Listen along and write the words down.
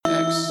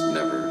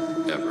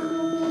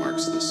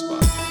close to the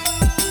spot.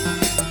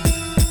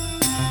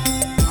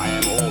 I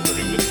am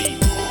altering the deep.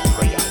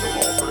 Pray I don't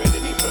alter it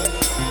any further.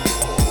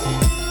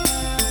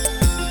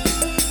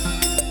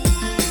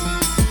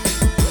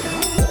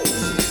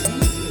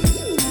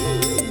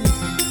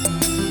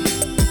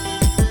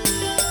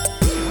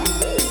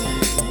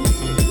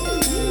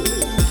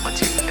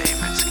 What's your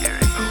favorite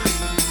scary movie?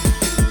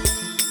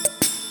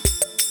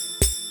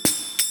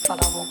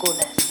 Falava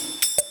goodness.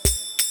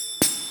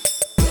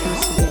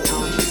 Most of the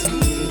intelligence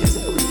community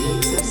doesn't believe he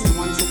exists. The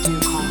ones that do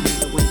call him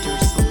the Winter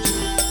Soldier.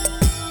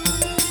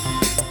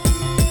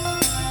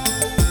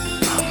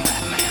 I'm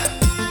that man.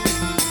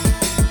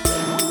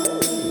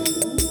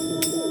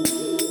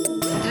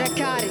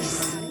 Dracarys.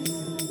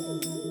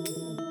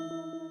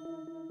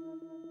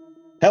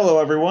 Hello,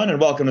 everyone, and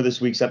welcome to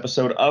this week's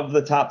episode of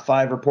the Top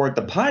 5 Report,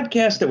 the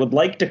podcast that would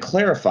like to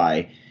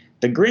clarify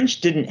the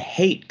Grinch didn't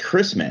hate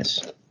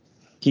Christmas.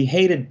 He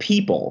hated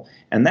people,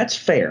 and that's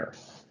fair.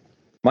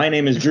 My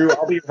name is Drew.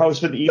 I'll be your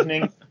host for the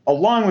evening.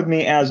 Along with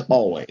me, as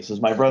always,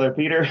 is my brother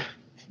Peter.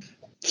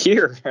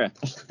 Here.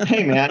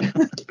 Hey, man.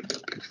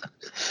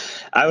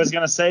 I was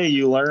going to say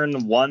you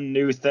learn one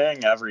new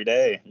thing every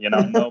day,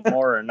 no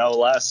more or no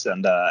less.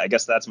 And I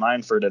guess that's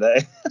mine for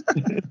today.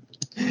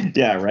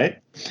 Yeah,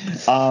 right?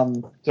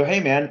 So, hey,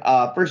 man,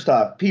 first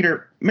off,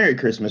 Peter, Merry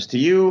Christmas to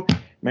you.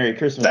 Merry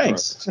Christmas.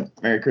 Thanks.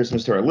 Merry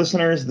Christmas to our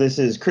listeners. This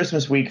is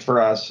Christmas week for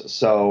us,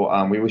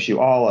 so we wish you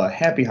all a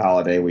happy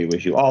holiday. We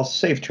wish you all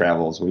safe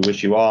travels. We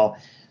wish you all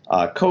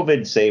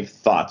COVID-safe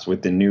thoughts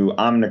with the new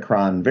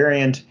Omicron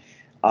variant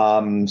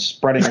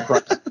spreading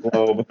across the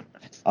globe.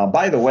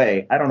 By the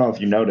way, I don't know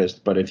if you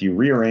noticed, but if you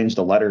rearrange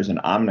the letters in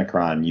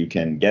Omicron, you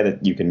can get it.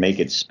 You can make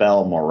it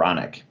spell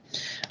moronic.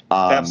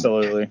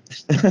 Absolutely.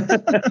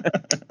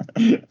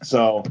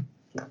 So,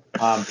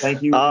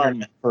 thank you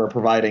for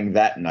providing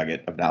that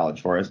nugget of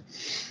knowledge for us.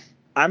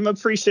 I'm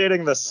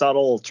appreciating the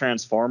subtle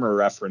Transformer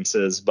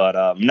references,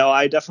 but no,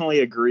 I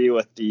definitely agree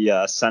with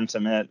the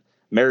sentiment.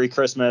 Merry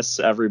Christmas,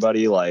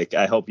 everybody.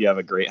 I hope you have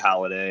a great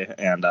holiday,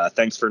 and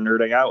thanks for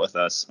nerding out with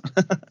us.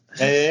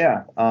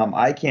 Yeah.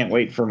 I can't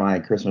wait for my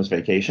Christmas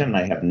vacation.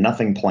 I have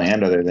nothing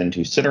planned other than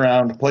to sit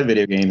around, play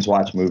video games,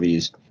 watch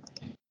movies,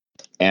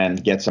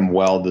 and get some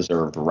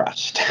well-deserved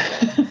rest.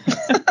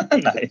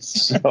 Nice.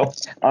 So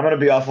I'm gonna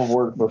be off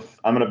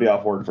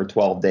work for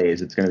 12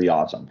 days. It's gonna be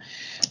awesome.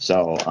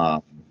 So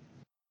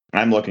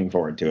I'm looking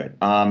forward to it.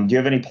 Do you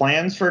have any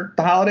plans for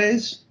the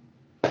holidays?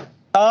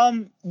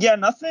 Yeah,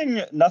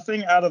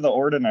 nothing out of the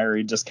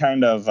ordinary. Just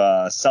kind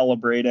of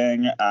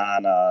celebrating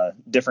on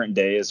different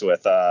days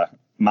with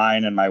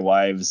mine and my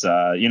wife's,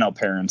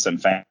 parents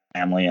and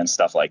family and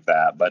stuff like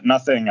that. But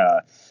nothing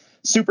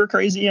super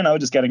crazy,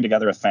 just getting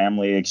together with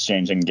family,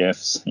 exchanging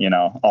gifts,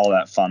 all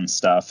that fun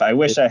stuff. I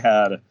wish I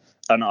had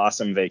an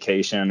awesome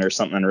vacation or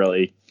something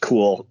really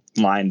cool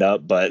lined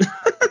up, but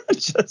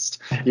just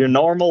your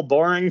normal,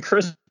 boring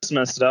Christmas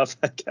stuff,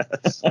 I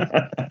guess.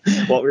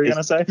 What were you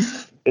going to say?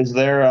 Is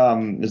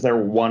there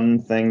one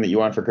thing that you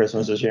want for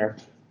Christmas this year?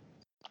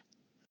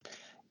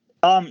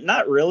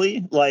 Not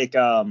really.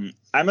 I'm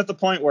at the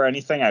point where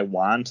anything I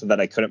want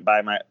that I couldn't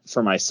buy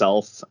for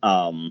myself,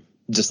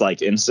 just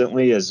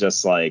instantly is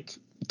just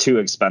too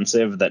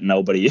expensive that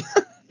nobody's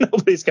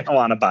gonna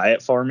want to buy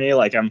it for me.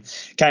 I'm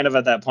kind of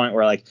at that point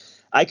where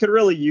I could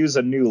really use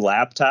a new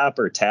laptop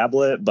or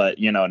tablet, but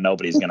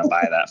nobody's gonna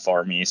buy that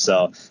for me.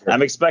 So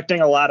I'm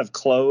expecting a lot of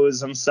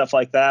clothes and stuff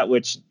like that,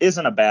 which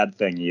isn't a bad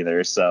thing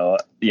either. So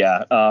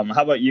yeah. How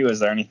about you? Is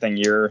there anything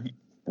you're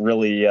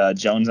really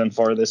jonesing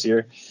for this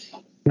year?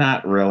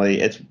 Not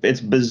really.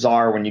 It's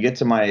bizarre when you get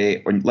to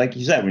like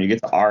you said, when you get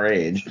to our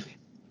age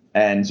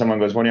and someone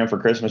goes, "What do you want for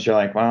Christmas?" You're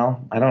like,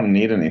 "Well, I don't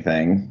need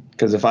anything."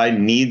 Because if I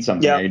need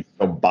something, I just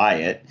go buy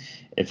it.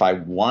 If I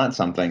want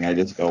something, I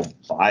just go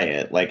buy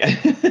it.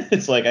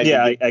 It's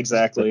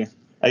exactly.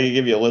 I could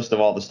give you a list of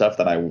all the stuff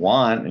that I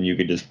want, and you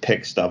could just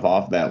pick stuff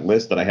off that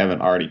list that I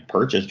haven't already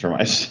purchased for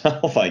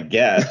myself, I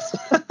guess.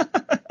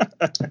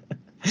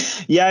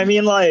 Yeah, I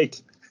mean,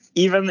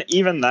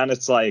 even then,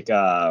 it's I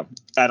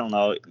don't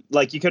know.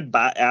 You could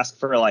ask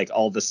for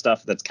all the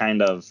stuff that's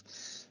kind of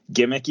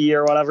gimmicky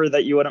or whatever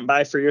that you wouldn't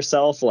buy for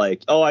yourself.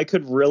 I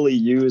could really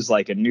use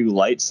a new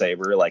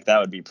lightsaber. That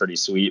would be pretty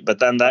sweet. But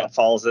then that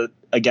falls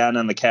again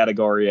in the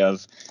category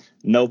of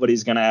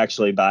nobody's going to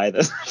actually buy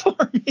this for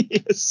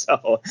me.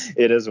 So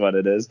it is what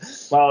it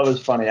is. Well, it was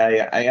funny.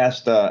 I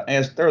asked,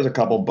 there was a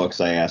couple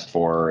books I asked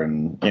for,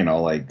 and,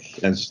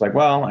 it's just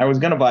well, I was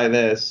going to buy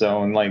this.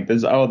 So, and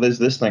there's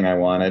this thing I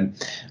wanted.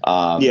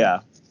 Yeah.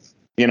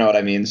 You know what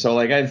I mean? So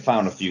I've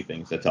found a few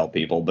things to tell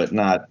people, but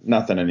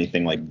nothing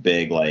anything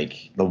big,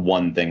 the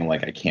one thing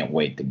I can't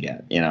wait to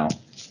get, I don't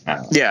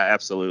know. Yeah,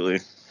 absolutely.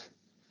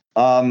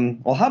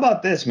 Well, how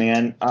about this,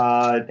 man?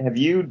 Have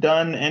you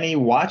done any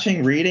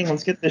watching, reading?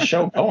 Let's get this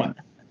show going.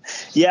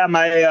 Yeah,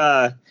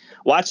 my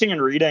watching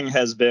and reading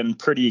has been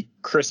pretty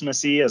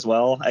Christmassy as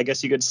well, I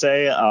guess you could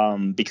say,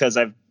 because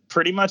I've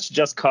pretty much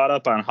just caught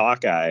up on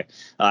Hawkeye.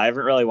 I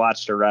haven't really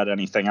watched or read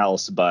anything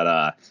else,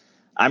 but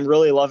I'm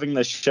really loving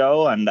the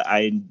show, and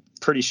I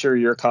pretty sure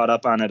you're caught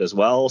up on it as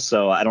well.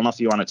 So I don't know if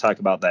you want to talk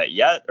about that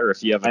yet, or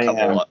if you have a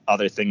couple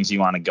other things you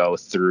want to go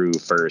through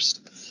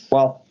first.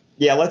 Well,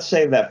 yeah, let's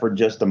save that for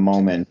just a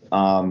moment.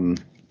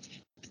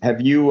 Have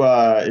you?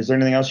 Is there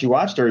anything else you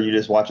watched, or are you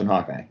just watching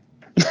Hawkeye?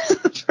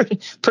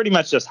 Pretty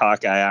much just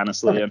Hawkeye,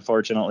 honestly,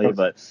 unfortunately,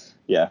 but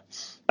yeah.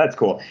 That's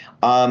cool.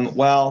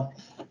 Well,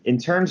 in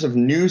terms of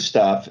new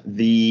stuff,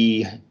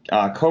 the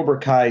Cobra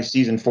Kai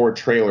season 4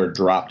 trailer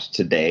dropped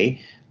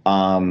today.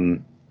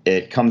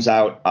 It comes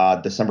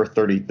out December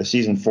 30. The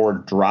season 4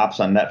 drops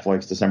on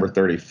Netflix December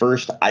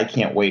 31st. I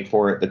can't wait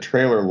for it. The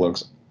trailer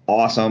looks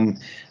awesome.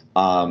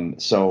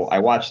 So I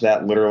watched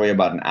that literally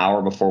about an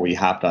hour before we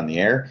hopped on the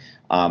air.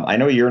 I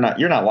know you're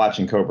not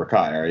watching Cobra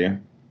Kai, are you?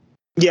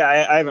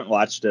 Yeah, I haven't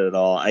watched it at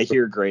all. I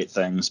hear great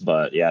things,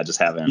 but yeah, I just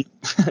haven't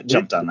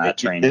jumped on that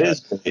train yet.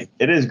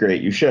 It is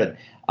great. You should.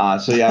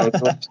 So yeah, I was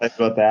really excited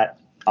about that.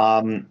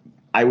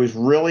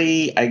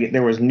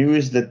 There was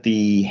news that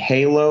the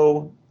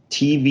Halo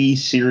TV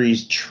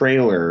series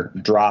trailer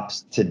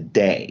drops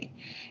today.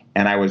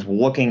 And I was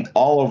looking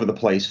all over the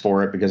place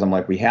for it because I'm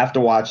like, we have to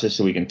watch this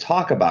so we can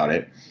talk about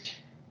it.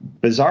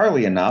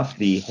 Bizarrely enough,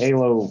 the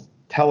Halo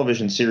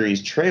television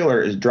series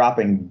trailer is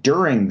dropping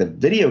during the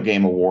Video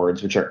Game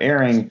Awards, which are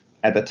airing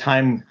at the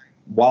time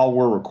while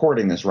we're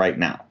recording this right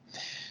now.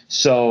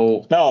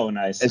 So,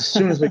 nice. As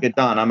soon as we get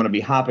done, I'm going to be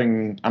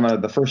hopping.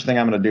 The first thing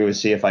I'm going to do is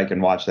see if I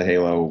can watch the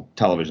Halo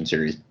television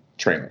series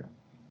trailer.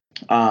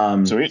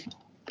 Sweet.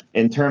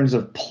 In terms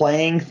of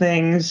playing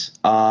things,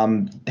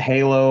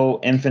 Halo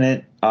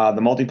Infinite,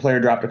 the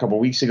multiplayer dropped a couple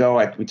weeks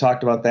ago. We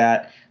talked about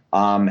that.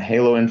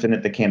 Halo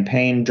Infinite, the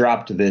campaign,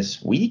 dropped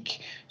this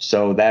week.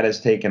 So that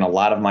has taken a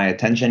lot of my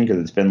attention because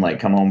it's been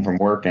like come home from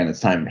work and it's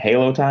time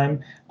Halo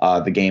time.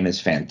 The game is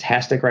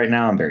fantastic right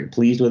now. I'm very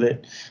pleased with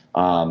it.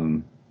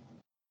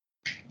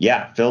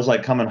 Yeah, feels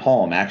like coming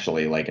home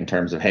actually, like in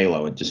terms of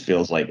Halo. It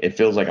feels like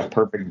a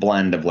perfect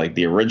blend of like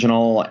the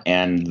original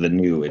and the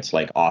new. It's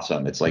like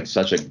awesome. It's like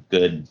such a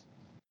good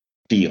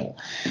feel.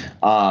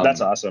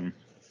 That's awesome.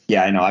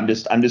 Yeah, I know. I'm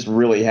just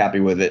really happy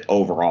with it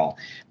overall.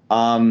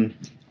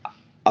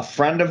 A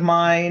friend of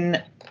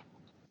mine,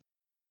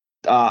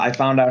 I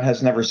found out,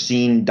 has never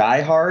seen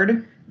Die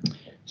Hard.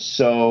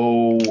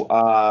 So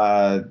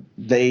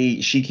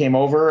she came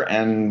over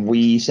and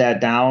we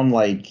sat down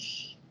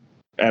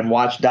and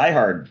watched Die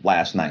Hard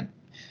last night.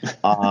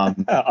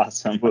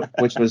 Awesome.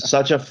 Which was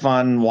such a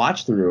fun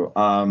watch through.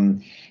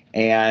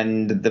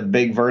 And the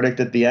big verdict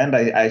at the end,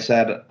 I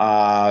said,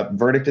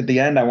 verdict at the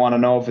end, I want to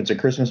know if it's a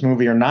Christmas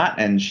movie or not.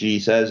 And she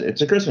says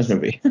it's a Christmas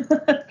movie.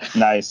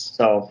 Nice.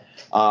 So,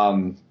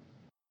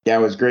 yeah,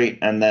 it was great.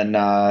 And then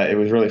it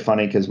was really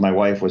funny because my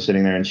wife was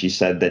sitting there and she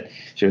said that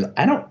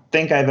I don't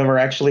think I've ever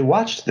actually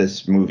watched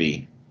this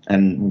movie.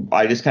 And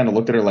I just kind of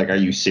looked at her like, are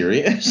you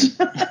serious?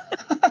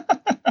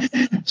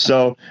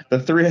 So the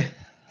three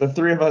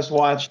of us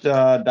watched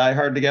Die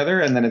Hard together.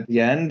 And then at the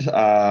end,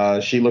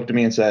 she looked at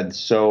me and said,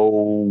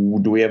 so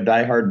do we have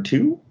Die Hard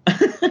 2?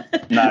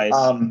 Nice.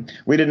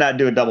 We did not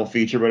do a double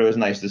feature, but it was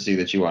nice to see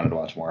that she wanted to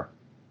watch more.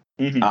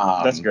 Mm-hmm.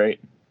 That's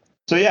great.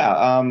 So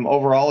yeah,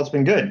 overall it's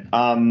been good.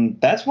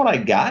 That's what I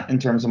got in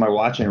terms of my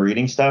watching and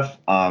reading stuff.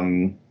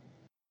 I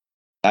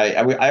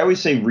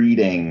always say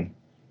reading,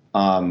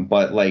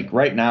 but like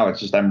right now it's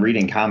just I'm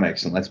reading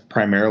comics, and that's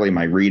primarily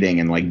my reading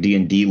and like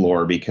D&D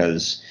lore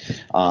because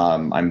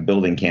I'm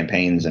building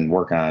campaigns and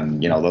work on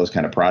those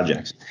kind of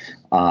projects.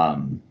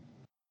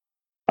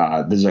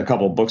 There's a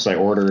couple books I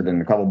ordered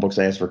and a couple books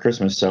I asked for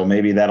Christmas, so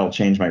maybe that'll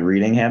change my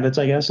reading habits,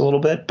 I guess, a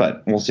little bit,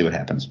 but we'll see what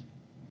happens.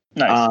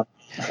 Nice.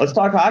 Let's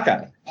talk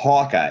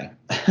Hawkeye.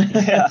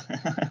 Yeah.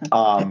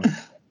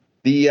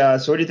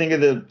 So what do you think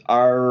of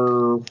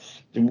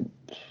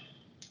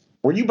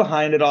were you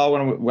behind at all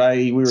when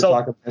we were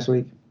talking last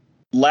week?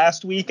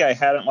 Last week I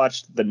hadn't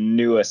watched the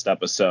newest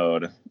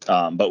episode,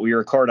 but we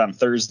record on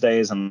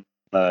Thursdays and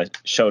the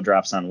show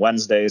drops on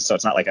Wednesdays, so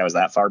it's not like I was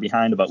that far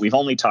behind, but we've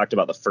only talked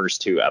about the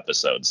first 2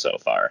 episodes so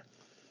far.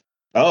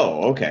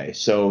 Oh, okay.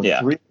 So yeah.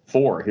 3,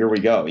 4, here we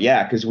go.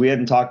 Yeah, because we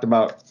hadn't talked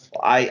about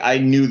I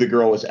knew the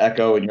girl was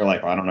Echo, and you're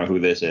like, well, I don't know who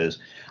this is.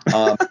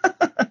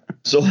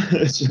 So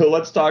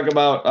let's talk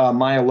about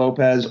Maya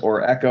Lopez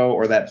or Echo,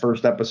 or that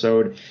first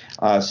episode,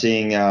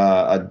 seeing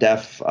a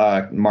deaf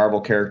Marvel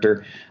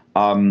character.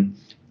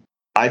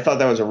 I thought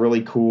that was a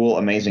really cool,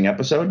 amazing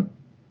episode.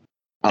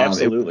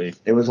 Absolutely.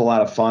 It was a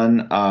lot of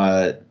fun.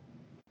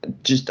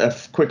 Just a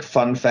quick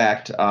fun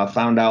fact,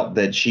 found out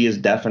that she is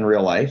deaf in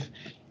real life.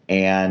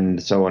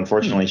 And so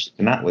unfortunately she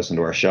cannot listen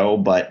to our show,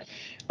 but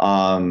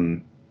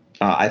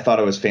I thought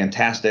it was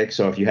fantastic.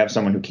 So if you have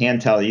someone who can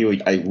tell you,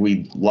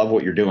 we love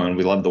what you're doing.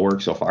 We love the work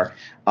so far.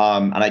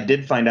 And I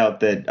did find out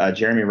that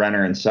Jeremy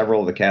Renner and several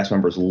of the cast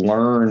members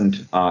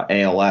learned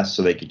ALS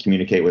so they could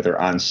communicate with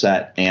her on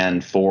set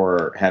and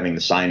for having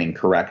the signing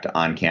correct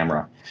on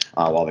camera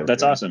while they were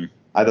That's awesome.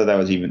 I thought that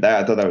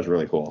was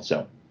really cool.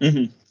 So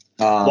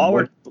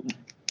while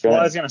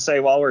I was going to say,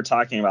 while we're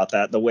talking about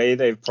that, the way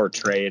they've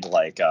portrayed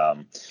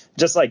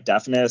just like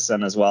deafness,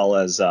 and as well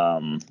as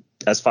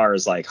far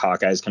as like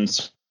Hawkeye's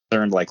concerned,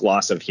 like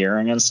loss of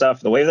hearing and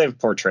stuff. The way they've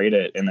portrayed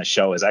it in the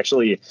show is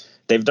actually,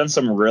 they've done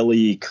some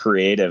really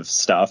creative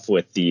stuff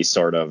with the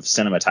sort of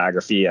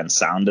cinematography and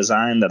sound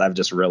design that I've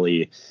just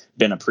really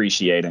been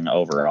appreciating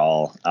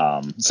overall.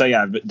 So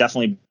yeah, I've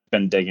definitely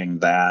been digging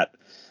that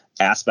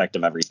aspect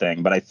of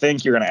everything. But I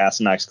think you're going to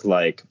ask next,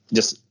 like,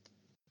 just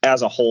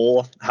as a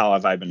whole, how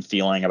have I been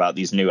feeling about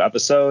these new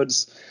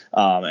episodes?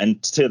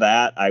 And to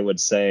that, I would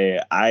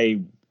say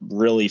I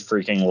really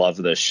freaking love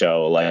this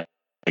show.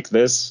 Like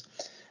this,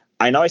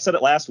 I know I said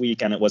it last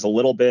week, and it was a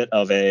little bit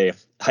of a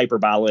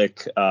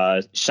hyperbolic,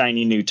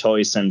 shiny new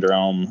toy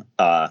syndrome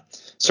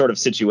sort of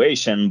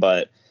situation,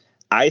 but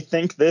I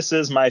think this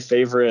is my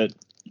favorite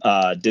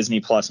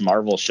Disney Plus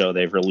Marvel show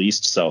they've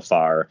released so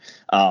far.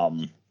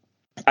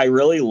 I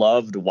really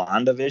loved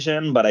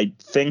WandaVision, but I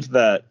think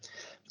that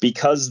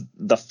because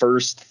the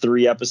first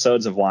 3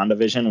 episodes of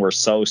WandaVision were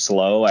so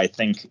slow, I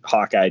think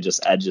Hawkeye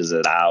just edges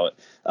it out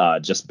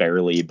just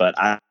barely. But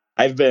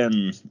I've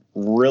been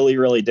really,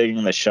 really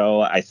digging the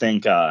show. I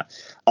think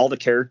all the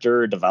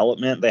character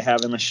development they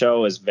have in the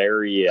show is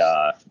very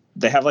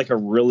they have like a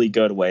really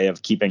good way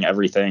of keeping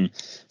everything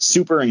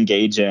super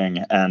engaging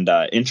and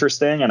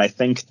interesting. And I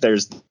think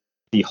there's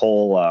a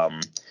whole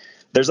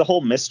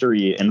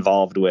mystery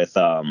involved with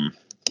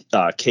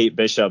Kate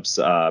Bishop's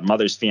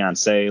mother's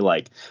fiance.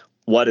 Like,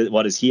 what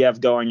does he have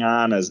going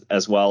on,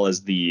 as well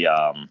as the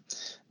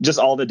just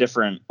all the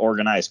different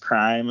organized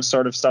crime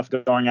sort of stuff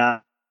going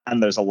on.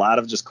 And there's a lot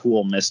of just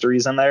cool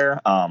mysteries in there.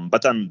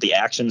 But then the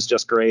action's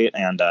just great.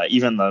 And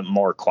even the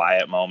more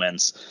quiet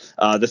moments.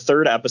 The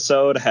 3rd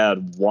episode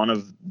had one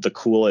of the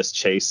coolest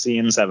chase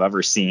scenes I've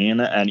ever seen.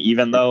 And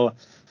even though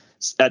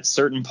at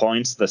certain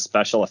points the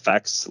special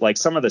effects, like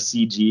some of the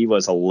CG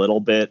was a little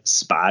bit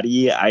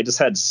spotty, I just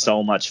had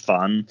so much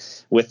fun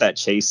with that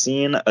chase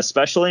scene,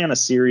 especially in a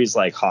series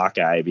like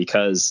Hawkeye,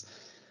 because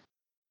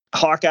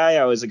Hawkeye,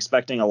 I was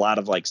expecting a lot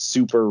of like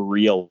super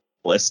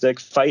realistic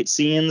fight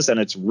scenes, and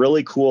it's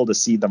really cool to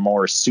see the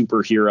more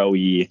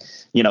superhero-y,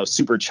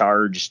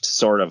 supercharged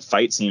sort of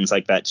fight scenes,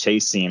 like that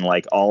chase scene,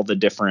 like all the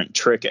different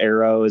trick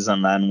arrows,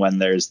 and then when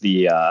there's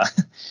the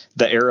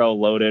the arrow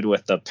loaded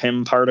with the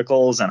PIM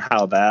particles and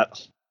how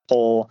that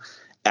whole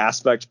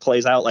aspect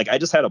plays out. Like, I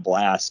just had a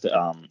blast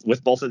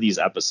with both of these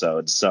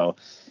episodes. So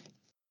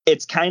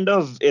it's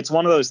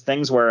one of those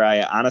things where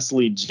I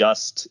honestly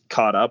just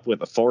caught up with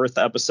the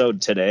 4th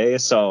episode today.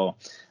 So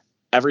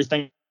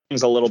everything's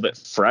a little bit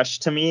fresh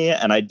to me,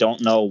 and I don't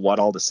know what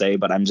all to say,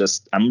 but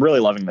I'm really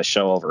loving the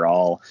show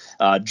overall.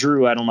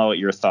 Drew, I don't know what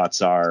your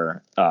thoughts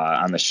are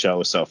on the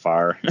show so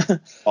far.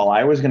 Well,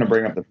 I was going to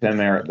bring up the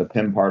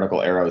PIM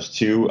particle arrows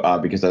too,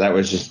 because that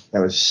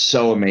was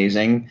so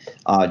amazing.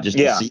 To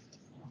see.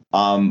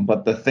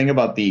 But the thing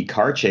about the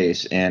car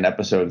chase in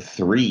episode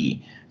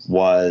 3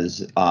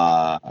 was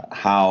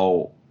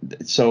how.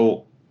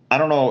 So I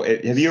don't know.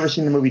 Have you ever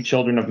seen the movie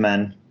Children of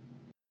Men?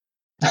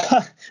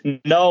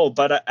 No,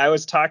 but I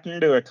was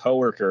talking to a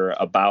coworker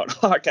about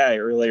Hawkeye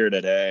earlier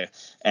today,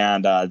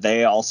 and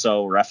they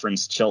also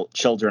referenced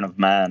Children of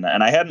Men.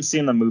 And I hadn't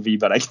seen the movie,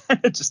 but I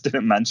kind of just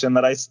didn't mention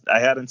that I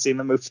hadn't seen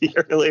the movie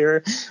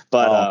earlier.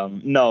 But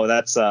no,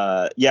 that's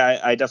I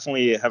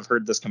definitely have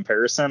heard this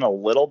comparison a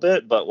little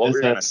bit. But what were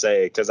you gonna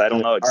say? Because I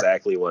don't know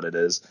exactly what it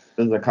is.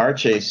 There's a car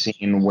chase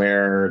scene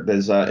where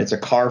it's a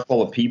car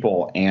full of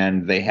people,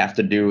 and they have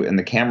to do, and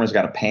the camera's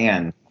got to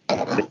pan.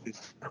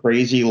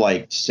 Crazy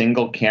like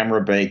single camera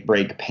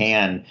brake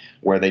pan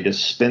where they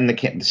just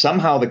spin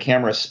somehow the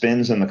camera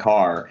spins in the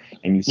car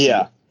and you see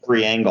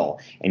every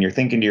angle, and you're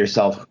thinking to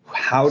yourself,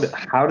 how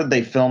did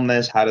they film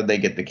this? How did they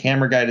get the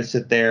camera guy to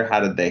sit there? How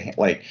did they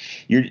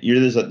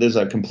there's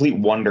a complete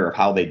wonder of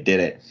how they did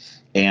it.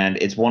 And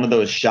it's one of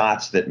those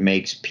shots that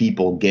makes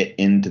people get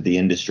into the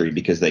industry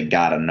because they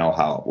got to know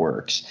how it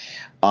works.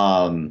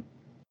 And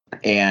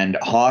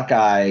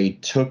Hawkeye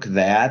took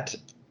that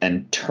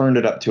and turned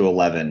it up to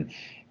 11,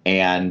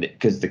 and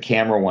because the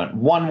camera went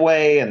one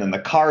way and then the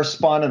car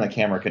spun and the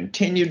camera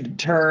continued to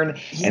turn,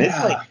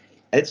 and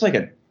it's like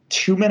a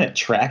 2-minute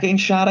tracking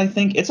shot. I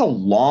think it's a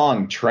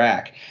long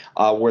track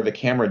where the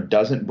camera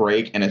doesn't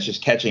break, and it's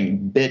just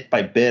catching bit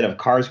by bit of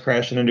cars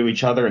crashing into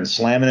each other and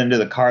slamming into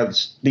the car that's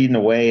speeding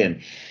away,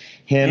 and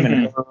him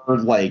and her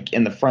like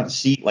in the front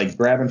seat, like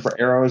grabbing for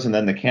arrows, and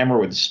then the camera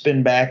would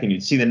spin back and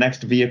you'd see the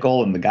next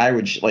vehicle, and the guy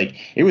would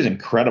it was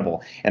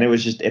incredible. And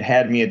it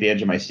had me at the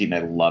edge of my seat, and I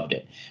loved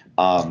it.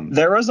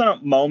 There was a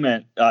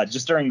moment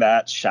just during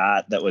that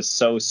shot that was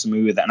so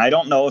smooth, and I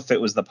don't know if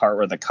it was the part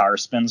where the car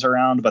spins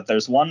around, but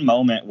there's one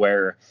moment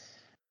where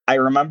I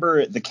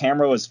remember the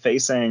camera was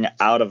facing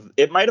out of,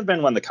 it might have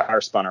been when the car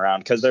spun around,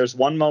 because there's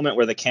one moment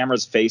where the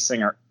camera's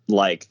facing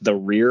like the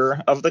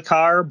rear of the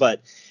car,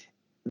 but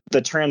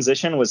the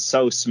transition was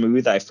so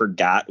smooth I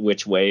forgot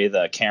which way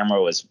the camera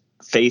was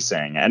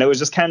facing. And it was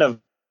just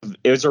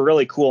it was a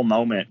really cool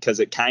moment, because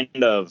it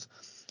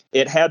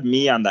had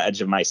me on the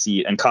edge of my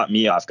seat and caught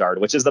me off guard,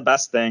 which is the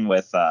best thing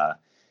with,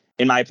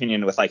 in my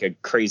opinion, with like a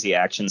crazy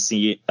action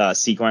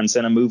sequence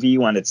in a movie,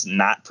 when it's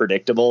not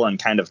predictable and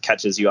kind of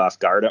catches you off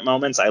guard at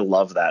moments. I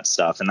love that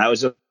stuff. And that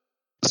was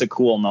a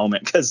cool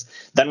moment, because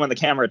then when the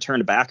camera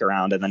turned back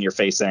around and then you're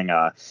facing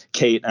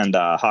Kate and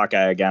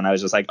Hawkeye again, I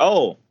was just like,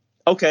 oh,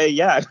 okay,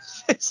 yeah.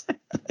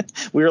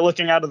 We were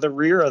looking out of the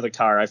rear of the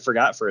car. I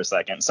forgot for a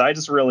second. So I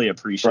just really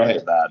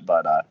appreciated that.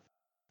 But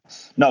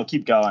no,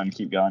 keep going.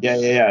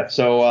 Yeah.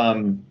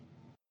 So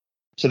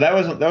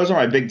those are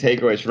my big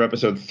takeaways from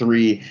episode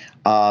 3.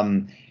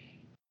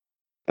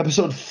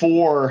 Episode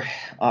 4,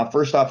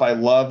 first off, I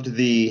loved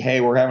the, hey,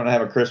 we're having to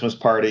have a Christmas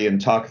party and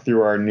talk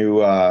through our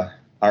new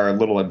our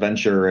little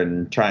adventure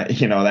and try,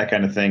 that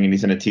kind of thing. And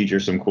he's going to teach her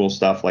some cool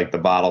stuff like the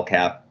bottle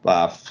cap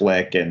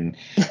flick, and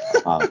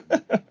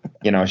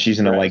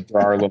she's going to like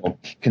draw our little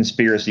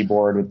conspiracy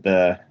board with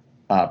the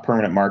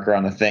permanent marker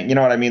on the thing. You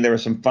know what I mean? There were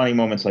some funny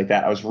moments like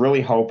that. I was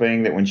really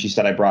hoping that when she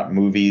said I brought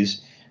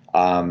movies,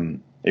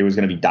 it was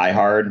going to be Die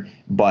Hard.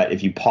 But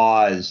if you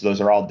pause,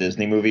 those are all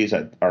Disney movies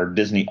that are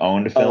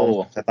Disney-owned films.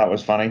 Oh. I thought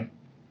was funny.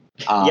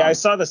 Yeah, I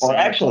saw the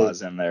Santa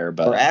Claus in there,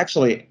 but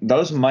actually,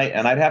 those might,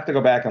 and I'd have to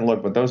go back and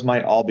look, but those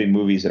might all be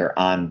movies that are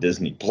on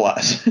Disney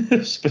Plus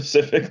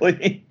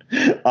specifically.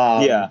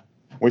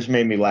 Which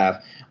made me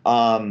laugh.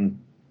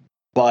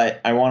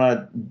 But I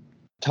want to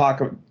talk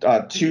 2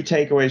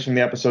 takeaways from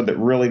the episode that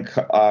really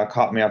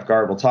caught me off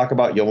guard. We'll talk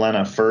about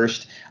Yelena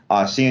first.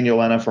 Seeing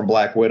Yelena from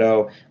Black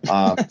Widow.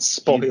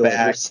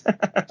 Spoilers.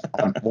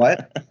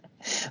 What?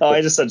 Oh, I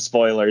just said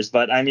spoilers,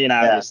 but I mean,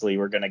 obviously,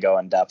 we're going to go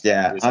in depth.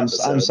 Yeah, I'm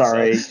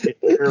sorry. So.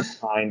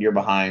 You're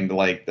behind.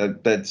 Like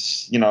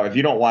that's if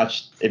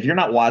you're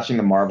not watching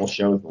the Marvel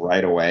shows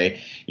right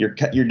away, you're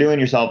doing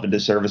yourself a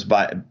disservice.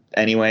 But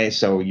anyway,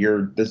 so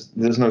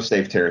there's no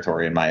safe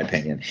territory in my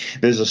opinion.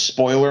 There's a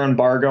spoiler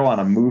embargo on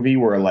a movie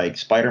where like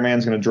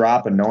Spider-Man's going to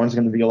drop and no one's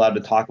going to be allowed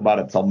to talk about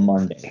it till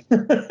Monday.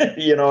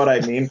 You know what I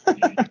mean?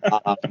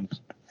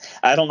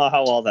 I don't know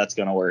how all that's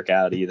going to work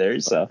out either.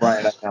 So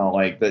right,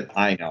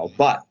 I know.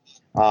 But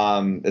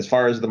as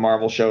far as the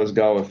Marvel shows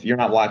go, if you're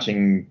not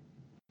watching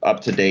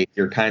up to date,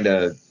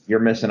 you're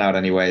missing out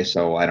anyway.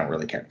 So I don't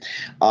really care.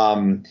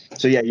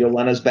 So yeah,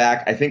 Yelena's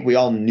back. I think we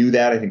all knew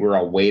that. I think we were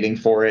all waiting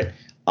for it.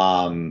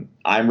 I'm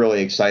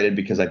really excited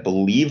because I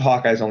believe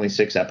Hawkeye's only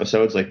 6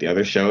 episodes like the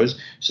other shows.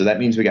 So that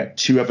means we got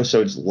 2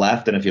 episodes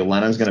left. And if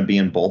Yelena's going to be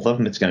in both of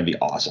them, it's going to be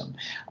awesome.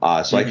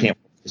 I can't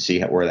wait to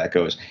see where that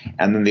goes.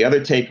 And then the other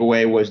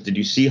takeaway was, did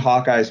you see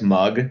Hawkeye's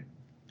mug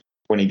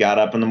when he got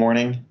up in the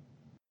morning?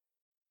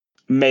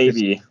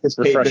 Maybe.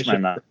 Refresh my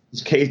memory.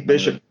 Kate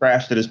Bishop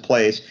crashed at his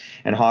place,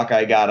 and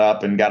Hawkeye got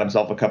up and got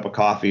himself a cup of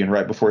coffee. And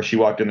right before she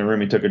walked in the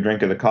room, he took a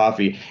drink of the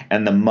coffee,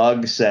 and the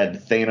mug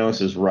said,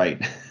 "Thanos is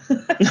right."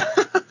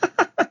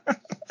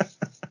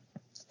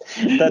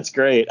 That's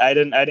great. I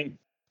didn't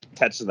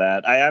catch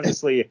that. I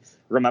obviously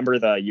remember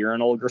the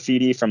urinal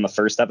graffiti from the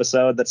first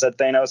episode that said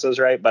Thanos was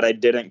right, but I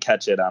didn't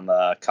catch it on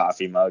the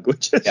coffee mug,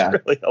 which is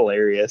really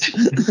hilarious.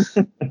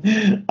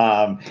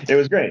 It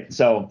was great.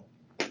 So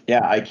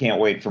yeah, I can't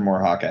wait for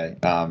more Hawkeye.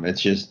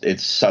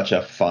 It's such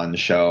a fun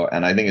show.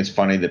 And I think it's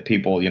funny that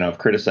people, have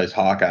criticized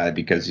Hawkeye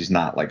because he's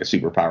not like a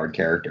superpowered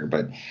character,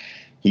 but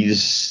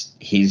he's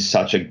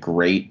such a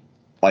great,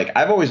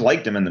 I've always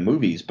liked him in the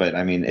movies, but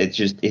I mean,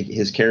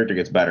 his character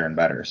gets better and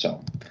better.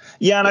 So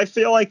yeah, and I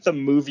feel like the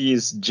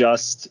movies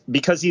just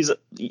because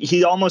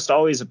he almost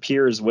always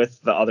appears with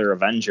the other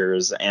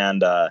Avengers,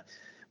 and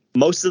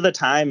most of the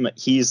time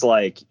he's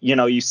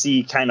you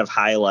see kind of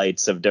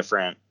highlights of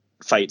different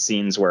fight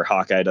scenes where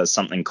Hawkeye does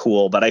something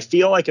cool, but I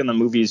feel like in the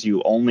movies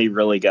you only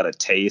really get a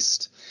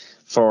taste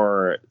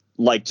for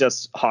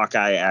just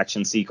Hawkeye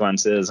action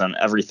sequences and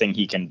everything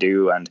he can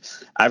do. And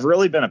I've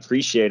really been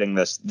appreciating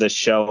this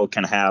show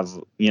can have,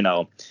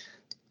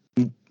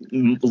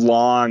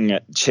 long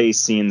chase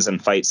scenes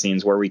and fight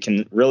scenes where we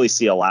can really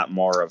see a lot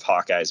more of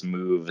Hawkeye's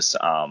moves.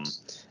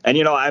 And,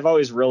 I've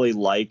always really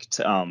liked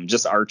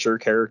just Archer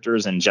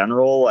characters in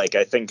general. I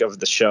think of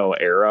the show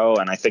Arrow,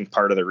 and I think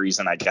part of the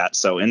reason I got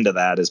so into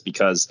that is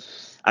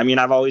because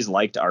I've always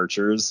liked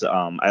archers.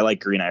 I like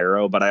Green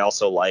Arrow, but I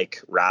also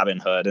like Robin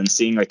Hood, and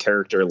seeing a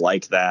character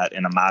like that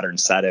in a modern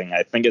setting,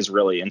 I think is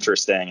really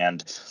interesting.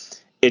 And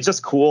it's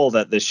just cool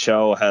that this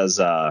show has,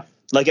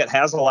 it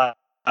has a lot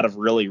of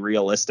really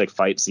realistic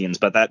fight scenes,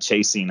 but that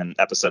chase scene in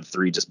episode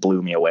 3 just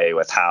blew me away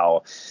with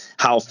how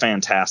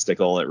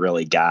fantastical it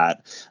really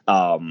got.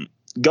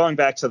 Going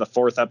back to the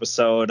 4th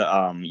episode,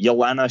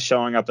 Yelena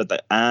showing up at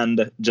the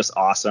end, just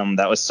awesome.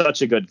 That was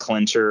such a good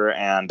clincher.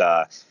 And,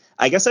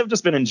 I guess I've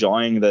just been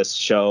enjoying this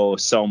show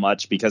so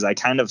much because I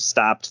kind of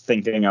stopped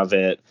thinking of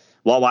it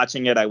while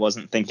watching it. I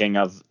wasn't thinking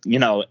of,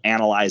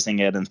 analyzing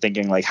it and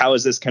thinking how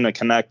is this going to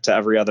connect to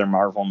every other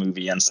Marvel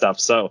movie and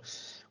stuff. So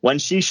when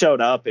she showed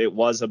up, it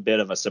was a bit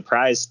of a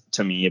surprise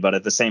to me, but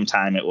at the same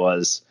time it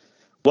was,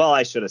 well,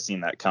 I should have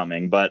seen that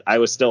coming, but I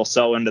was still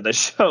so into the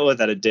show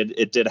that it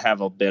did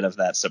have a bit of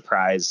that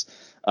surprise,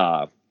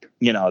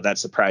 that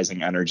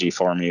surprising energy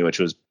for me, which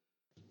was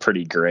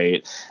pretty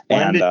great.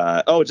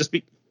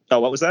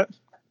 What was that?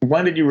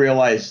 When did you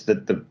realize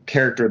that the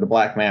character of the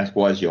Black Mask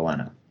was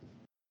Yelena?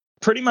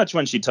 Pretty much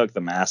when she took the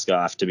mask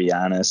off, to be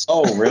honest.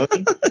 Oh,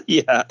 really?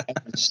 Yeah.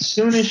 As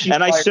soon as she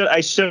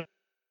I should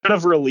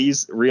have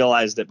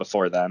realized it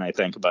before then, I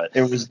think. But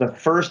It was the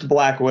first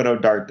Black Widow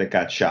dart that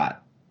got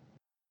shot.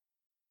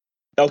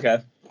 okay,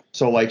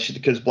 So like,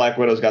 because Black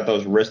Widow's got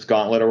those wrist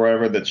gauntlet or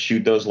whatever that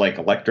shoot those like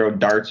electro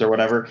darts or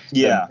whatever.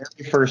 Yeah. The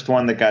very first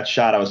one that got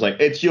shot, I was like,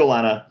 it's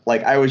Yolana.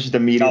 Like I was just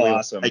immediately, Oh,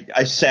 awesome.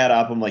 I sat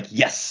up. I'm like,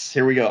 yes,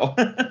 here we go.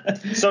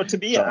 So to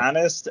be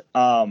honest,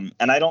 and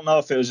I don't know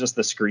if it was just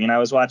the screen I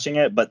was watching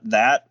it, but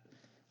that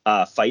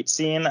fight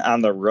scene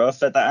on the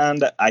roof at the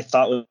end, I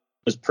thought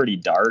was pretty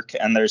dark.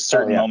 And there's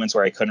certain moments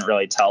where I couldn't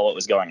really tell what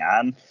was going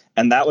on.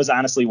 And that was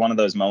honestly one of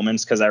those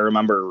moments because I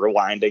remember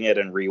rewinding it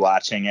and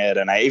rewatching it.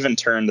 And I even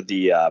turned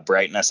the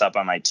brightness up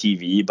on my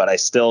TV, but I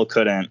still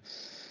couldn't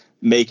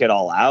make it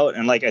all out.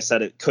 And like I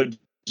said, it could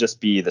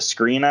just be the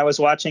screen I was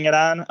watching it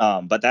on.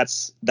 But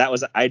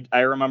I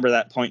remember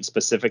that point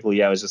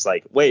specifically. I was just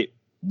like, wait,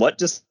 what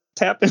just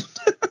happened?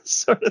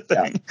 Sort of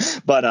thing. Yeah.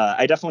 But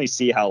I definitely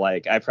see how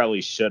like I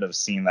probably should have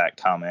seen that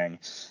coming.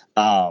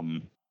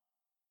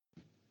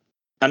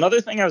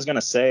 Another thing I was going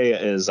to say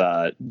is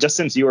just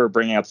since you were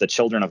bringing up the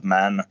Children of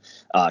Men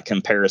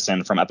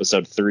comparison from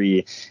episode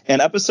 3,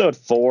 in episode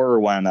 4,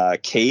 when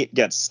Kate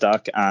gets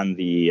stuck on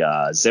the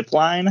zip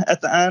line at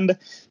the end,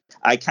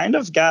 I kind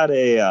of got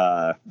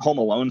a Home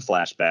Alone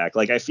flashback.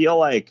 Like, I feel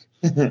like,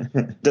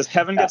 does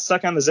Kevin get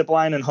stuck on the zip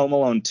line in Home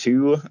Alone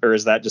 2, or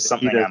is that just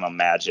something I'm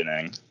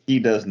imagining? He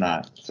does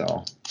not.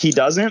 So he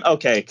doesn't?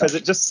 Okay, because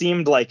it just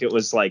seemed like it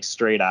was like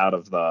straight out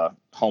of the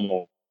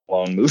Home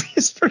Alone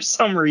movies for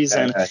some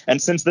reason. Okay.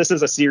 And since this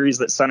is a series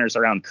that centers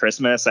around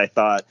Christmas, I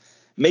thought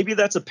maybe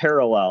that's a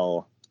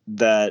parallel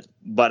but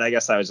I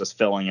guess I was just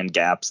filling in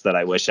gaps that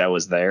I wish I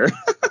was there.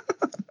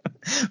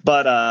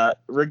 But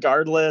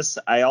regardless,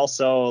 I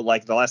also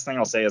like the last thing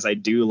I'll say is I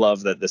do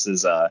love that this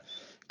is a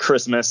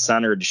Christmas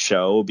centered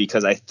show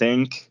because I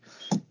think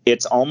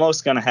it's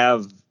almost going to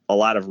have a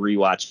lot of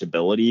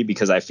rewatchability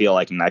because I feel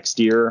like next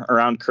year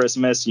around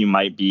Christmas, you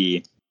might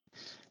be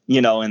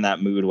in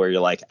that mood where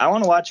you're like, I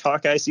want to watch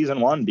Hawkeye season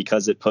 1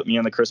 because it put me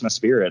in the Christmas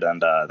spirit.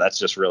 And that's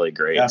just really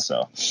great. Yeah.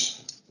 So,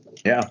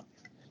 yeah,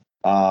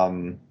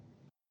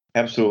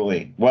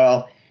 absolutely.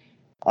 Well,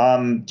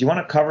 do you want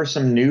to cover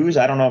some news?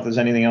 I don't know if there's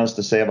anything else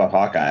to say about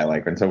Hawkeye,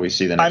 like until we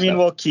see the next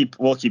episode.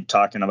 We'll keep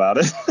talking about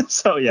it.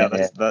 So yeah,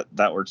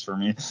 that works for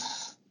me.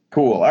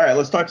 Cool. All right,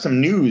 let's talk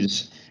some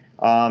news.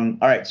 All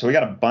right. So we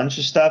got a bunch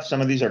of stuff.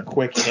 Some of these are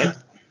quick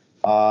hits.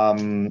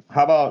 How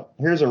about,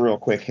 here's a real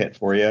quick hit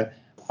for you.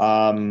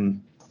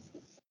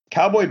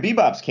 Cowboy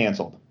Bebop's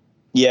canceled.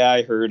 Yeah,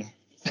 I heard.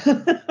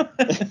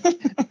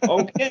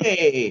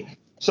 Okay.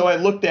 So I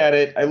looked at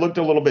it. I looked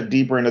a little bit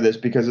deeper into this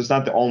because it's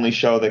not the only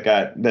show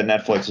that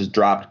Netflix has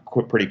dropped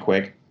pretty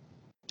quick.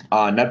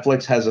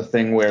 Netflix has a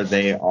thing where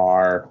they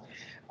are,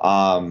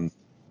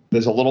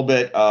 there's a little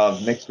bit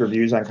of mixed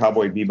reviews on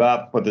Cowboy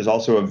Bebop, but there's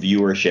also a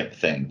viewership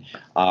thing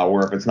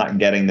where if it's not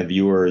getting the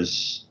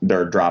viewers,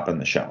 they're dropping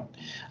the show.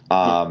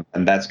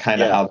 And that's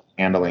kind of how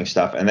they're handling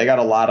stuff. And they got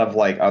a lot of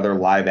like other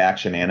live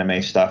action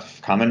anime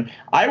stuff coming.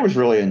 I was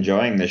really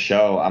enjoying this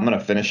show. I'm going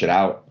to finish it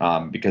out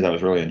because I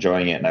was really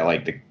enjoying it and I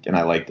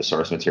like the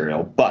source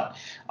material. But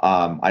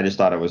I just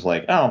thought it was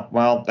like, oh,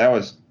 well, that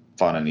was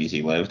fun and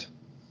easy lived.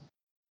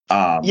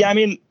 Yeah, I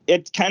mean,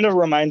 it kind of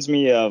reminds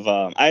me of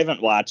I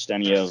haven't watched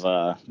any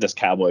of this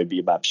Cowboy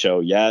Bebop show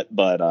yet,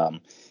 but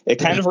it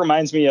kind of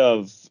reminds me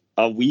of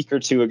a week or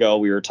two ago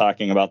we were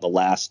talking about The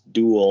Last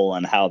Duel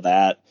and how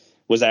that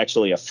was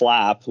actually a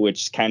flop,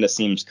 which kind of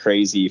seems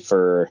crazy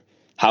for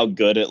how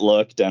good it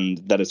looked and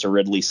that it's a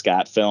Ridley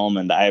Scott film.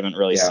 And I haven't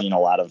really seen a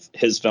lot of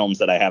his films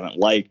that I haven't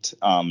liked,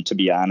 to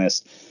be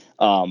honest.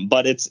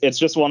 But it's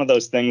just one of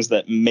those things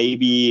that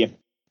maybe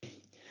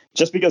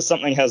just because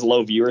something has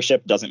low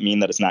viewership doesn't mean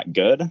that it's not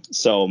good.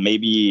 So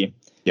maybe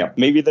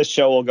this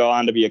show will go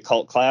on to be a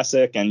cult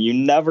classic, and you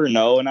never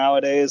know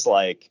nowadays.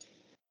 Like,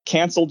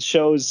 canceled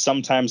shows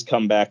sometimes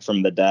come back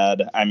from the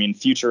dead. I mean,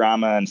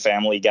 Futurama and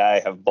Family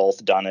Guy have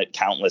both done it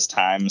countless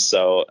times.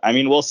 So, I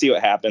mean, we'll see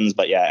what happens.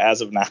 But yeah,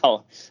 as of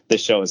now,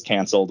 this show is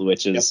canceled,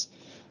 which is,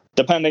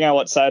 depending on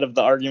what side of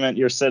the argument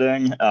you're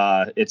sitting,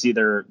 it's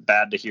either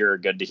bad to hear or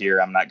good to hear.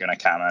 I'm not going to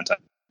comment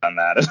on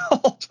that at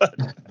all. But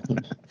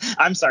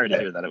I'm sorry to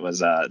hear that it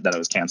was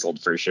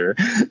canceled for sure.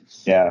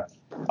 Yeah.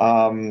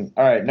 All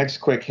right. Next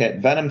quick hit.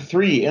 Venom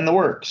 3 in the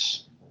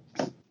works.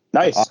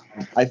 Nice.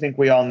 I think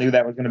we all knew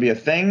that was going to be a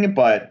thing,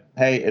 but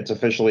hey, it's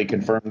officially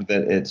confirmed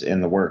that it's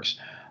in the works.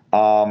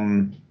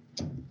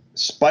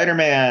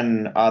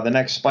 Spider-Man, the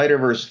next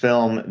Spider-Verse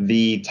film,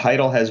 the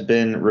title has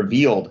been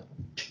revealed,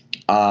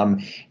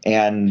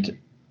 and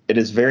it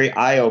is very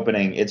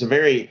eye-opening. It's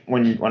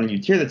when you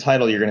hear the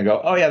title, you're going to go,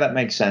 oh yeah, that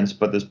makes sense,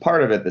 but there's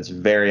part of it that's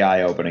very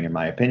eye-opening in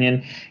my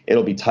opinion.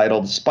 It'll be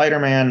titled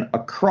Spider-Man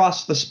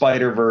Across the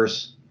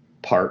Spider-Verse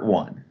Part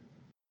 1.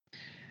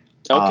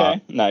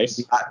 Okay, nice.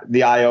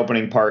 The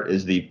eye-opening part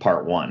is the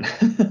part 1,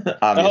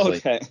 obviously.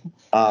 Okay.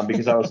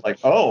 Because I was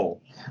like,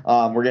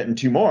 we're getting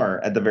 2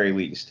 more at the very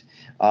least.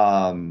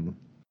 So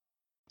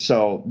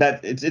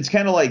that it's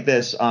kind of like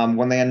this.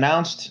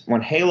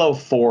 When Halo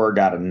 4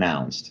 got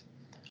announced,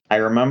 I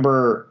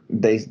remember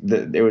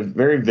it was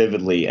very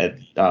vividly at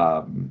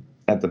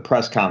at the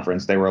press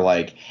conference, they were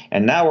like,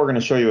 and now we're going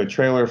to show you a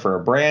trailer for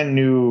a brand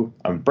new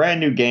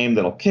game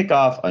that'll kick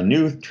off a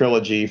new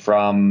trilogy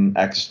from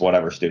X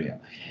whatever studio.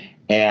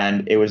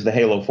 And it was the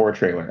Halo 4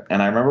 trailer.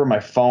 And I remember my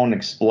phone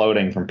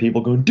exploding from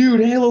people going, dude,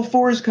 Halo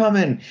 4 is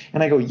coming.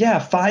 And I go, yeah,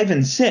 5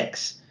 and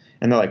 6.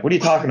 And they're like, what are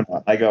you talking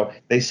about? I go,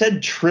 they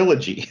said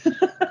trilogy.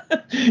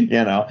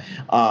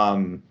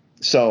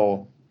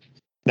 So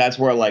that's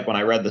where, like, when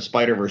I read the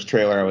Spider-Verse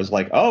trailer, I was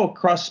like, oh,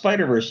 Cross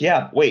Spider-Verse.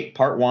 Yeah. Wait,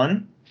 part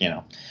 1,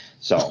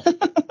 so.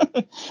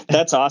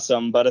 That's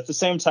awesome. But at the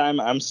same time,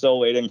 I'm still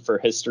waiting for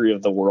History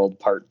of the World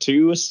Part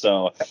 2.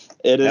 So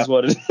it is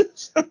what it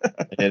is.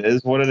 It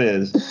is what it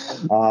is.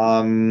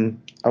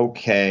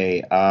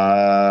 Okay.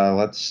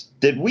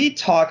 Did we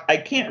talk? I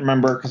can't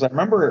remember because I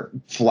remember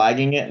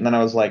flagging it and then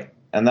I was like,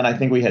 and then I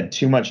think we had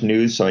too much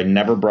news, so I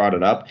never brought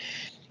it up.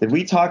 Did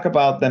we talk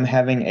about them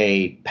having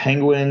a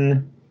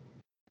Penguin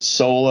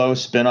solo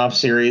spinoff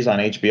series on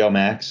HBO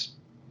Max?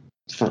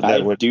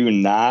 I do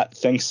not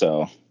think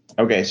so.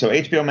 Okay, so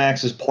HBO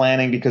Max is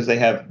planning, because they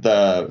have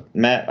the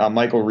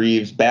Michael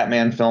Reeves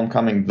Batman film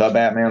coming, The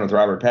Batman with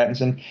Robert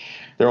Pattinson.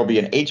 There will be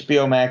an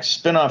HBO Max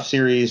spinoff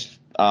series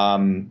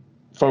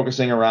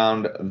focusing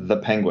around the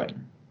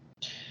Penguin.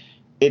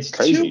 It's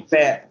crazy. Too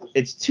bad.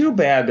 It's too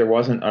bad there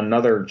wasn't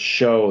another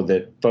show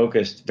that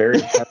focused very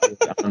heavily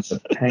on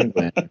the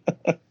Penguin.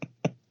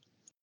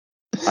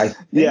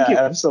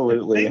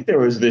 Absolutely. I think there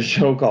was this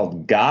show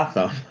called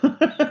Gotham.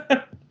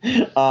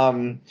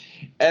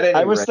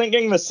 I was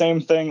thinking the same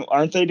thing.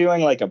 Aren't they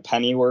doing like a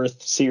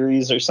Pennyworth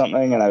series or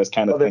something? And I was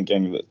kind of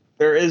thinking that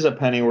there is a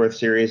Pennyworth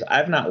series.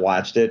 I've not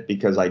watched it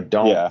because I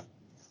don't. Yeah.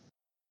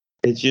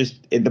 It's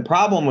just the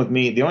problem with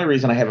me. The only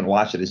reason I haven't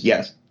watched it is,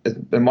 yes, as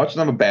much as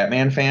I'm a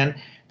Batman fan,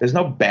 there's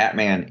no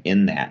Batman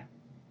in that.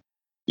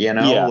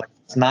 Yeah. Like,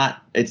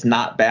 it's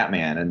not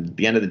Batman. And at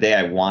the end of the day,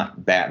 I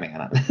want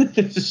Batman.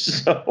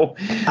 So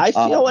I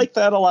feel like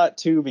that a lot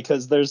too,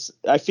 because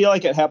I feel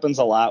like it happens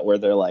a lot where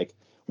they're like,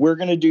 we're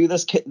going to do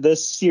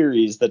this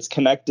series that's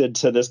connected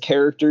to this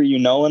character you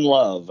know and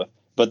love,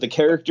 but the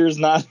character's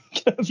not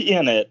going to be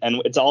in it,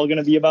 and it's all going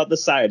to be about the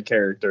side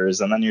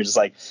characters. And then you're just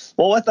like,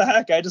 well, what the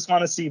heck? I just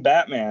want to see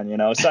Batman,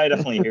 So I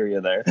definitely hear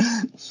you there.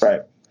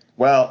 Right.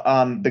 Well,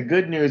 the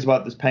good news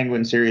about this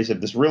Penguin series, if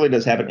this really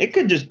does happen, it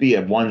could just be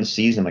a one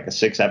season, like a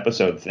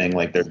 6-episode thing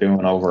like they're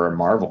doing over in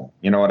Marvel.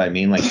 You know what I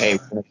mean? Like, hey,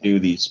 we're going to do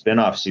these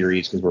spin-off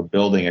series because we're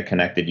building a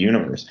connected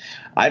universe.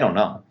 I don't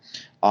know.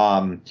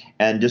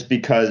 And just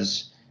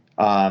because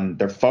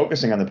they're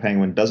focusing on the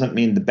Penguin doesn't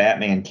mean the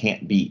Batman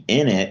can't be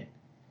in it,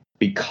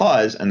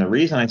 because, and the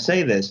reason I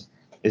say this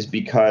is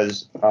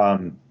because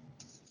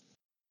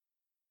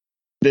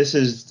this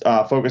is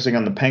focusing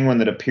on the Penguin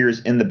that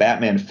appears in the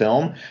Batman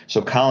film.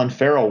 So Colin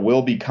Farrell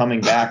will be coming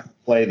back to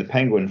play the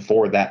Penguin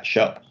for that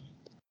show.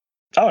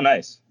 Oh,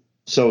 nice.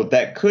 So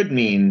that could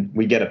mean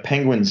we get a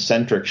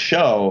Penguin-centric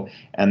show,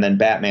 and then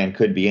Batman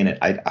could be in it.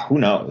 Who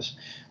knows?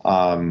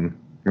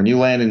 When you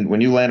land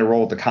a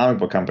role with the comic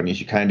book companies,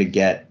 you kind of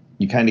get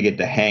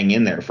to hang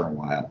in there for a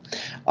while.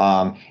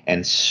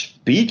 And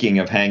speaking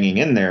of hanging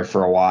in there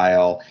for a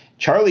while,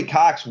 Charlie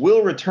Cox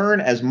will return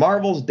as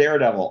Marvel's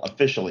Daredevil,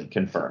 officially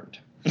confirmed.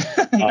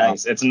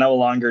 Nice. It's no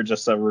longer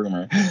just a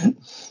rumor.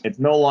 It's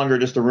no longer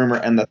just a rumor.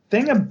 And the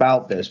thing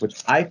about this, which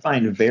I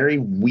find very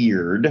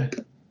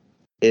weird,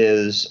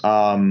 is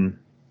hold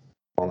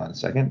on a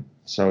second.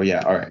 So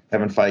yeah, all right.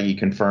 Kevin Feige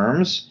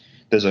confirms.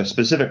 There's a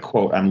specific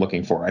quote I'm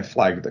looking for. I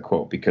flagged the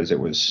quote because it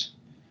was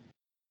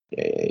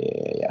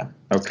yeah.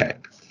 Okay.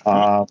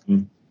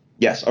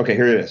 Yes. Okay.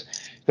 Here it is.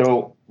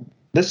 So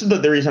this is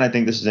the reason I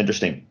think this is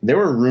interesting. There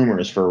were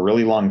rumors for a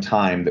really long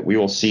time that we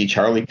will see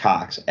Charlie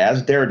Cox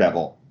as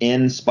Daredevil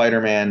in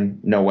Spider-Man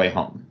No Way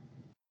Home.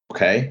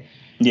 Okay.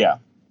 Yeah.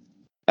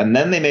 And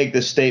then they make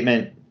this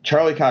statement,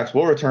 Charlie Cox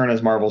will return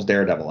as Marvel's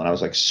Daredevil. And I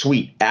was like,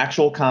 sweet,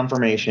 actual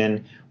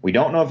confirmation. We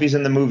don't know if he's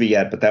in the movie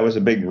yet, but that was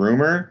a big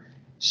rumor.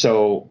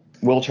 So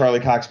will Charlie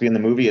Cox be in the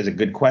movie is a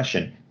good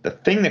question. The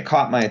thing that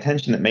caught my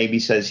attention that maybe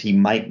says he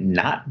might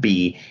not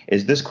be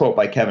is this quote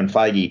by Kevin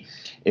Feige.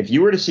 If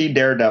you were to see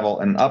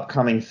Daredevil in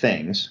upcoming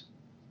things,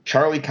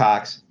 Charlie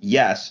Cox,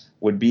 yes,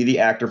 would be the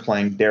actor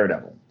playing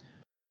Daredevil.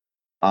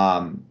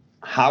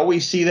 How we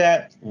see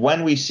that,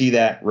 when we see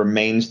that,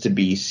 remains to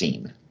be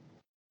seen.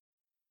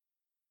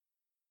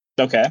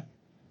 Okay,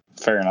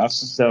 fair enough.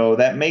 So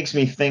that makes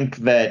me think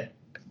that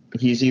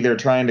he's either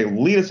trying to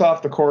lead us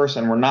off the course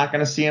and we're not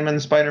going to see him in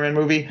the Spider-Man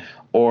movie,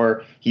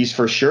 or he's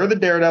for sure the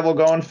Daredevil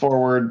going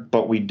forward,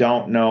 but we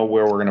don't know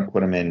where we're going to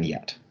put him in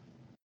yet.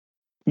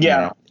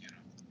 Yeah,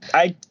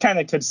 I kind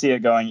of could see it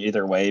going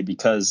either way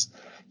because,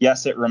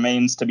 yes, it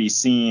remains to be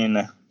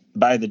seen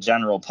by the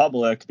general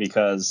public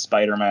because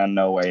Spider-Man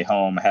No Way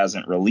Home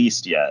hasn't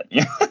released yet.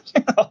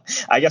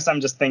 I guess I'm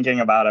just thinking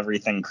about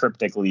everything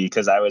cryptically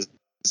because I was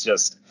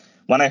just,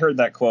 when I heard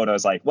that quote, I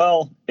was like,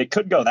 well, it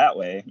could go that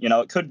way.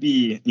 It could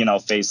be,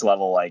 face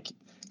level, like,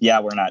 yeah,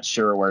 we're not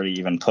sure where to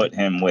even put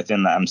him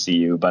within the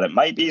MCU, but it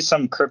might be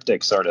some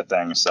cryptic sort of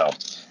thing. So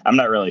I'm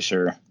not really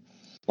sure.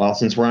 Well,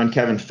 since we're on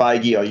Kevin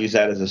Feige, I'll use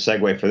that as a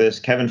segue for this.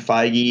 Kevin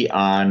Feige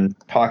on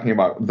talking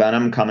about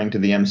Venom coming to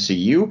the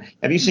MCU.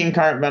 Have you seen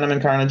Venom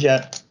and Carnage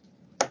yet?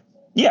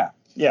 Yeah.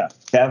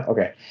 Kev?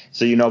 Okay.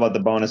 So you know about the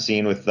bonus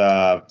scene with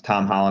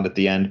Tom Holland at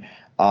the end.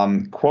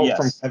 Quote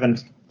Yes. from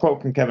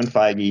Kevin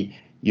Feige.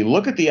 You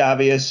look at the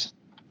obvious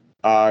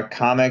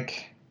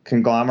comic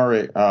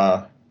conglomerate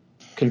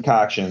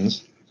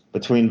concoctions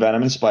between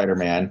Venom and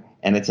Spider-Man,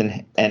 and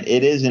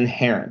it is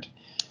inherent.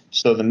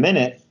 So the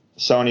minute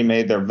Sony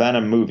made their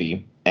Venom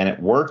movie and it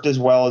worked as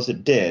well as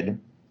it did,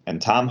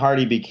 and Tom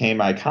Hardy became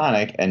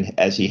iconic and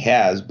as he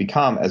has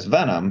become as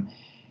Venom,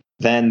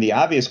 then the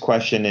obvious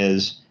question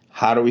is,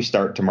 how do we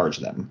start to merge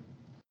them?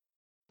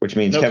 Which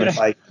means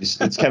Okay.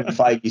 it's Kevin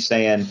Feige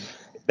saying,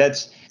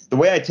 that's the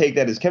way I take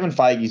that is Kevin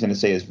Feige's going to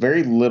say as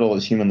very little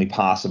as humanly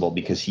possible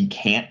because he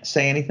can't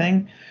say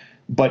anything,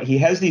 but he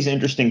has these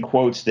interesting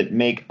quotes that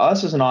make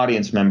us as an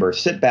audience member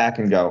sit back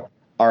and go,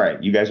 all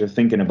right, you guys are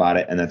thinking about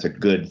it, and that's a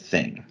good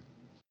thing.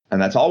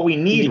 And that's all we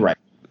need right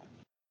now.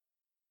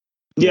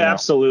 Yeah, You know?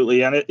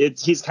 absolutely. And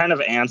he's kind of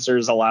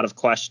answers a lot of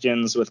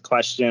questions with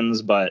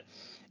questions, but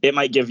it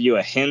might give you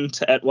a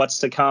hint at what's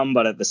to come.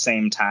 But at the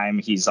same time,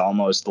 he's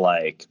almost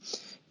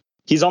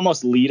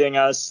leading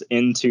us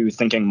into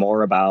thinking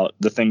more about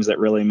the things that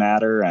really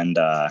matter and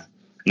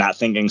not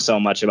thinking so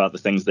much about the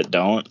things that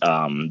don't.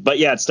 But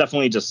yeah, it's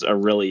definitely just a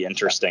really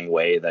interesting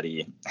way that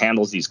he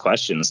handles these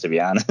questions, to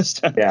be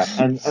honest. Yeah,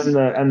 and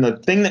the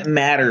thing that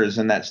matters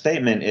in that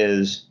statement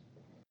is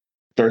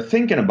they're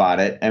thinking about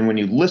it, and when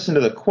you listen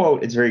to the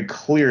quote, it's very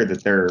clear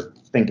that they're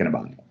thinking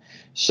about it.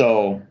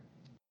 So,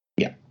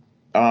 yeah.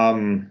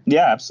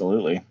 Yeah,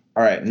 absolutely.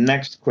 All right,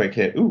 next quick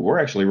hit. Ooh, we're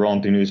actually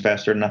rolling through news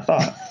faster than I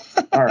thought.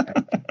 All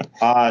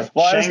right.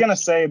 Well, I was going to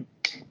say,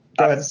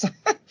 Go ahead.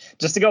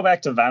 just to go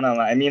back to Venom,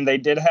 I mean, they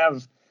did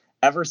have,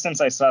 ever since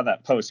I saw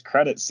that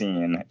post-credit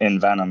scene in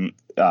Venom,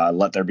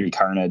 Let There Be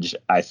Carnage,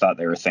 I thought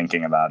they were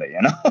thinking about it,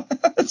 you know?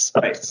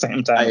 So Right. at the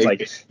same time, it's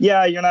like,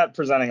 yeah, you're not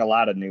presenting a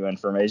lot of new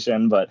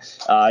information, but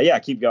yeah,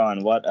 keep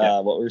going. What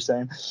were you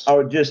saying?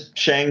 Oh, just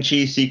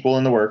Shang-Chi sequel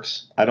in the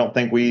works. I don't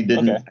think we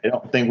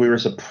were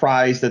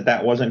surprised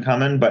that wasn't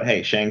coming, but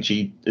hey,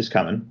 Shang-Chi is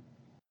coming.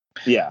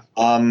 Yeah.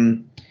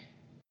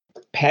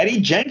 Patty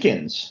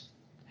Jenkins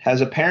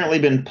has apparently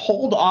been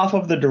pulled off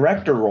of the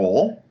director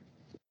role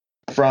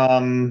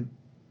from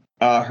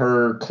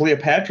her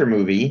Cleopatra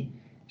movie.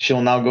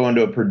 She'll now go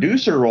into a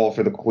producer role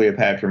for the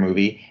Cleopatra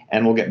movie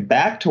and will get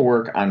back to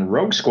work on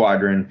Rogue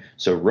Squadron.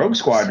 So Rogue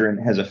Squadron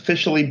has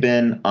officially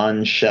been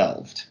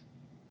unshelved.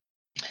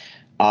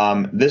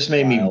 This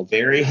made me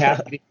very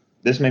happy.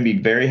 This made me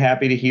very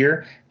happy to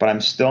hear, but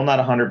I'm still not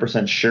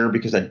 100% sure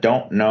because I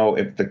don't know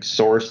if the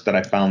source that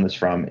I found this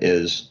from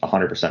is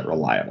 100%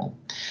 reliable.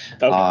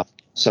 Okay.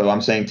 So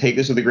I'm saying take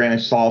this with a grain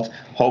of salt.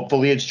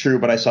 Hopefully it's true,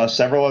 but I saw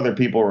several other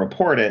people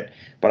report it,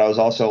 but I was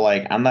also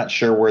like, I'm not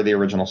sure where the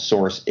original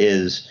source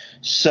is.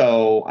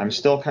 So I'm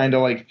still kind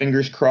of like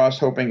fingers crossed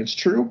hoping it's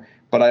true,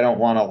 but I don't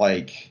want to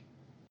like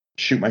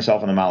shoot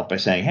myself in the mouth by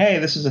saying, hey,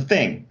 this is a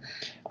thing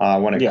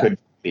when it could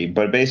be.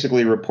 But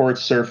basically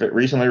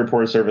recently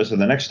reported surface of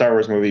the next Star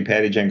Wars movie,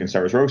 Patty Jenkins'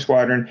 Star Wars Rogue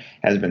Squadron,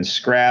 has been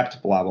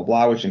scrapped, blah, blah,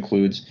 blah, which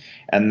includes,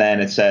 and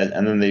then it says,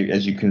 and then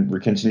as you can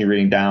continue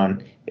reading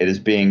down, it is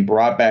being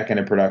brought back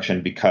into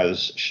production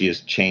because she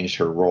has changed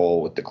her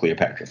role with the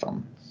Cleopatra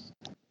film.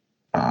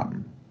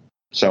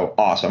 So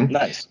awesome.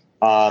 Nice.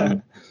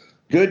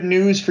 Good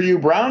news for you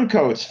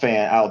Browncoats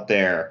fan out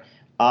there.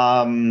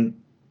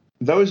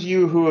 Those of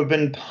you who have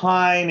been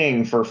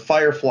pining for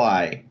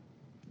Firefly,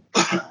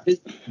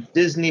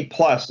 Disney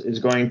Plus is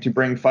going to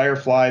bring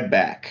Firefly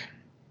back.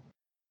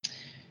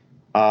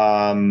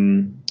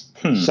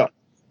 So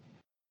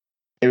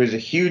it was a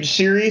huge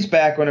series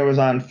back when it was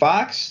on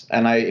Fox,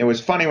 and it was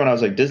funny when I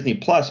was like, Disney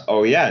Plus,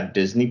 oh yeah,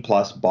 Disney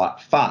Plus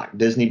bought Fox.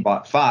 Disney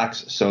bought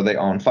Fox, so they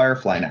own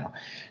Firefly now.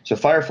 So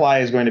Firefly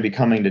is going to be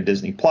coming to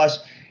Disney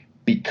Plus.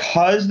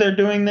 Because they're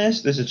doing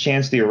this, there's a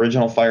chance the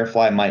original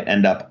Firefly might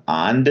end up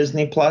on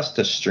Disney Plus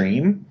to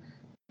stream.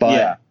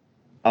 But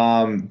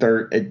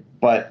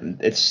but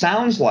it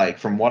sounds like,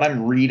 from what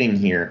I'm reading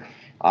here,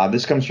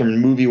 this comes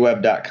from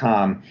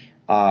MovieWeb.com.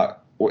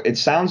 It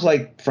sounds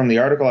like from the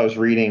article I was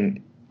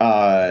reading,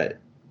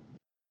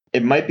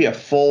 it might be a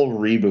full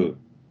reboot,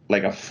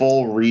 like a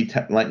full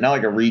not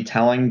like a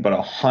retelling, but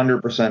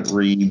 100%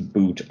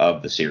 reboot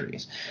of the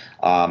series.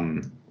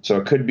 So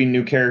it could be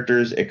new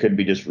characters, it could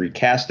be just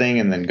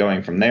recasting and then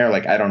going from there.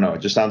 Like, I don't know.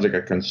 It just sounds like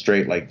a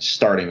straight like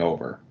starting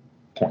over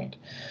point.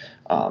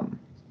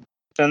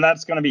 And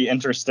that's going to be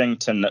interesting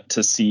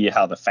to see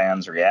how the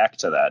fans react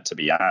to that, to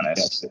be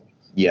honest.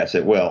 Yes,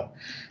 it will.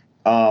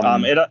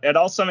 It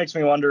also makes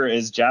me wonder,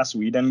 is Joss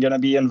Whedon going to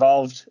be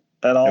involved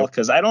at all?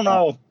 Because I don't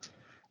know.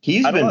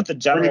 I don't know what the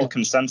general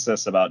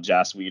consensus about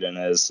Joss Whedon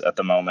is at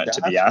the moment,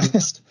 to be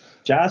honest.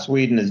 Joss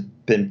Whedon has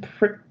been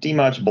pretty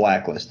much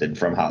blacklisted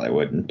from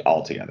Hollywood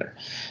altogether.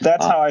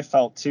 That's how I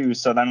felt, too.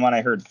 So then when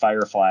I heard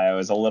Firefly, I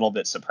was a little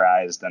bit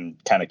surprised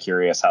and kind of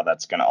curious how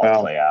that's going to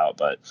all play out.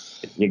 But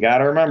you got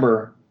to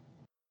remember,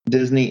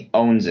 Disney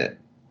owns it.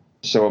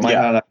 So it might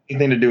not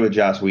anything to do with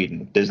Joss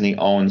Whedon. Disney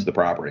owns the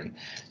property.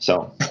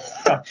 So,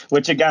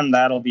 Which again,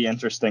 that'll be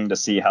interesting to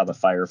see how the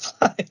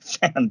Firefly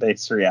fan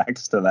base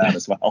reacts to that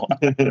as well.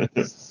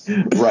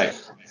 right.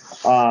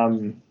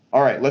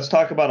 All right. Let's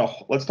talk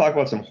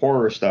about some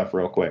horror stuff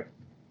real quick.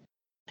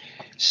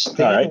 All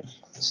right.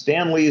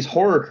 Stan Lee's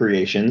horror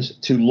creations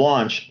to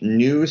launch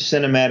new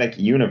cinematic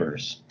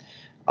universe.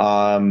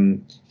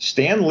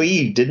 Stan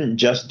Lee didn't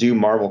just do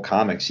Marvel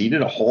Comics. He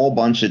did a whole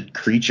bunch of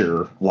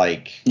creature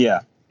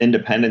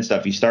independent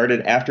stuff. He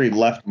started after he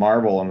left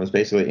Marvel and was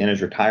basically in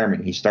his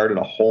retirement. He started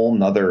a whole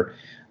nother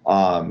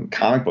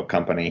comic book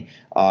company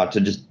to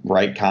just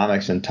write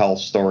comics and tell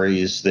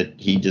stories that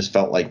he just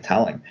felt like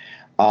telling.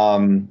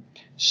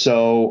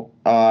 So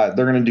they're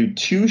going to do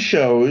 2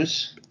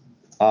 shows.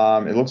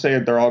 It looks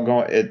like they're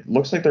going to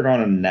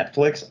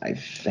Netflix, I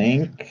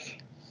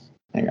think.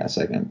 Hang on a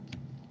second.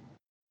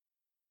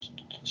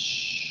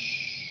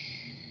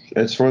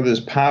 It's for this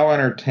POW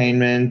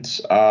Entertainment.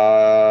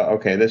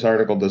 Okay, this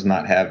article does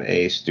not have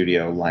a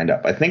studio lined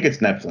up. I think it's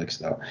Netflix,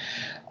 though.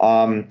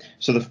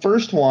 So the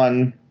first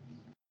one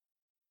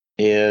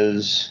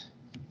is...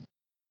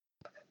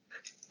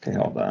 Okay,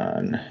 hold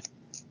on.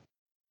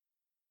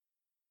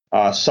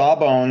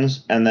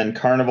 Sawbones and then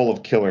Carnival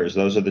of Killers.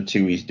 Those are the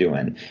 2 he's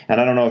doing. And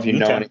I don't know if you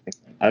know anything.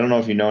 I don't know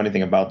if you know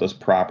anything about those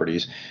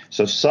properties.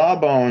 So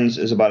Sawbones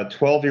is about a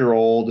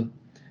 12-year-old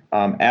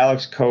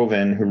Alex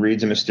Coven who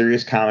reads a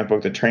mysterious comic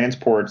book that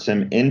transports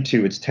him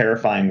into its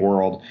terrifying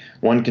world,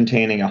 one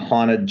containing a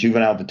haunted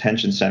juvenile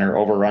detention center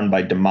overrun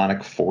by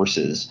demonic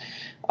forces.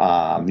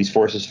 These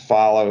forces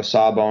follow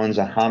Sawbones,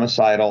 a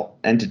homicidal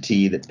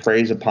entity that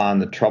preys upon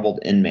the troubled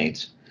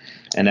inmates.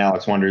 And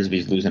Alex wonders if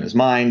he's losing his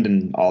mind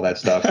and all that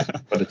stuff.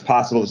 But it's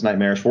possible this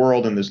nightmarish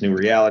world and this new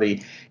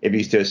reality if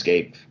he's to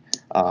escape.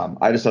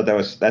 I just thought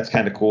that's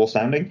kind of cool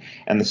sounding.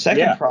 And the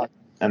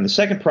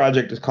second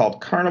project is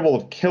called Carnival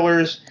of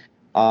Killers.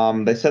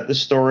 They set the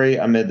story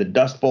amid the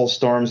Dust Bowl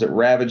storms that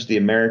ravaged the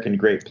American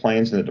Great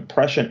Plains in the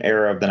Depression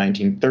era of the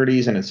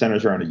 1930s, and it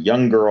centers around a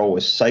young girl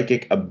with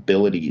psychic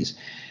abilities.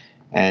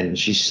 And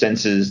she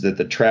senses that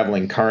the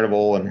traveling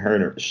carnival and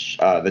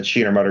that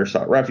she and her mother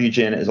sought refuge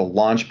in is a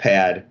launching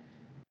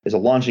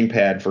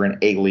pad for an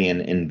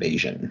alien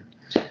invasion.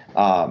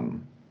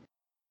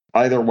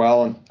 Either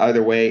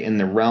way, in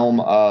the realm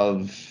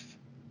of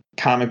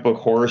comic book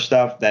horror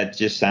stuff, that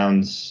just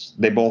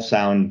they both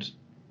sound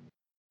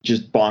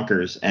just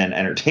bonkers and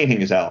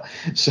entertaining as hell.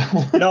 So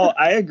No,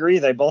 I agree.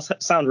 They both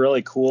sound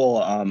really cool.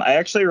 I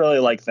actually really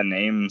like the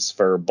names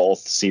for both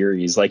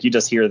series. Like, you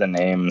just hear the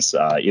names,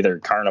 either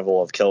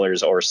Carnival of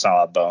Killers or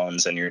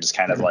Sawbones, and you're just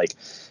kind of like,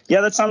 yeah,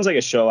 that sounds like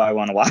a show I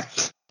want to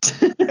watch.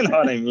 You know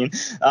what I mean?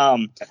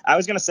 I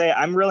was going to say,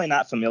 I'm really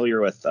not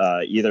familiar with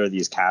either of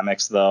these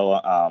comics,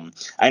 though.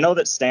 I know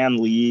that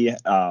Stan Lee,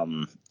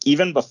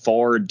 even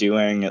before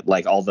doing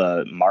like all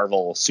the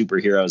Marvel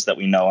superheroes that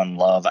we know and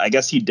love, I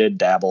guess he did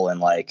dabble in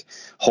like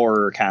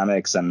horror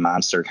comics and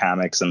monster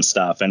comics and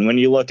stuff. And when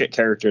you look at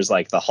characters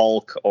like the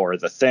Hulk or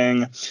the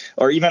Thing,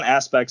 or even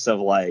aspects of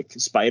like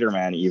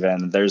Spider-Man,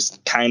 even, there's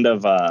kind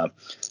of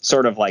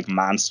sort of like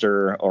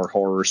monster or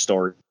horror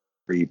story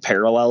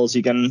parallels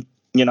you can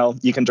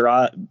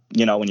draw,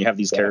 when you have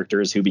these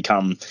characters who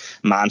become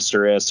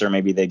monstrous, or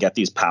maybe they get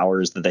these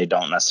powers that they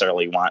don't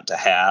necessarily want to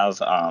have.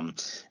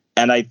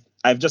 And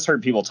I've just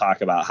heard people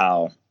talk about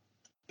how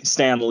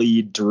Stan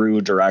Lee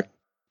drew direct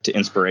to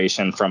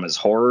inspiration from his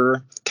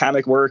horror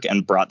comic work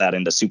and brought that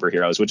into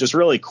superheroes, which is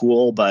really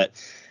cool. But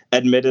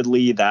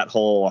admittedly, that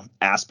whole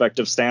aspect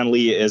of Stan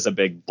Lee is a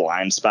big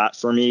blind spot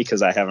for me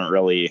because I haven't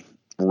really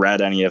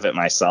read any of it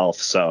myself.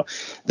 So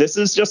this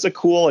is just a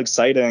cool,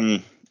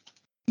 exciting,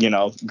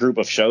 group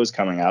of shows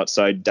coming out.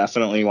 So I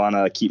definitely want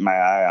to keep my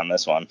eye on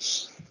this one.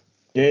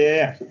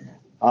 Yeah.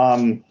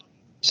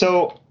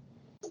 So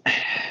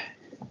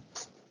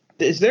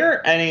is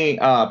there any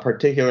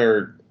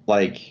particular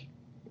like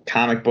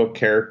comic book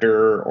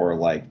character or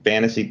like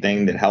fantasy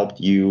thing that helped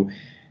you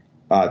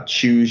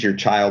choose your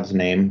child's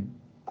name?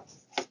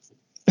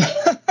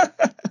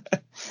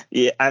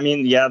 Yeah, I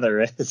mean, yeah,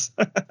 there is.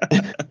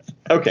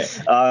 Okay.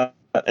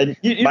 And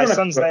my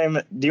son's name.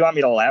 Do you want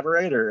me to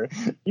elaborate, or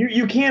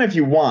you can if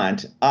you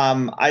want?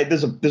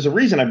 There's a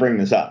reason I bring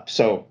this up,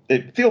 so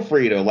feel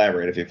free to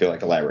elaborate if you feel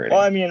like elaborating.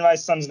 Well, I mean, my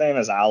son's name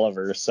is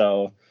Oliver,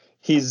 so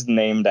he's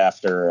named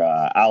after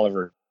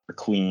Oliver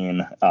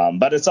Queen.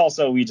 But it's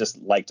also, we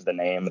just liked the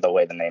name, the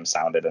way the name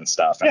sounded and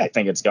stuff, and I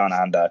think it's gone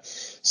on to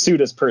suit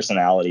his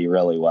personality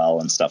really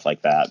well and stuff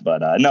like that.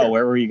 But no,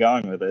 where were you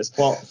going with this?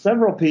 Well,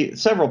 several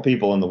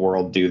people in the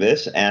world do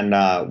this, and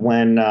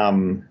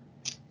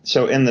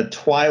so in the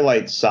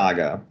Twilight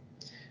Saga,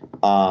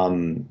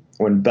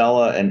 when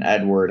Bella and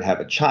Edward have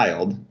a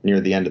child near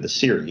the end of the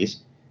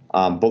series,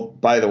 but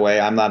by the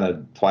way, I'm not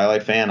a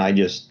Twilight fan. I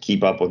just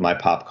keep up with my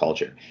pop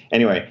culture.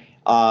 Anyway,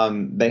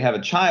 they have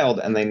a child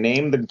and they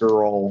name their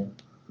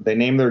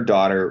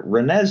daughter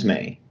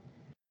Renesmee.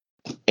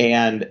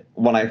 And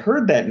when I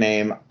heard that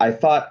name, I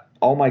thought,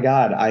 oh my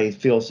God, I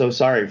feel so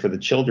sorry for the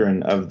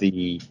children of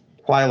the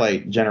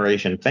Twilight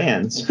generation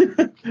fans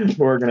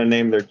who are going to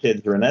name their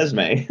kids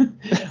Renesmee.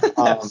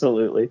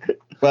 Absolutely.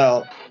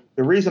 Well,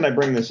 the reason I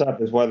bring this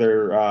up is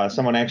whether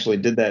someone actually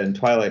did that in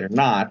Twilight or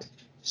not.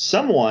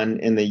 Someone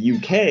in the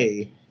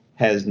UK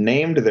has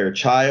named their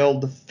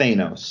child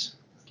Thanos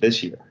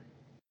this year.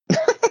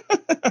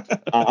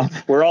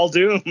 We're all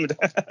doomed.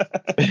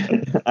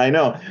 I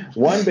know.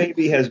 One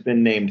baby has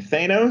been named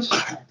Thanos,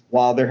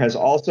 while there has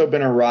also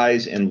been a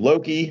rise in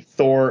Loki,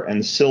 Thor,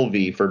 and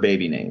Sylvie for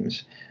baby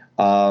names.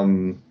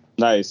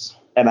 Nice.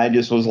 And I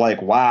just was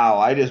like, wow,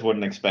 I just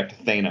wouldn't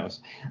expect Thanos.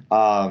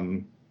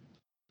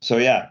 So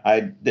yeah,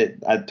 I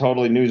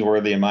totally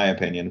newsworthy in my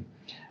opinion.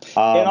 In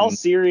all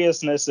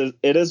seriousness, it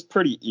is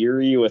pretty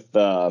eerie with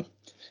the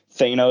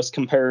Thanos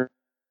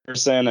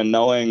comparison and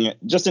knowing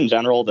just in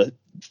general the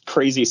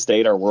crazy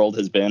state our world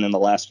has been in the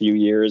last few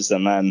years.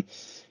 And then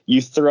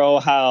you throw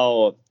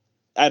how,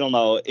 I don't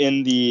know,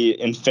 in the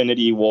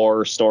Infinity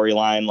War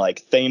storyline,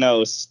 like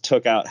Thanos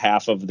took out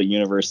half of the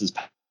universe's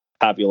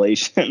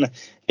population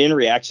in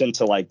reaction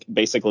to like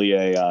basically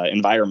a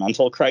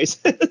environmental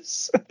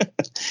crisis.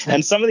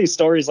 And some of these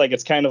stories, like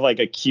it's kind of like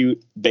a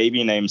cute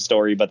baby name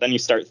story, but then you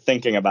start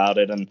thinking about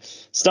it and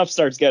stuff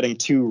starts getting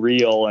too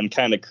real and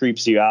kind of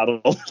creeps you out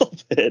a little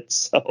bit.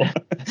 So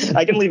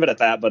I can leave it at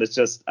that, but it's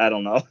just, I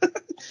don't know.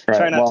 Right,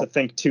 Try not to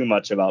think too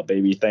much about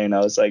baby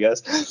Thanos, I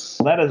guess.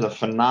 That is a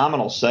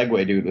phenomenal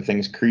segue, dude, with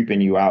things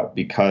creeping you out,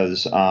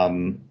 because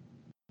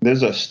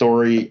there's a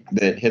story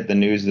that hit the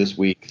news this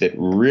week that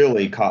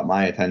really caught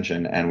my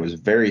attention and was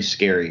very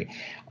scary.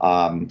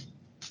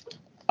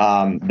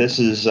 This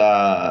is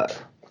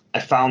I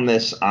found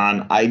this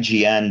on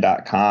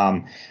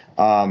IGN.com.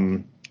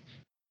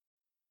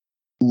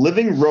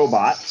 Living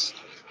robots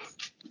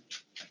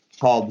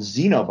called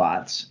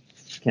Xenobots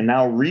can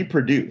now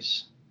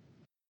reproduce.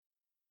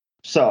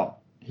 So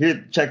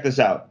here, check this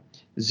out.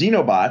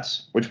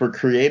 Xenobots, which were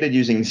created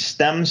using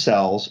stem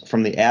cells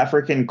from the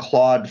African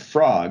clawed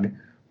frog,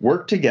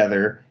 work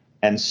together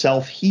and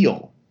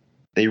self-heal.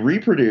 They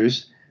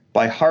reproduce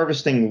by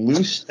harvesting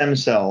loose stem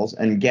cells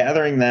and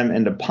gathering them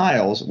into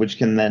piles, which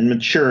can then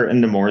mature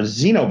into more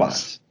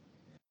Xenobots.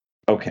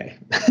 Okay.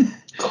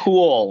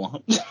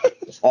 Cool.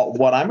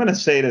 What I'm going to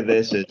say to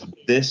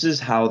this is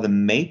how the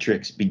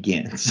Matrix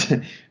begins.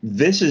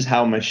 This is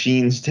how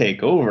machines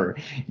take over.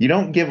 You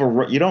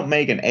don't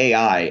make an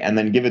AI and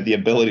then give it the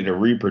ability to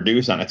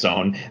reproduce on its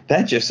own.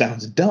 That just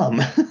sounds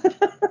dumb.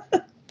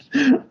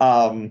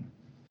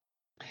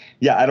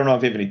 Yeah, I don't know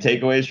if you have any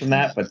takeaways from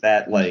that, but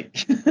that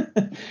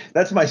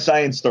that's my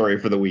science story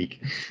for the week.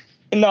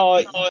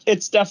 No,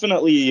 it's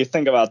definitely, you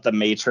think about the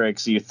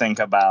Matrix, you think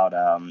about,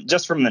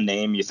 just from the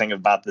name, you think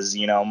about the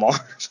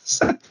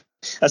xenomorphs,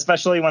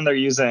 especially when they're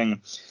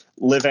using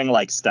living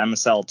like stem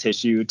cell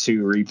tissue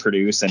to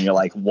reproduce. And you're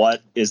like,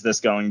 what is this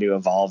going to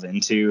evolve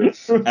into?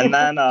 And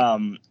then,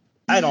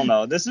 I don't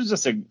know, this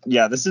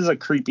is a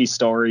creepy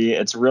story.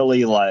 It's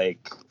really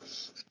like,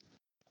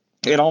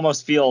 it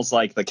almost feels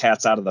like the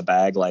cat's out of the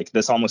bag. Like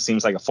this almost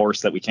seems like a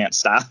force that we can't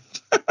stop.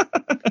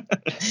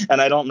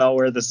 And I don't know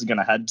where this is going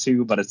to head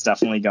to, but it's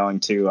definitely going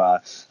to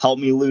help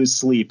me lose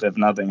sleep, if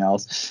nothing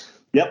else.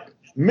 Yep.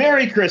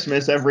 Merry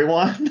Christmas,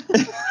 everyone.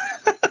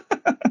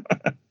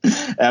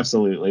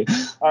 Absolutely.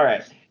 All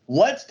right.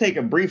 Let's take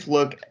a brief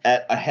look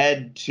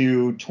ahead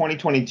to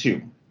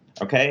 2022.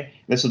 Okay.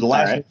 This is the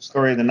last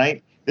story of the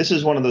night. This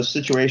is one of those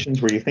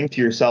situations where you think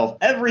to yourself,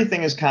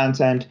 everything is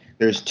content.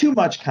 There's too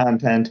much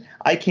content.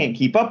 I can't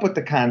keep up with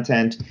the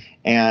content.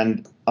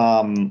 And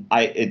I'm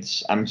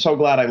so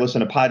glad I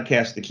listen to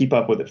podcasts to keep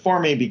up with it for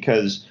me,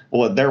 because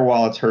we'll let their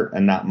wallets hurt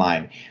and not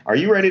mine. Are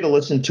you ready to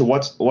listen to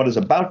what is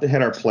about to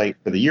hit our plate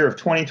for the year of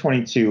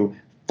 2022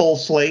 full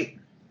slate?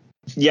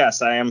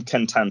 Yes, I am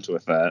content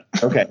with that.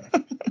 Okay.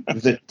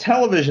 The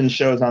television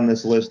shows on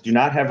this list do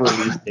not have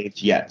release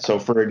dates yet. So,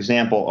 for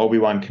example,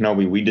 Obi-Wan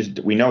Kenobi,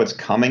 we know it's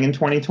coming in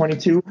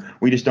 2022.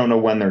 We just don't know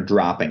when they're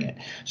dropping it.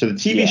 So the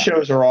TV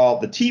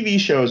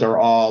shows are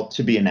all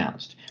to be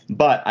announced.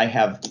 But I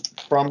have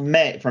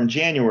from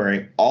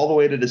January all the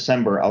way to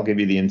December, I'll give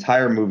you the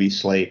entire movie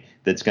slate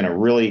that's going to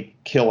really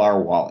kill our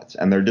wallets,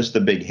 and they're just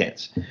the big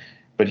hits.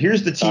 But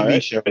here's the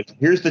TV shows.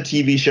 Here's the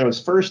TV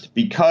shows first,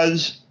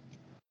 because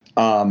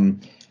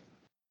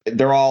they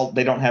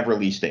don't have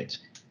release dates.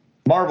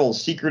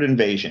 Marvel's Secret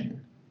Invasion,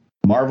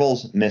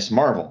 Marvel's Miss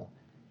Marvel,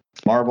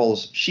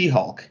 Marvel's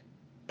She-Hulk,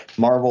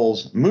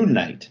 Marvel's Moon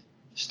Knight,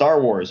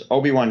 Star Wars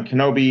Obi-Wan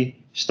Kenobi,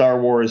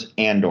 Star Wars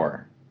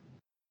Andor,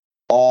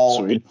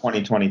 all in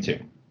 2022.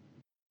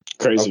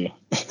 Crazy.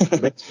 Okay.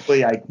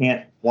 Basically, I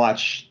can't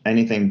watch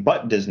anything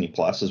but Disney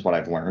Plus, is what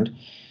I've learned.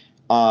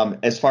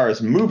 As far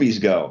as movies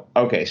go,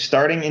 okay,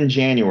 starting in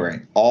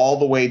January all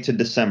the way to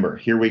December.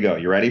 Here we go.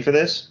 You ready for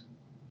this?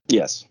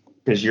 Yes.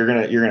 Because you're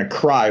gonna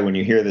cry when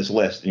you hear this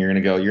list, and you're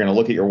gonna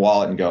look at your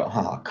wallet and go,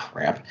 oh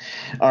crap.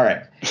 All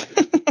right.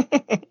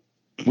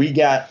 We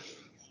got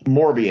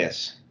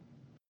Morbius,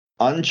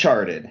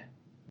 Uncharted,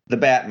 The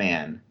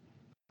Batman,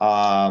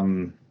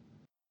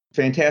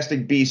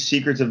 Fantastic Beasts: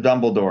 Secrets of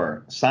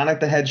Dumbledore, Sonic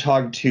the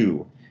Hedgehog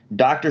 2,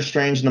 Doctor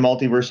Strange in the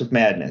Multiverse of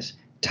Madness,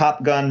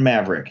 Top Gun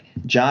Maverick,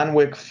 John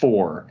Wick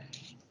 4,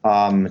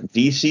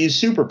 DC's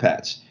Super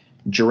Pets,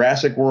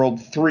 Jurassic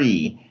World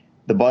 3,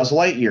 the Buzz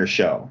Lightyear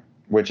show,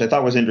 which I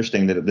thought was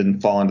interesting that it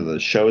didn't fall into the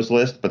shows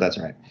list, but that's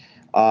all right.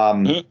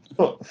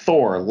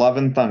 Thor, Love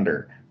and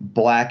Thunder,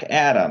 Black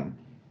Adam,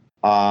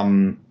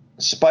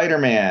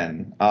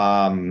 Spider-Man,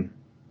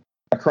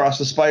 Across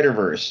the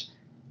Spider-Verse,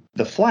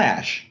 The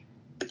Flash,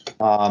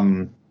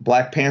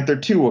 Black Panther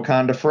 2,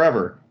 Wakanda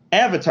Forever,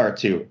 Avatar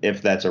 2,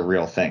 if that's a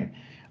real thing,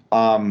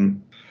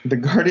 the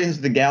Guardians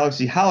of the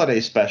Galaxy Holiday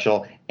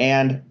Special,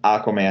 and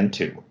Aquaman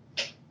 2.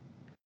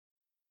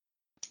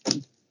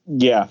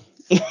 Yeah.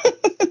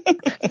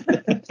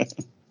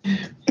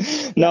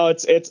 No,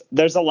 it's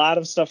there's a lot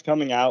of stuff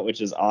coming out,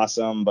 which is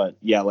awesome. But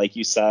yeah, like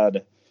you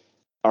said,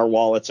 our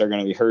wallets are going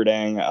to be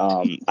hurting.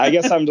 I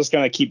guess I'm just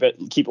going to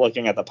keep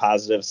looking at the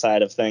positive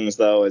side of things,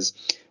 though, is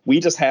we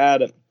just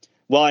had,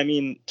 well, I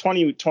mean,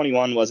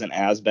 2021 wasn't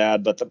as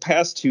bad, but the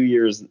past 2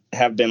 years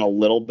have been a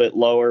little bit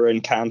lower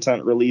in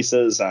content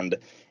releases, and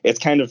it's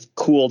kind of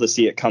cool to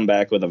see it come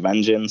back with a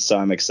vengeance. So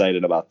I'm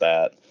excited about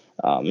that.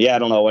 Yeah, I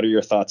don't know. What are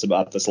your thoughts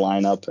about this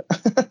lineup?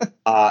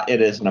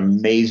 It is an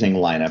amazing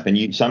lineup,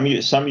 and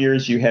some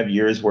years you have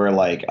years where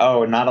like,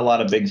 oh, not a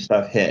lot of big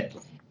stuff hit,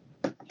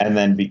 and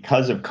then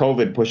because of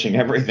COVID pushing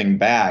everything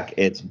back,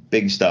 it's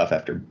big stuff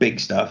after big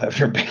stuff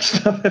after big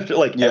stuff after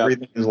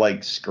everything is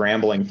like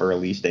scrambling for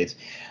release dates.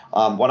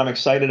 What I'm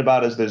excited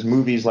about is there's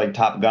movies like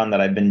Top Gun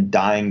that I've been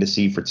dying to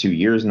see for 2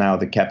 years now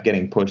that kept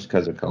getting pushed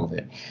because of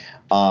COVID.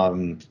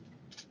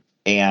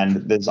 And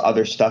there's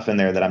other stuff in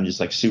there that I'm just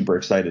like super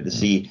excited to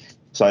see.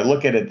 So I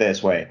look at it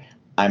this way.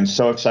 I'm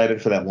so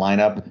excited for that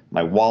lineup.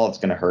 My wallet's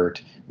going to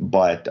hurt,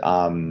 but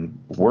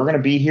we're going to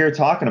be here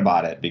talking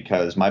about it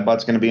because my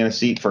butt's going to be in a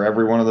seat for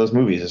every one of those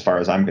movies as far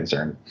as I'm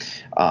concerned.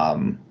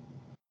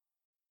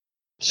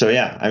 So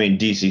yeah, I mean,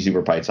 DC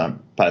Super Pets,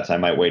 I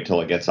might wait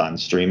till it gets on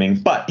streaming,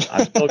 but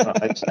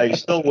I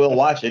still will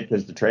watch it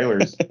because the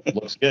trailers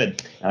looks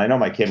good, and I know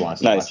my kid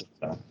wants to watch it.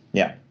 So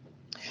yeah.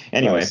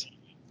 Anyway,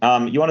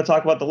 you want to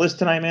talk about the list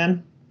tonight,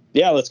 man?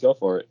 Yeah, let's go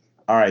for it.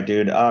 All right,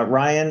 dude.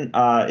 Ryan,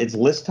 it's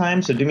list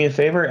time, so do me a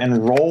favor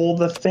and roll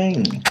the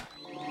thing.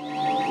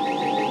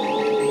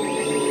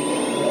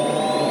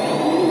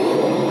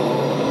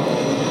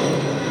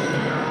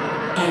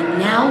 And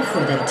now for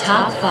the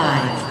top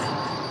 5.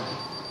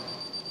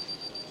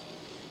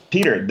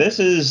 Peter, this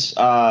is,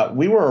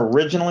 we were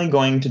originally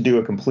going to do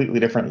a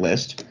completely different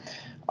list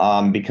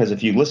because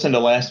if you listened to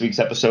last week's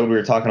episode, we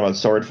were talking about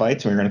sword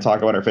fights, and we were going to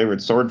talk about our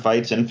favorite sword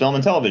fights in film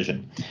and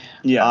television.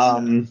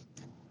 Yes.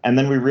 And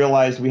then we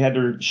realized we had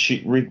to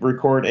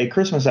record a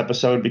Christmas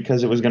episode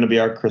because it was going to be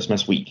our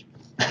Christmas week.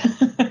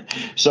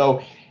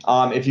 So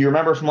if you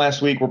remember from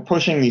last week, we're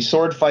pushing the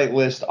sword fight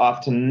list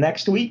off to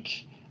next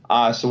week.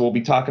 So we'll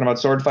be talking about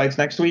sword fights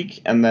next week.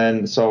 And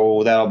then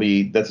so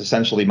that's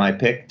essentially my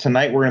pick.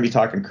 Tonight we're going to be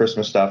talking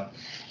Christmas stuff.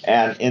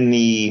 And in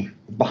the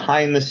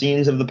behind the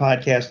scenes of the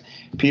podcast,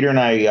 Peter and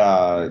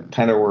I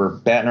kind of were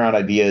batting around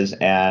ideas,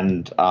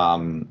 and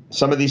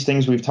some of these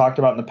things we've talked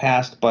about in the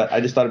past, but I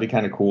just thought it'd be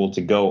kind of cool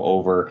to go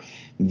over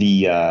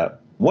the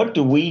what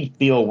do we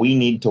feel we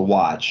need to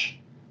watch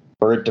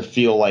for it to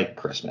feel like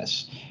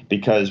Christmas?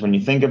 Because when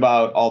you think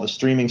about all the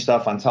streaming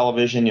stuff on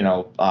television,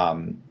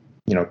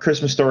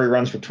 Christmas Story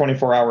runs for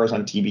 24 hours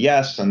on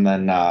TBS, and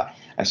then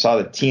I saw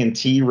that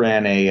TNT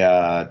ran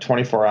a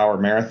 24-hour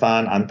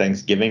marathon on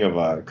Thanksgiving of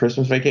a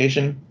Christmas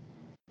Vacation.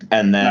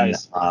 And then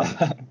Nice.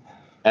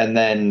 and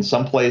then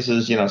some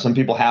places, some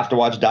people have to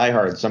watch Die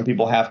Hard. Some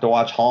people have to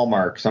watch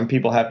Hallmark. Some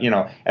people have,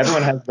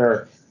 everyone has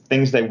their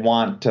things they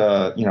want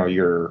to,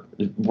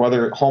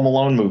 whether Home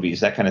Alone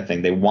movies, that kind of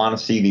thing. They want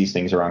to see these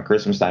things around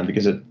Christmas time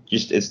because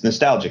it's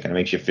nostalgic and it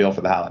makes you feel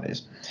for the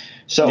holidays.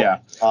 So yeah,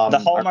 the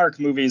Hallmark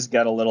movies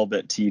get a little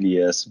bit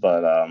tedious,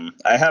 but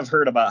I have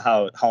heard about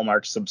how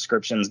Hallmark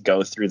subscriptions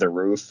go through the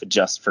roof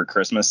just for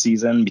Christmas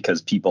season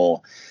because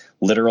people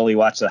literally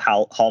watch a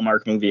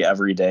Hallmark movie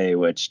every day,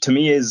 which to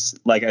me is,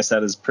 like I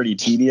said, is pretty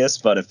tedious.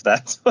 But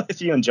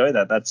if you enjoy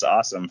that, that's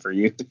awesome for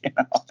you.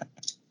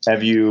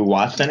 Have you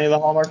watched any of the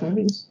Hallmark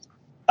movies?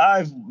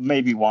 I've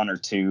maybe one or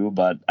two,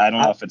 but I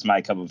don't know if it's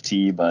my cup of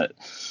tea. But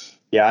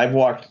yeah, I've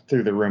walked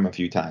through the room a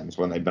few times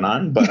when they've been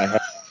on, but I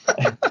have.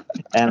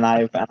 And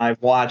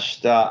I've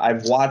watched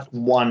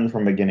one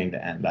from beginning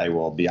to end. I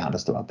will be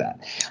honest about that.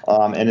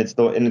 And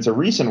it's a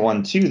recent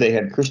one too. They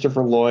had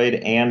Christopher Lloyd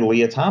and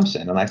Leah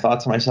Thompson, and I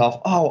thought to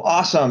myself, "Oh,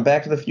 awesome!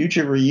 Back to the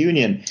Future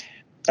reunion."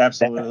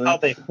 absolutely, That's how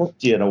they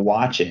hooked you to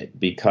watch it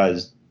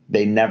because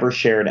they never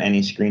shared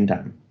any screen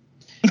time.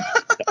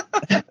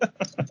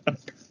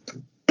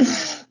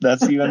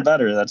 that's even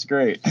better. That's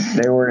great.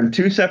 They were in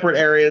two separate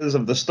areas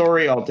of the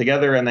story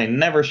altogether, and they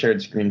never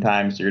shared screen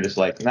time. So you're just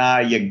like, nah,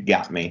 you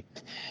got me.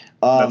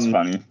 That's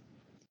funny.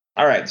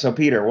 All right, so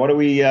Peter, what do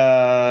we?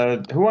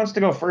 Who wants to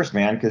go first,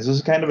 man? Because this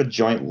is kind of a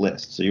joint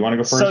list. So you want to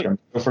go first? Or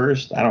go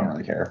first? I don't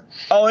really care.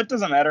 Oh, it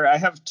doesn't matter. I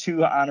have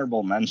 2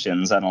 honorable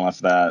mentions. I don't know if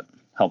that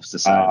helps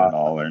decide at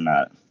all or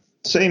not.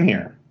 Same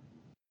here.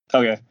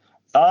 Okay.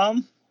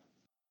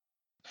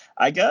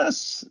 I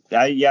guess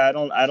I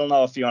don't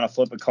know if you want to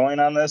flip a coin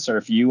on this or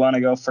if you want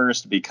to go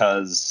first,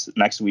 because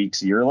next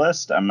week's your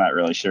list. I'm not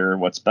really sure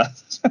what's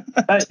best.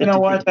 You know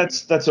what?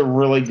 That's a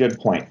really good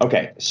point.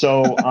 Okay,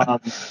 so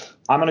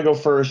I'm going to go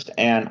first,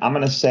 and I'm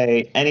going to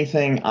say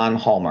anything on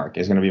Hallmark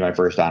is going to be my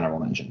first honorable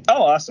mention.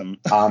 Oh, awesome.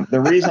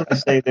 The reason I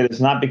say that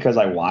is not because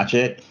I watch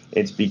it.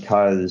 It's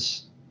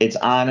because it's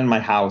on in my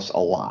house a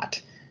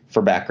lot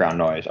for background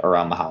noise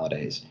around the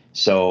holidays.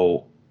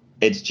 So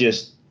it's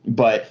just,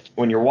 but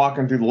when you're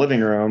walking through the living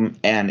room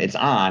and it's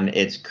on,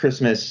 it's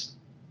Christmas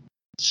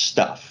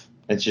stuff.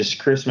 It's just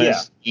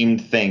Christmas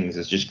themed things.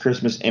 It's just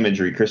Christmas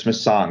imagery,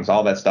 Christmas songs,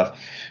 all that stuff.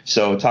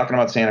 So talking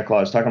about Santa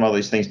Claus, talking about all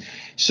these things.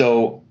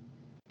 So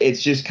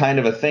it's just kind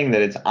of a thing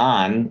that it's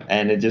on,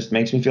 and it just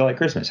makes me feel like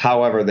Christmas.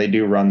 However, they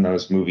do run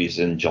those movies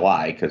in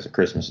July because of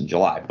Christmas in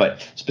July.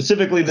 But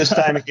specifically this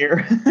time of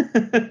year,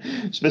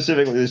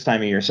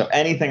 So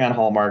anything on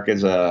Hallmark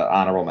is a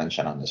honorable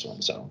mention on this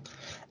one. So.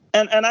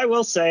 And I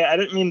will say, I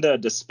didn't mean to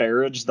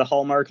disparage the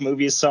Hallmark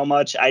movies so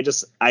much. I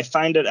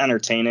find it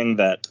entertaining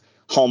that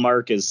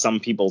Hallmark is some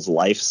people's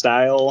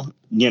lifestyle,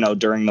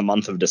 during the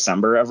month of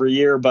December every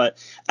year.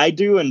 But I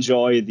do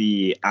enjoy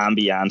the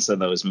ambiance of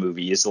those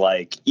movies.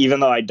 Like,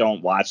 even though I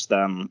don't watch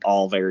them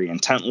all very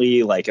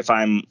intently, like if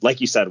I'm, like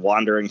you said,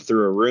 wandering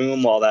through a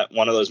room while that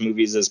one of those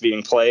movies is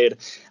being played,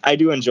 I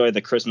do enjoy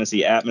the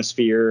Christmassy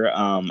atmosphere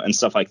and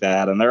stuff like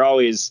that. And they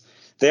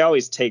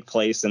always take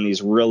place in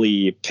these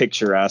really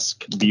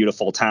picturesque,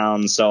 beautiful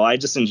towns. So I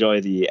just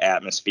enjoy the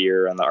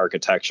atmosphere and the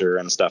architecture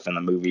and stuff in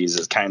the movies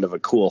is kind of a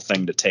cool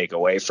thing to take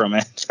away from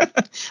it.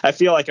 I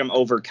feel like I'm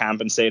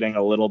overcompensating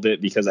a little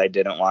bit because I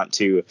didn't want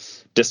to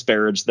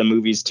disparage the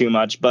movies too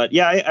much. But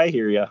yeah, I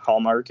hear you,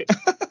 Hallmark.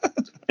 All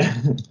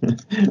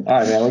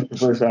right, man.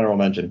 What's your first honorable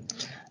mention?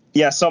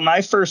 Yeah, so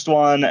my first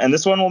one, and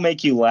this one will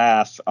make you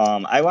laugh.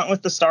 I went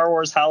with the Star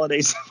Wars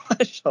Holiday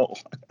Special.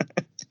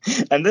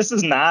 And this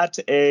is not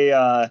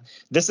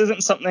this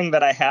isn't something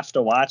that I have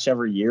to watch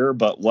every year,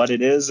 but what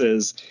it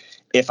is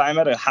if I'm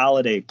at a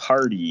holiday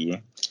party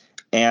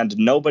and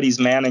nobody's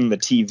manning the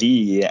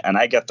TV and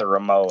I get the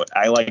remote,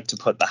 I like to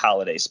put the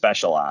Holiday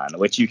Special on,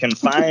 which you can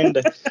find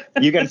it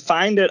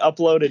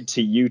uploaded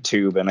to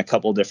YouTube in a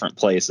couple different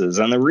places.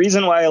 And the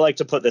reason why I like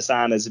to put this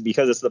on is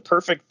because it's the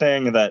perfect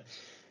thing that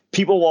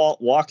people will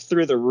walk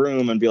through the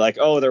room and be like,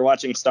 oh, they're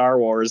watching Star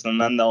Wars.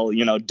 And then they'll,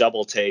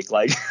 double take,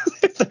 like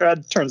their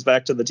head turns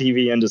back to the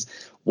TV and just,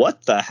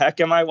 what the heck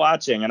am I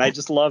watching? And I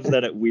just love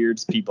that it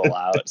weirds people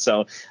out.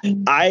 So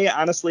I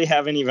honestly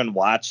haven't even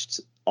watched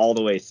all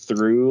the way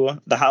through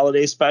the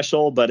Holiday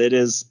Special, but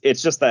it's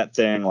just that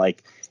thing.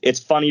 Like,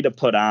 it's funny to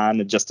put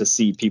on just to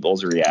see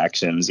people's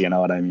reactions. You know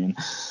what I mean?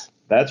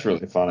 That's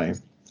really funny.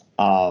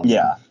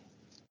 Yeah,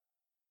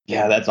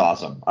 that's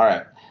awesome. All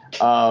right.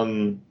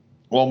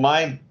 Well,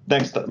 my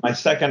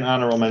second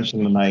honorable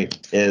mention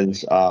tonight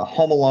is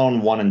Home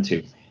Alone 1 and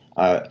 2.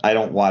 I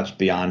don't watch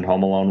beyond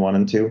Home Alone 1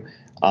 and 2.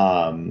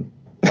 I've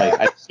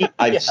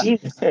seen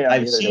 3.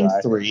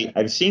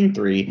 I've seen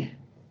 3,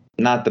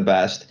 not the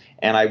best.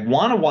 And I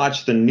want to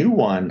watch the new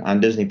one on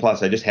Disney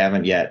Plus. I just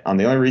haven't yet.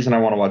 The only reason I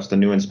want to watch the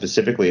new one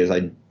specifically is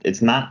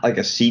it's not like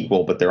a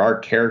sequel, but there are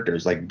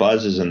characters like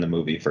Buzz is in the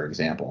movie, for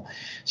example.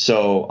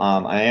 So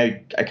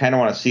I kind of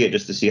want to see it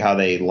just to see how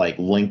they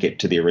link it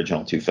to the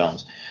original 2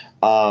 films.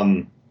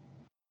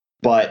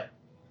 But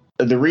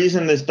the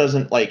reason this is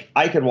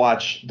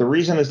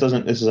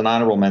an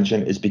honorable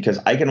mention is because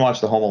I can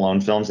watch the Home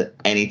Alone films at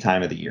any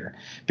time of the year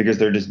because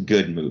they're just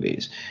good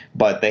movies,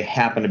 but they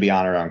happen to be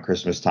on around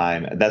Christmas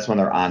time. That's when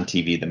they're on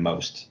TV the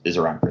most, is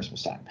around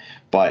Christmas time.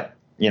 But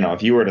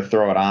if you were to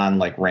throw it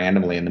on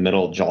randomly in the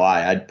middle of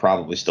July, I'd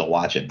probably still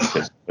watch it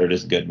because they're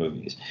just good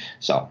movies.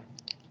 So.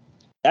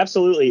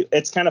 Absolutely.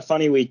 It's kind of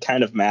funny we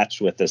kind of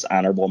matched with this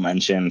honorable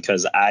mention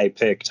because I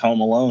picked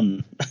Home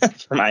Alone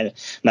for my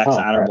next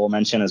honorable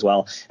mention as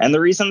well. And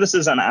the reason this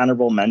is an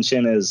honorable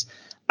mention is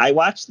I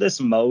watch this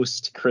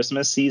most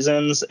Christmas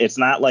seasons. It's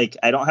not like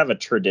I don't have a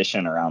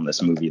tradition around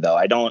this movie, though.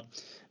 I don't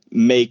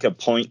make a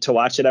point to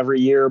watch it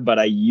every year, but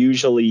I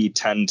usually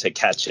tend to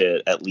catch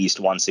it at least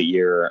once a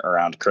year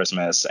around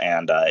Christmas.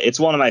 And it's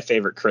one of my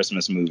favorite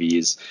Christmas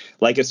movies.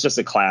 It's just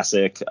a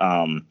classic.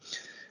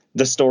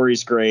 The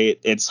story's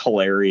great. It's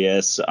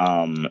hilarious.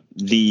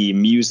 The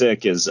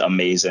music is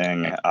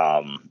amazing.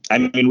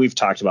 We've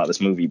talked about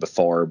this movie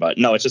before, but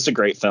no, it's just a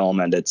great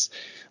film. And it's,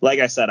 like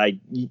I said, I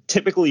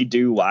typically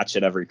do watch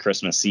it every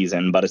Christmas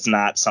season, but it's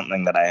not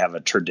something that I have a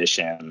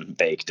tradition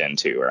baked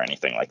into or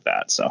anything like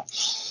that. So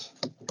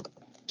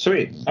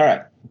sweet. All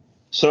right.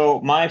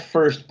 So my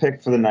first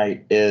pick for the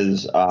night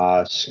is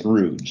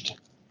Scrooged.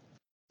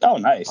 Oh,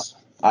 nice.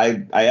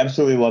 I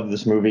absolutely love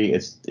this movie.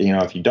 It's,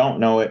 if you don't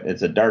know it,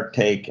 it's a dark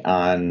take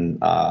on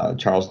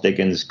Charles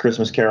Dickens'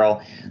 Christmas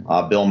Carol.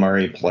 Bill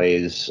Murray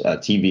plays a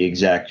TV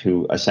exec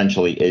who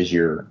essentially is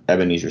your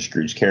Ebenezer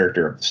Scrooge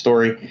character of the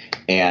story.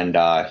 And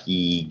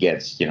he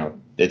gets,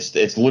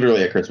 it's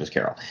literally a Christmas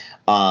Carol.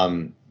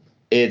 The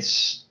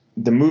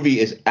movie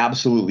is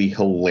absolutely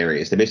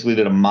hilarious. They basically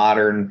did a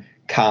modern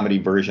comedy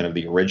version of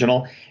the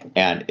original,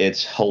 and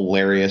it's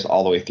hilarious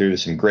all the way through.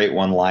 There's some great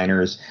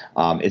one-liners.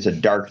 It's a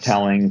dark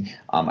telling.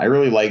 I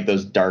really like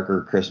those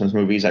darker Christmas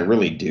movies. I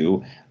really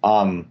do.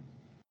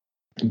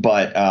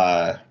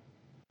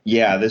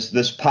 Yeah,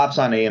 this pops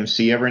on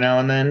AMC every now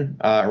and then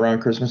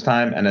around Christmas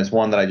time, and it's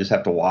one that I just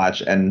have to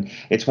watch. And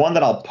it's one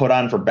that I'll put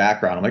on for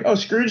background. I'm like, oh,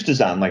 Scrooge is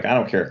on. Like, I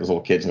don't care if there's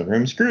little kids in the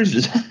room. Scrooge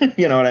is on.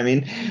 You know what I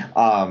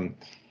mean?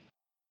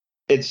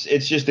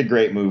 It's just a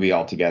great movie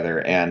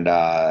altogether. And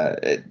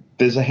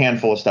there's a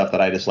handful of stuff that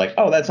I just like,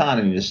 oh, that's on,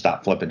 and you just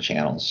stop flipping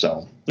channels.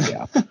 So,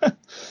 yeah.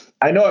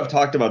 I know I've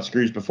talked about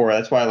Scrooge before.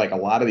 That's why, like, a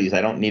lot of these,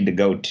 I don't need to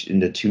go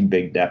into too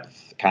big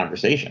depth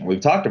conversation.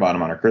 We've talked about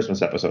them on our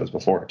Christmas episodes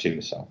before,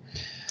 too, so.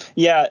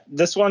 Yeah,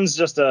 this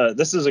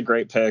is a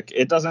great pick.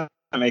 It doesn't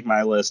make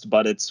my list,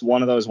 but it's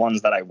one of those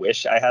ones that I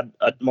wish I had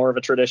more of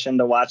a tradition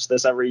to watch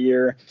this every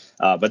year.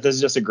 But this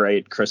is just a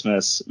great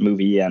Christmas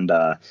movie, and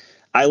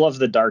I love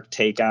the dark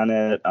take on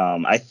it.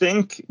 I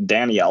think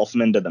Danny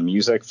Elfman did the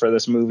music for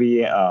this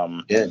movie,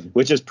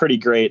 which is pretty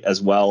great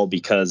as well,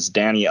 because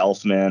Danny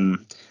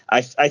Elfman,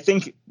 I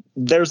think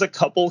there's a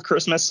couple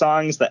Christmas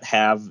songs that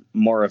have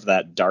more of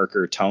that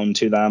darker tone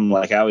to them.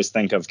 Like, I always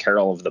think of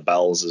Carol of the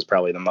Bells as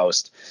probably the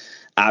most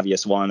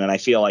obvious one, and I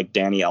feel like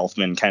Danny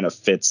Elfman kind of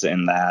fits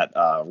in that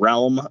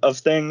realm of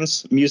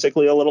things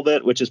musically a little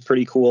bit, which is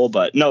pretty cool.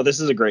 But no, this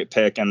is a great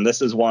pick, and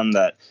this is one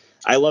that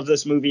I love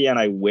this movie, and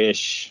I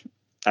wish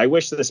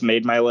this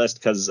made my list,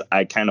 because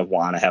I kind of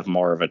want to have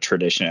more of a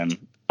tradition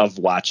of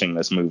watching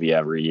this movie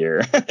every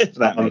year, if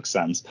that makes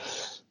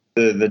sense.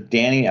 The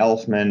Danny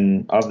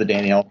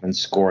Elfman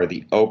score,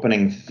 the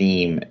opening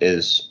theme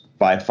is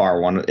by far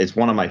one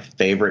of my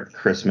favorite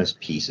Christmas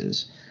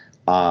pieces.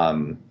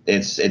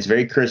 It's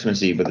very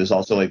Christmassy, but there's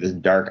also like this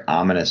dark,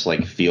 ominous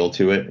like feel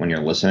to it when you're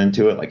listening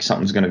to it, like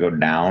something's gonna go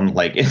down.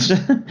 Like it's,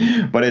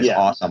 but it's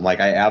awesome. Like,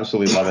 I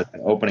absolutely love it. The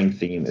opening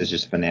theme is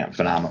just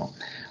phenomenal.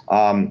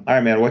 All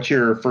right, man. What's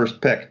your first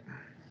pick?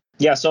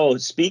 Yeah, so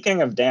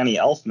speaking of Danny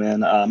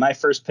Elfman, my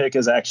first pick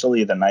is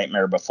actually The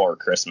Nightmare Before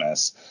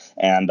Christmas.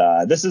 And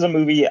this is a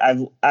movie,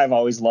 I've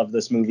always loved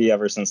this movie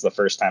ever since the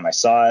first time I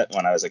saw it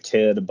when I was a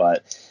kid.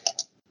 But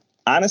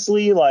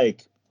honestly,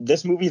 like,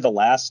 this movie, the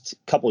last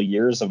couple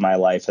years of my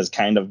life, has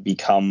kind of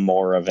become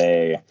more of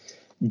a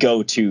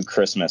go-to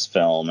Christmas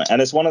film.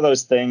 And it's one of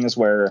those things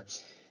where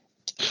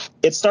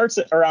it starts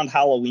around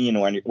Halloween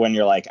when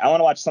you're like, I want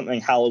to watch something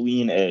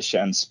Halloween-ish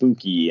and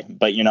spooky,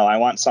 but I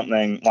want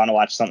to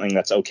watch something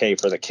that's okay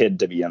for the kid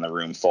to be in the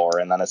room for.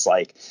 And then it's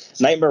like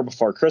Nightmare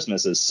Before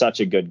Christmas is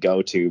such a good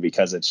go-to,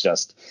 because it's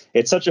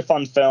such a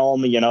fun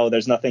film.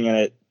 There's nothing in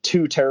it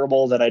too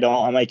terrible that I don't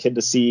want my kid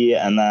to see.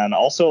 And then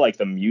also, like,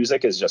 the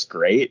music is just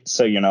great.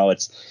 So,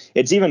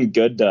 it's even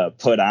good to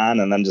put on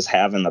and then just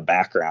have in the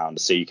background.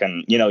 So you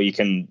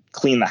can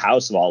clean the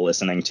house while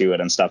listening to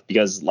it and stuff,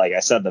 because like I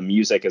said, the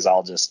music is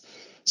all just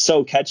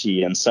so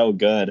catchy and so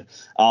good.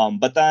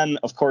 But then,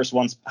 of course,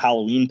 once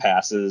Halloween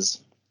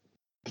passes,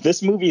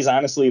 this movie is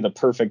honestly the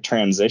perfect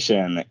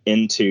transition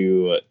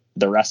into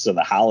the rest of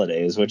the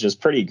holidays, which is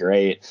pretty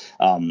great.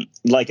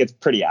 Like, it's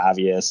pretty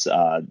obvious,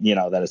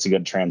 that it's a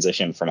good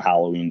transition from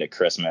Halloween to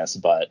Christmas,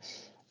 but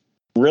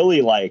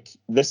really, like,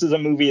 this is a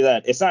movie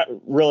that it's not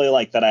really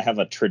like that I have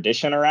a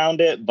tradition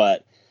around it,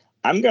 but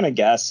I'm going to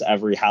guess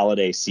every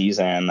holiday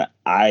season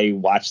I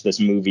watch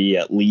this movie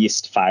at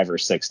least 5 or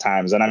 6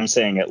 times. And I'm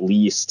saying at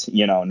least,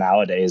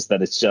 nowadays,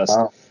 that it's just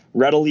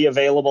readily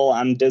available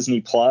on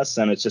Disney Plus,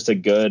 and it's just a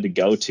good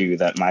go-to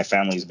that my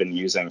family's been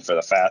using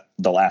for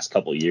the last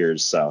couple of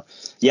years. So,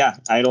 yeah,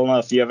 I don't know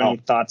if you have any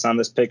thoughts on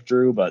this pick,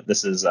 Drew, but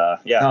this is,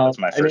 that's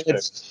my first pick.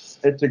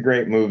 It's a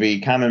great movie.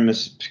 Common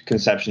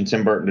misconception: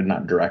 Tim Burton did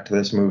not direct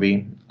this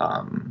movie.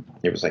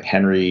 It was like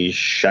Henry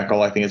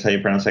Shekel, I think is how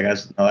you pronounce that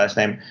guy's last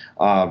name.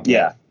 But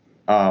yeah,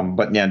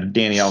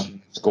 Danny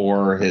Elfman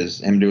score,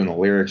 him doing the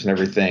lyrics and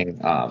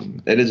everything.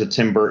 It is a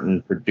Tim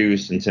Burton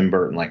produced and Tim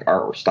Burton like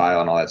art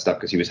style and all that stuff,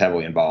 because he was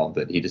heavily involved,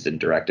 but he just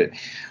didn't direct it.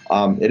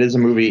 It is a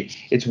movie.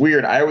 It's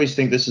weird. I always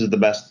think this is the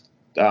best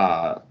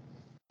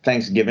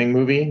Thanksgiving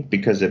movie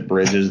because it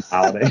bridges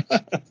holidays.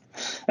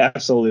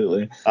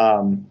 Absolutely.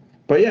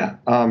 But yeah,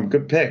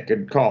 good pick,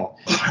 good call.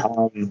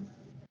 All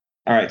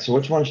right, so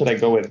which one should I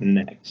go with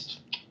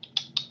next?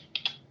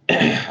 All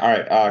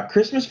right,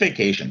 Christmas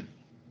Vacation.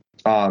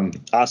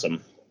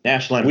 Awesome.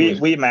 National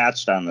we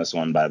matched on this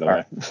one, by the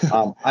way.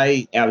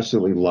 I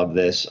absolutely love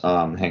this.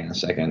 Hang on a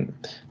second.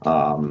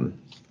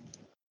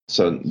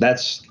 So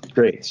that's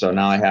great. So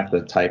now I have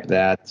to type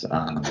that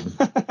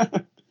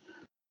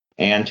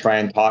and try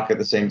and talk at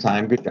the same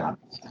time. Good job.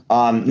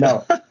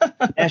 No,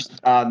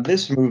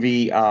 this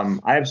movie, I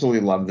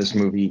absolutely love this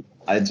movie.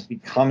 It's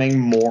becoming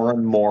more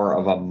and more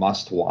of a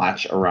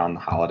must-watch around the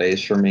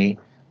holidays for me.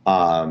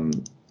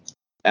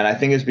 And I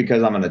think it's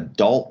because I'm an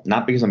adult,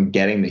 not because I'm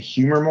getting the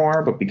humor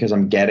more, but because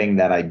I'm getting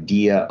that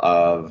idea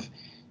of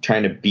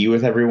trying to be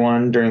with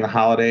everyone during the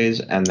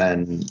holidays. And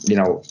then,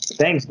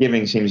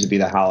 Thanksgiving seems to be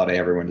the holiday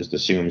everyone just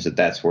assumes that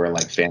that's where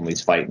like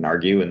families fight and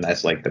argue, and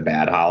that's like the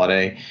bad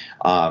holiday.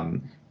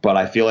 but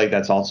I feel like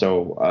that's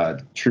also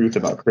truth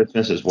about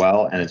Christmas as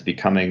well, and it's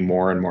becoming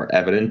more and more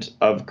evident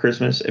of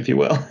Christmas, if you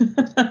will.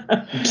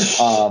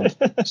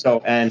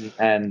 So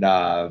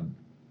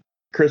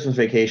Christmas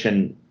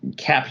Vacation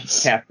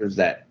captures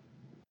that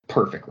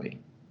perfectly.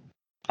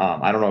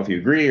 I don't know if you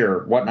agree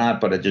or whatnot,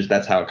 but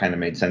that's how it kind of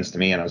made sense to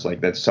me. And I was like,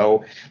 that's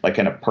so like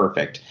kind of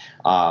perfect,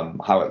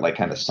 how it like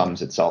kind of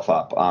sums itself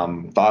up.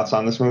 Thoughts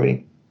on this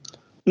movie?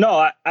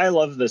 No, I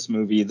love this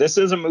movie. This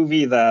is a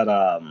movie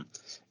that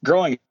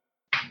growing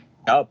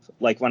up,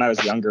 like when I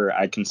was younger,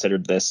 I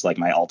considered this like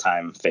my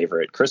all-time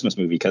favorite Christmas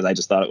movie because I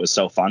just thought it was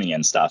so funny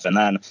and stuff. And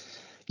then,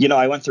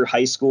 I went through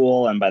high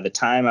school, and by the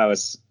time I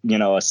was,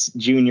 a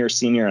junior,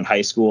 senior in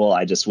high school,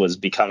 I just was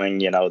becoming,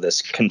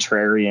 this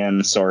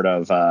contrarian sort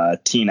of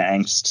teen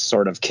angst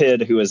sort of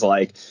kid who was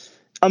like,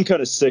 I'm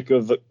kind of sick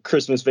of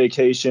Christmas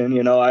Vacation.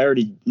 I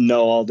already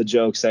know all the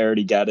jokes. I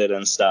already get it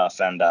and stuff.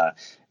 And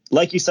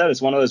like you said,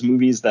 it's one of those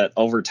movies that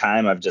over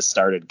time I've just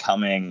started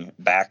coming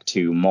back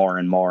to more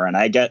and more. And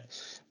I get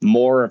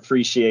more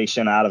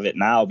appreciation out of it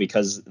now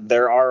because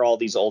there are all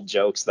these old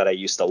jokes that I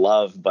used to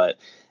love, but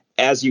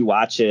as you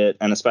watch it,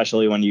 and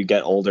especially when you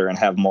get older and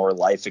have more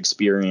life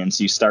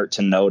experience, you start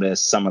to notice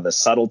some of the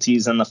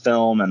subtleties in the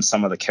film and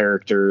some of the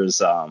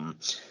characters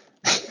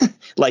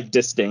like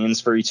disdains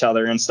for each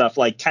other and stuff,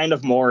 like kind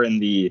of more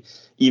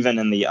even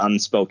in the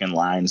unspoken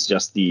lines,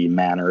 just the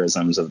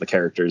mannerisms of the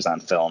characters on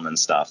film and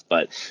stuff.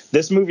 But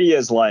this movie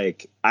is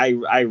like,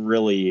 I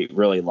really,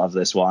 really love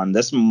this one.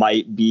 This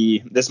might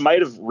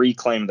have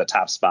reclaimed the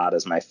top spot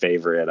as my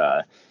favorite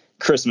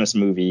Christmas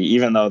movie,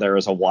 even though there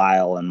was a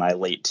while in my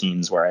late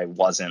teens where I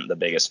wasn't the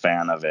biggest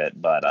fan of it.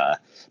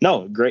 But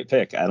no, great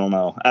pick. I don't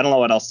know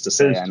what else to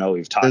say. I know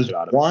we've talked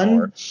about it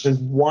before. There's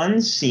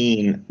one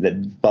scene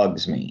that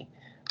bugs me,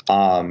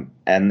 and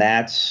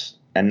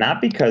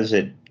not because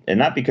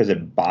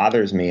it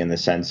bothers me in the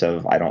sense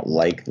of I don't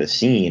like the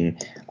scene,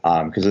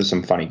 because there's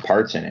some funny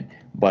parts in it,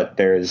 but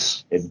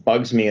it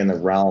bugs me in the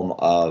realm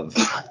of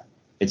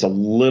it's a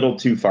little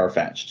too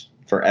far-fetched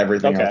for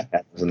everything else that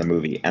happens in the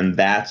movie, and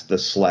that's the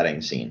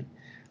sledding scene.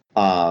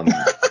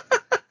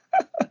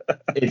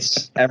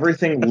 It's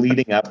everything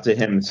leading up to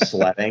him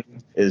sledding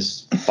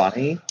is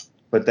funny,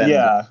 but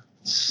then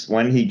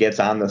when he gets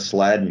on the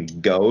sled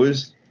and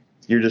goes,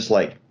 you're just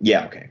like,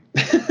 yeah, okay.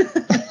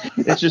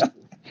 It's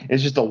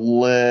just a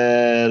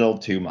little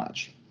too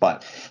much.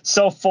 But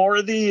so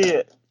for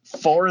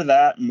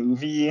that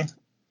movie,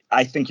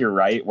 I think you're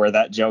right, where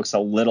that joke's a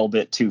little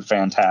bit too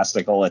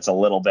fantastical. It's a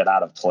little bit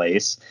out of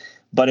place.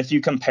 But if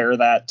you compare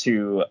that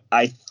to,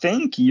 I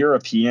think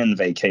European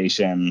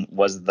Vacation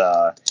was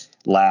the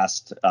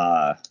last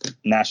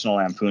National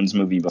Lampoon's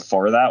movie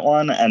before that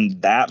one. And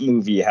that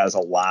movie has a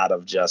lot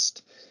of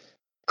just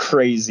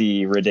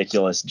crazy,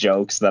 ridiculous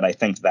jokes that I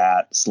think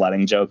that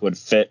sledding joke would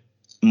fit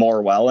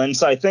more well in.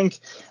 So I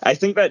think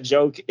that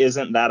joke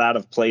isn't that out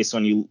of place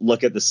when you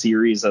look at the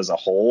series as a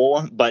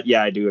whole. But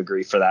yeah, I do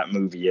agree for that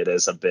movie. It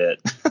is a bit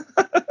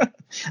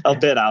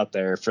out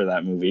there for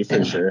that movie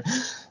for sure.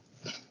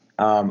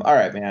 All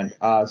right, man.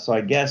 So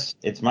I guess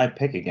it's my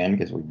pick again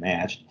because we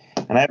matched,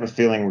 and I have a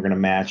feeling we're going to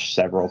match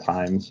several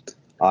times.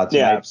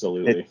 Yeah,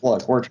 absolutely.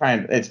 Look,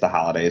 it's the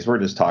holidays. We're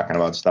just talking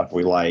about stuff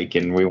we like,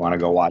 and we want to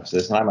go watch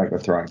this. And I might go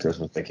throw on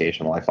Christmas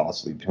Vacation while I fall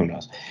asleep. Who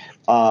knows?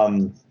 All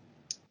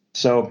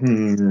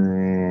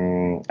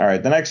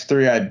right. The next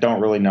three, I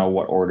don't really know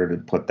what order to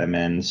put them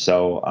in.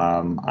 So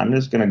I'm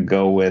just going to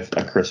go with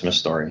A Christmas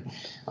Story,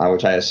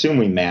 which I assume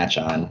we match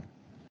on.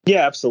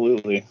 Yeah,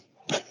 absolutely.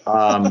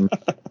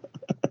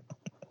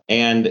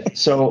 And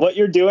so what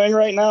you're doing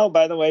right now,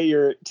 by the way,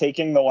 you're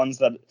taking the ones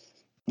that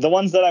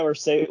I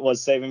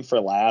was saving for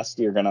last.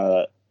 You're going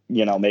to,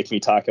 make me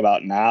talk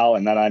about now.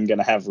 And then I'm going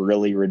to have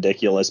really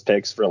ridiculous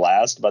picks for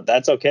last, but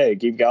that's okay.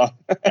 Keep going.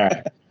 All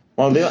right.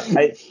 Well,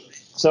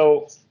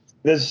 so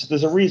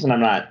there's a reason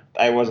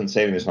I wasn't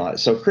saving this one.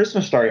 So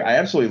Christmas Story, I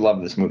absolutely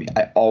love this movie.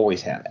 I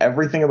always have.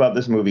 Everything about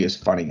this movie is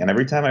funny. And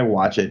every time I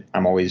watch it,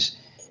 I'm always,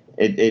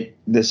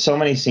 there's so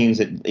many scenes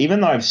that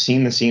even though I've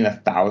seen the scene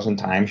 1,000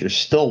 times, you're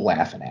still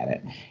laughing at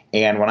it.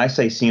 And when I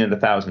say seen it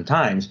 1,000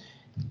 times,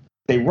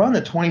 they run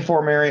the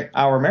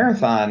 24-hour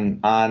marathon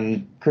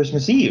on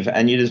Christmas Eve,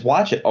 and you just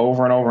watch it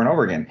over and over and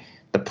over again.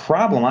 The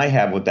problem I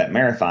have with that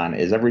marathon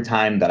is every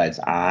time that it's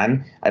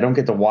on, I don't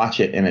get to watch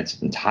it in its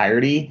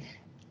entirety.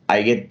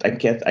 I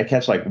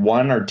catch like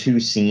one or two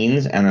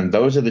scenes, and then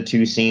those are the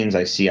two scenes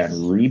I see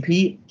on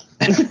repeat.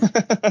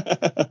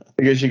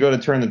 Because you go to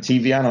turn the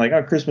TV on, and like,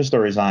 oh, Christmas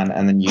Story's on,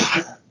 and then you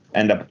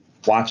end up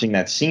watching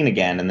that scene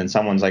again, and then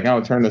someone's like,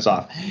 oh, turn this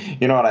off.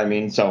 You know what I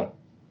mean? So,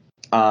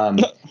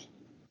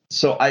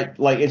 so I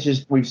like, it's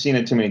just, we've seen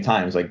it too many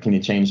times. Like, can you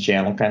change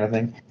channel kind of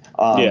thing?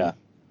 Yeah.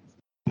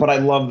 But I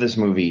love this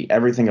movie,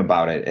 everything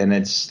about it. And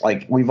it's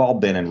like, we've all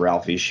been in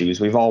Ralphie's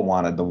shoes. We've all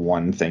wanted the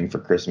one thing for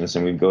Christmas,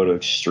 and we go to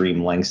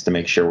extreme lengths to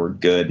make sure we're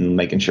good and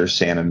making sure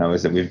Santa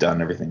knows that we've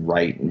done everything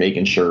right, and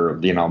making sure,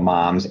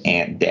 moms,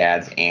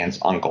 dads, aunts,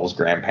 uncles,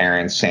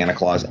 grandparents, Santa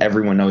Claus,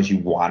 everyone knows you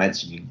want it,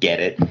 so you get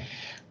it.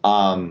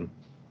 I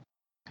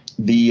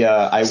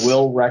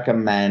will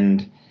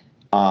recommend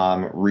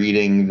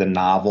reading the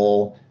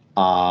novel,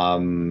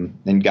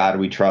 In God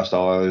We Trust,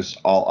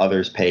 all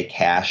others pay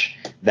cash.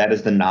 That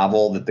is the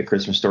novel that The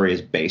Christmas Story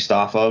is based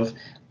off of.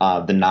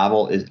 The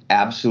novel is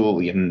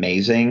absolutely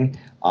amazing.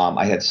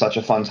 I had such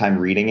a fun time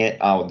reading it.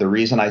 The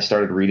reason I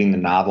started reading the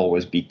novel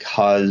was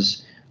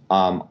because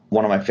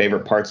one of my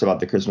favorite parts about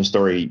The Christmas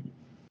Story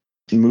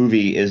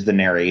movie is the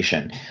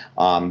narration.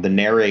 The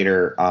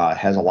narrator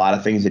has a lot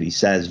of things that he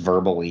says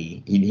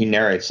verbally. He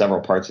narrates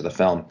several parts of the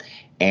film,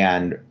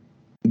 and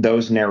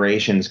those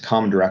narrations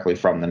come directly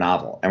from the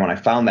novel. And when I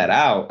found that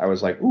out, I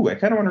was like, ooh, I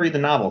kind of want to read the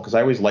novel, because I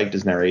always liked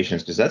his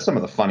narrations, because that's some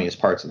of the funniest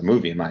parts of the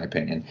movie, in my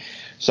opinion.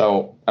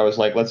 So I was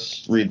like,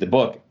 let's read the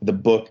book. The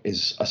book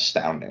is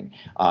astounding.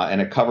 And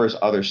it covers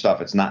other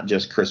stuff. It's not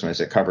just Christmas.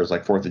 It covers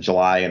like 4th of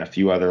July and a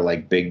few other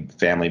like big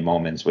family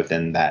moments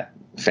within that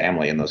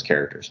family and those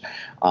characters.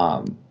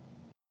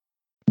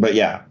 But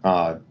yeah,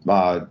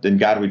 In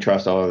God We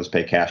Trust, All Others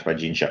Pay Cash by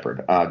Gene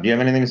Shepard. Do you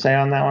have anything to say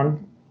on that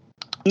one?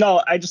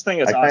 No, I just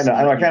think it's awesome.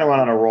 I kind of went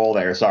on a roll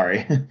there.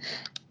 Sorry.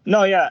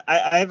 No, yeah,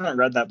 I haven't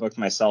read that book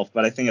myself,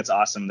 but I think it's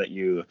awesome that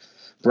you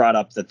brought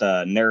up that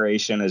the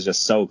narration is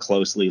just so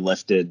closely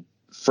lifted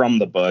from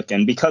the book.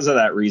 And because of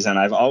that reason,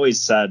 I've always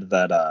said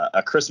that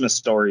A Christmas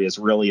Story is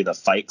really the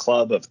Fight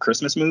Club of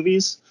Christmas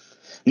movies.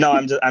 No,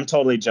 I'm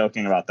totally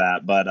joking about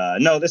that. But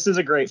no, this is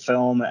a great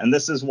film. And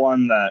this is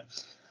one that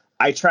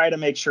I try to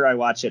make sure I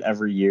watch it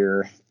every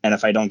year. And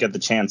if I don't get the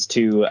chance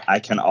to, I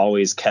can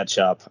always catch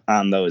up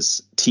on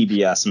those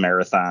TBS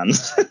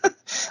marathons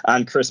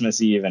on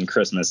Christmas Eve and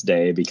Christmas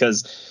Day,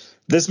 because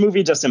this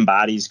movie just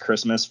embodies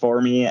Christmas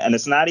for me. And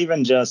it's not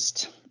even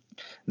just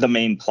the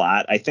main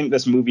plot. I think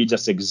this movie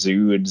just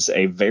exudes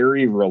a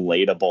very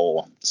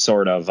relatable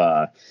sort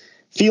of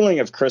feeling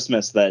of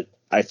Christmas that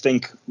I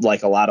think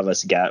like a lot of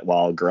us get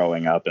while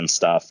growing up and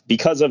stuff,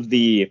 because of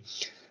the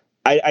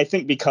I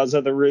think because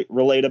of the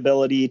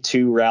relatability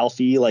to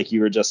Ralphie, like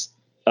you were just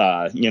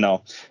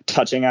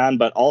touching on,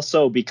 but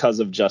also because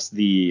of just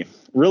the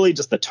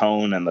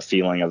tone and the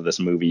feeling of this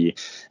movie.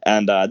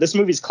 And this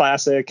movie's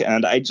classic,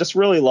 and I just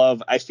really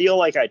I feel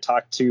like I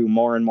talk to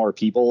more and more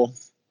people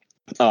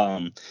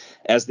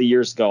as the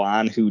years go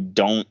on who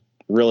don't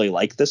really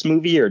like this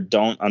movie or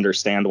don't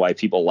understand why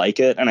people like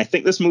it. And I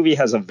think this movie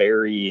has a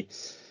very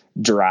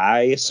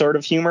dry sort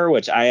of humor,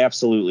 which I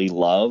absolutely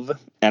love.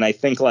 And I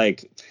think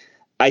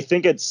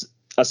it's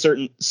a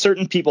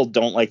certain people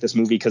don't like this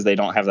movie because they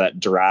don't have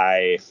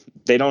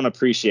they don't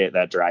appreciate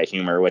that dry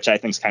humor, which I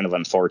think is kind of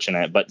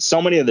unfortunate. But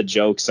so many of the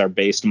jokes are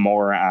based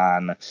more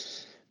on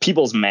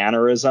people's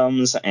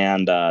mannerisms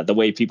and the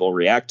way people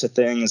react to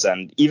things.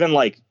 And even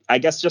I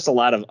guess just a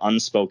lot of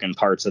unspoken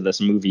parts of this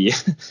movie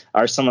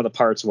are some of the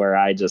parts where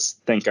I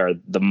just think are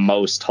the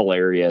most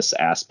hilarious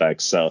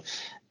aspects. So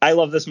I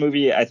love this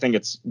movie. I think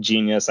it's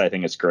genius. I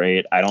think it's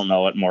great. I don't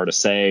know what more to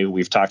say.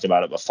 We've talked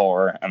about it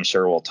before. I'm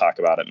sure we'll talk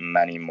about it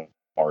many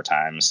more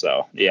times.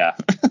 So, yeah.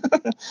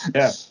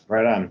 Yeah,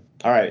 right on.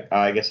 All right.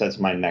 I guess that's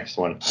my next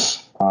one.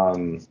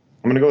 I'm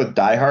going to go with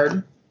Die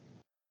Hard.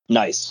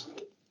 Nice.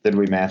 Did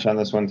we match on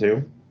this one,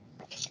 too?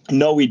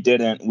 No, we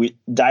didn't.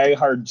 Die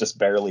Hard just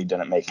barely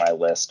didn't make my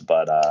list,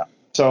 but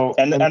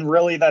and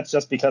really that's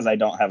just because I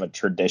don't have a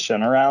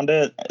tradition around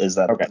it.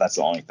 Okay. That's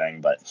the only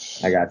thing, but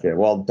I got you.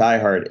 Well, Die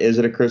Hard, is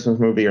it a Christmas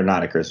movie or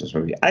not a Christmas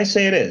movie? I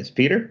say it is.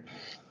 Peter?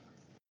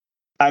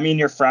 I mean,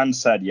 your friend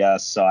said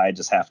yes, so I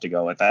just have to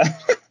go with that.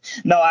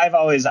 No, I've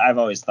always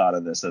thought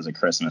of this as a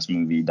Christmas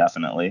movie,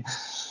 definitely.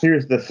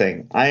 Here's the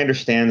thing. I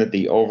understand that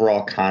the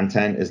overall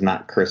content is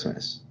not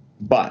Christmas,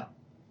 but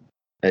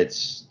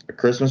it's a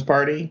Christmas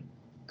party,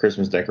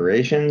 Christmas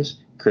decorations,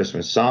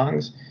 Christmas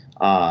songs,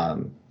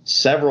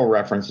 several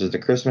references to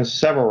Christmas,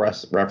 several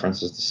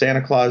references to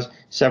Santa Claus,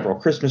 several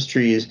Christmas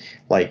trees.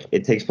 Like,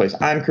 it takes place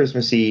on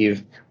Christmas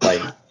Eve.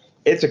 Like,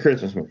 it's a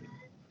Christmas movie.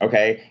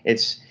 Okay?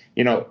 It's,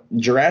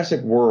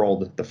 Jurassic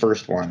World, the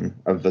first one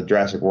of the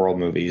Jurassic World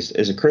movies,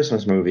 is a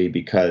Christmas movie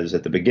because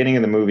at the beginning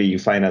of the movie, you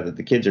find out that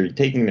the kids are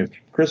taking their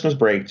Christmas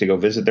break to go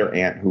visit their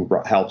aunt who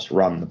helps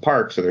run the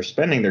park. So they're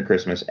spending their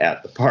Christmas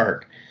at the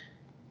park.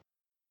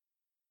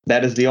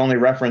 That is the only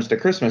reference to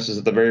Christmas is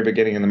at the very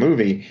beginning of the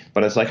movie,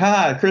 but it's like,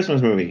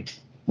 Christmas movie.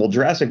 Well,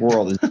 Jurassic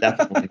World is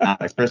definitely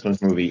not a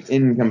Christmas movie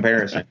in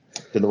comparison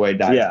to the way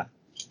Die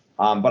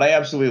Hard. But I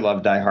absolutely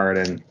love Die Hard,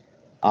 and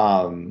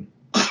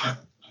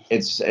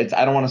it's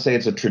I don't want to say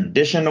it's a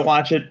tradition to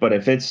watch it, but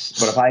if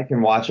I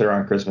can watch it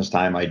around Christmas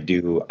time, I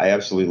do. I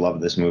absolutely love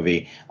this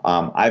movie.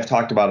 I've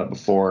talked about it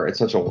before. It's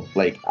such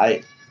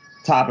a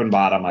top and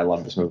bottom, I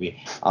love this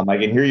movie. I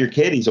can hear your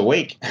kid. He's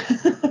awake.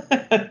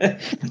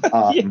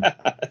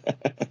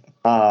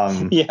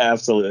 Yeah,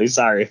 absolutely.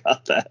 Sorry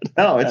about that.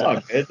 No, it's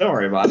all good. Don't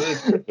worry about it.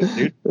 It's Christmas,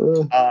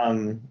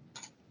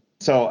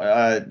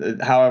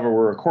 dude. However,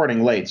 we're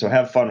recording late, so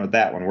have fun with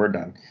that when we're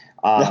done.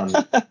 I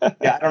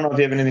don't know if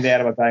you have anything to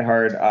add about Die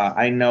Hard.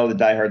 I know that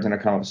Die Hard's going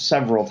to come up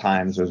several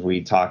times as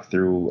we talk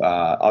through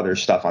other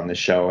stuff on this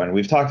show, and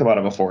we've talked about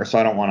it before, so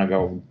I don't want to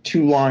go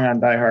too long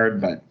on Die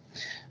Hard, but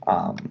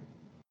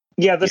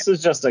this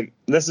is just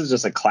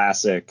a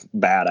classic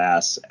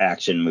badass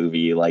action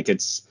movie. Like,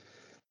 it's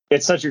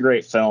It's such a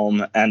great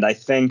film, and I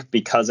think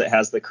because it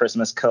has the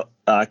Christmas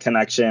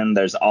connection,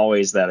 there's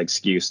always that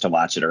excuse to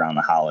watch it around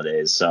the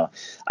holidays. So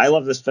I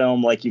love this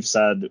film. Like you've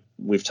said,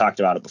 we've talked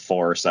about it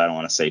before, so I don't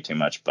want to say too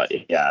much, but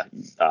yeah,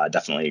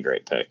 definitely a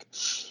great pick.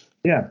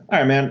 Yeah. All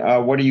right,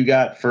 man. What do you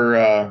got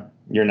for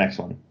your next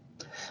one?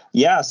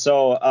 Yeah,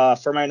 so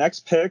for my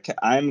next pick,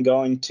 I'm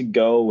going to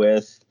go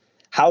with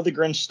How the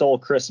Grinch Stole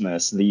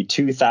Christmas, the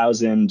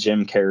 2000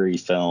 Jim Carrey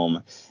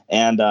film.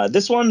 And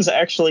this one's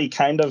actually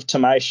kind of to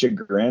my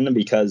chagrin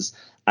because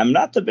I'm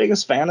not the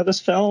biggest fan of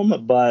this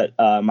film, but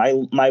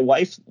my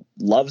wife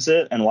loves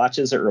it and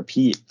watches it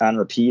on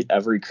repeat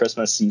every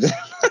Christmas season.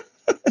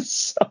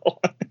 So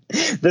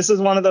this is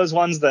one of those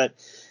ones that,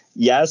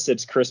 yes,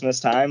 it's Christmas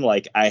time.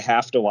 Like, I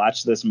have to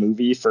watch this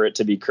movie for it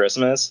to be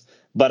Christmas,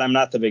 but I'm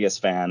not the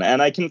biggest fan.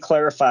 And I can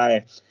clarify,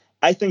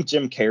 I think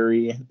Jim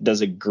Carrey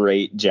does a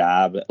great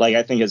job. Like,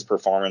 I think his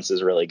performance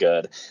is really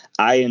good.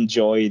 I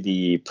enjoy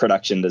the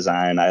production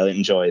design. I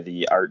enjoy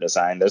the art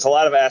design. There's a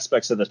lot of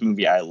aspects of this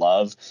movie I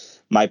love.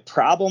 My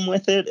problem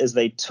with it is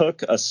they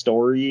took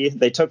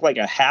like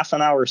a half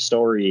an hour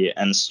story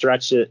and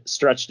stretched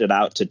it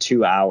out to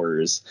 2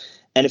 hours.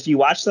 And if you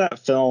watch that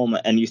film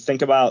and you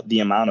think about the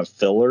amount of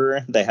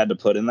filler they had to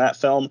put in that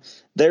film,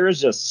 there is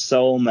just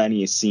so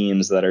many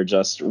scenes that are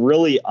just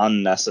really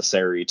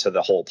unnecessary to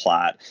the whole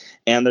plot.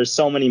 And there's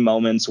so many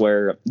moments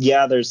where,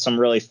 yeah, there's some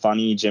really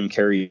funny Jim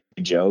Carrey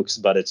jokes,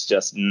 but it's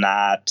just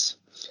not,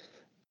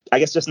 I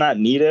guess, just not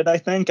needed, I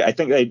think.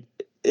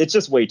 It's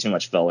just way too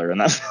much filler in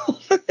that film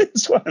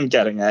is what I'm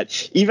getting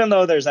at. Even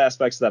though there's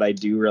aspects that I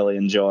do really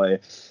enjoy,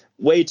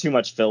 way too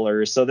much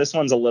filler. So this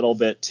one's a little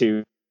bit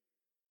too...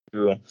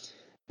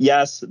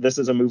 Yes, this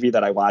is a movie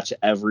that I watch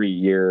every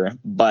year,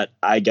 but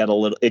it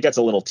gets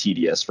a little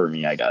tedious for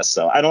me, I guess.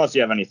 So I don't know if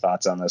you have any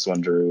thoughts on this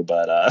one, Drew,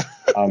 but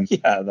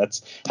yeah,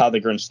 that's How the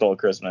Grinch Stole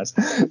Christmas.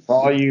 For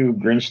all you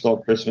Grinch Stole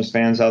Christmas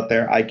fans out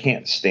there, I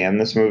can't stand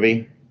this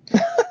movie.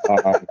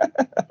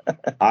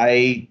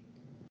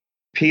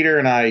 Peter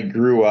and I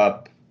grew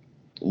up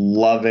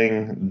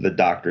loving the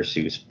Dr.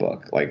 Seuss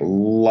book, like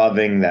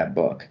loving that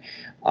book.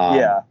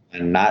 Yeah.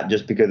 And not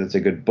just because it's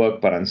a good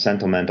book, but on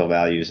sentimental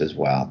values as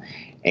well.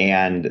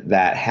 And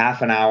that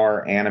half an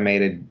hour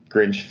animated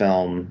Grinch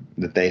film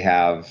that they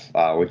have,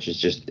 which is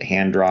just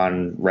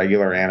hand-drawn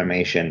regular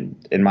animation,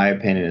 in my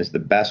opinion, is the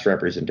best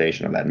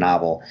representation of that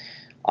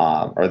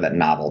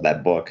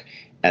that book.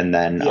 And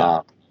then,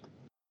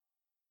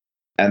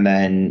 and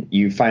then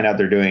you find out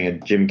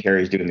Jim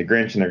Carrey's doing the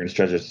Grinch, and they're going to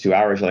stretch it to 2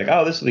 hours. You're like,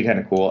 oh, this will be kind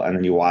of cool. And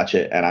then you watch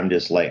it, and I'm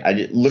just like,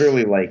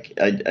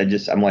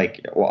 I'm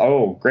like, well,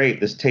 oh, great.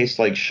 This tastes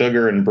like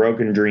sugar and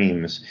broken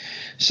dreams.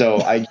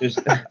 So I just,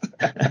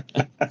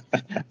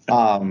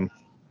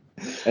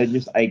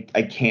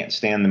 I can't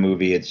stand the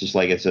movie. It's just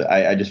like,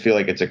 I just feel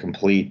like it's a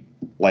complete,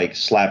 like,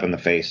 slap in the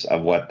face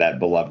of what that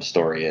beloved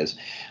story is.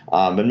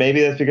 But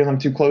maybe that's because I'm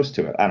too close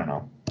to it. I don't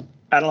know.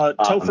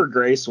 Topher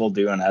Grace will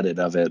do an edit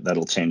of it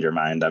that'll change your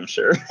mind, I'm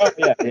sure. Oh,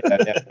 yeah.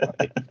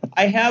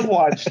 I have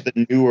watched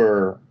the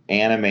newer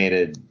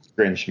animated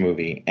Grinch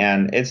movie,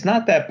 and it's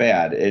not that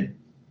bad.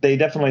 They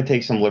definitely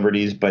take some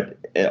liberties, but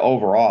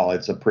overall, I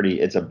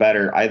think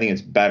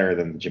it's better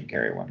than the Jim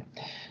Carrey one.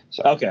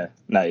 So. Okay,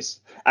 nice.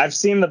 I've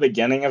seen the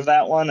beginning of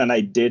that one, and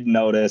I did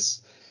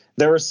notice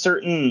there were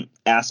certain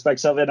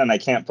aspects of it, and I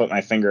can't put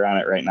my finger on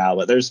it right now,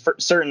 but there's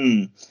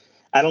certain...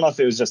 I don't know if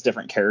it was just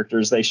different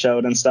characters they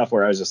showed and stuff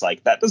where I was just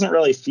like, that doesn't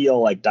really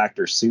feel like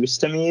Dr. Seuss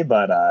to me,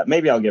 but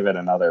maybe I'll give it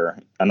another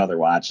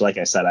watch. Like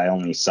I said, I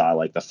only saw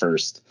like the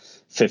first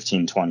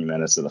 15, 20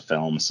 minutes of the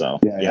film. So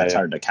it's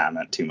hard to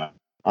comment too much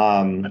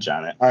on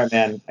it. All right,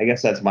 man. I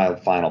guess that's my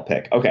final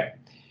pick. Okay.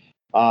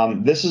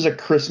 This is a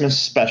Christmas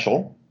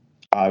special.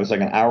 It was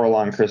like an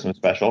hour-long Christmas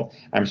special.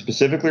 I'm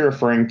specifically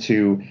referring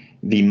to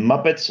The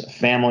Muppets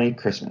Family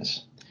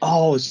Christmas.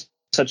 Oh, it's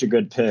such a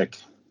good pick.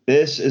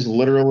 This is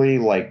literally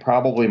like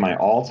probably my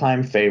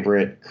all-time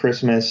favorite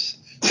Christmas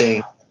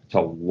thing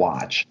to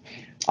watch.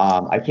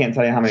 I can't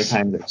tell you how many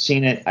times I've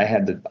seen it.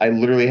 I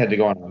literally had to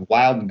go on a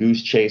wild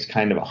goose chase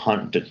kind of a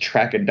hunt to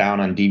track it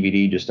down on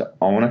DVD just to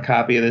own a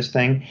copy of this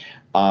thing.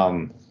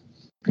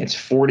 It's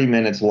 40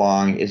 minutes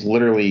long. It's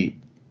literally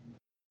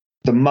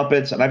the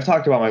Muppets, and I've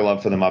talked about my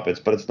love for the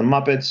Muppets, but it's the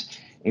Muppets,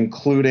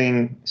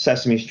 including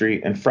Sesame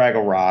Street and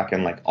Fraggle Rock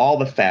and like all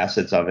the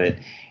facets of it.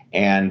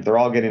 And they're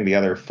all getting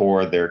together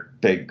for their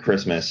big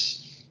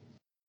Christmas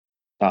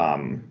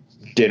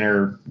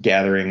dinner,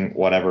 gathering,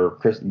 whatever,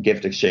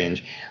 gift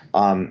exchange.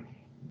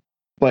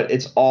 But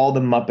it's all the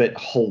Muppet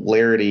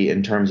hilarity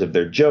in terms of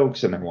their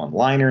jokes and their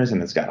one-liners,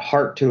 and it's got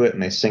heart to it,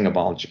 and they sing a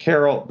bunch of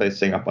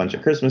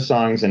Christmas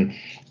songs, and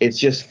it's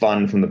just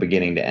fun from the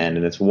beginning to end.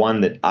 And it's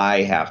one that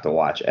I have to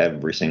watch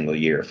every single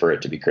year for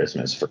it to be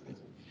Christmas for me.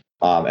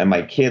 And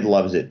my kid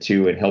loves it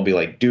too, and he'll be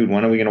like, dude,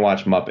 when are we gonna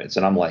watch Muppets?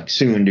 And I'm like,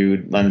 soon,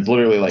 dude. And it's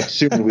literally like,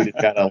 soon. We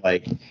just gotta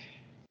like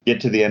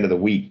get to the end of the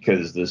week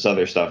because there's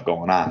other stuff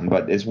going on.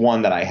 But it's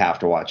one that I have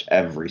to watch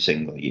every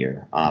single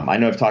year. I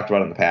know I've talked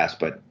about it in the past,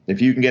 but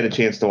if you can get a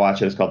chance to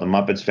watch it, it's called The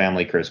Muppets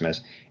Family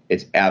Christmas.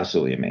 It's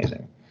absolutely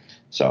amazing.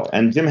 So,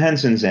 and Jim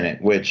Henson's in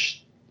it,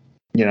 which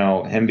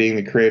him being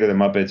the creator of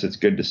the Muppets, it's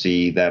good to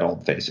see that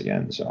old face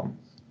again. So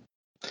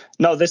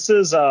No, this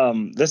is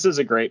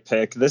a great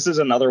pick. This is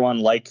another one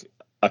like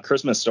A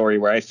Christmas Story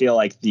where I feel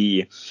like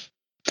the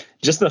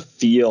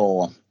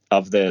feel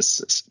of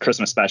this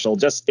Christmas special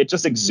it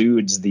just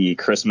exudes the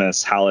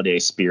Christmas holiday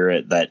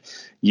spirit that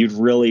you'd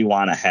really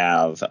want to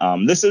have.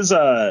 This is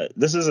a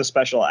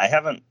special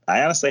I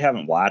honestly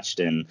haven't watched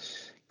in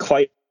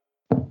quite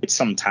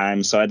some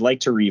time, so I'd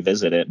like to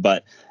revisit it.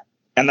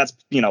 And that's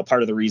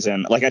part of the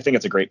reason. Like, I think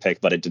it's a great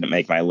pick, but it didn't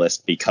make my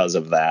list because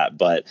of that.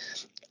 But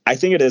I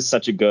think it is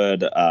such a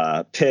good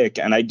pick,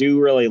 and I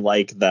do really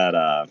like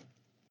that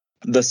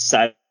the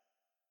setting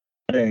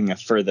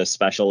for this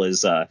special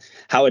is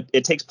how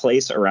it takes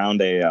place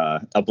around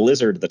a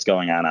blizzard that's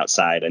going on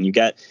outside, and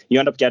you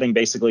end up getting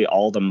basically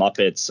all the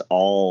Muppets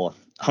all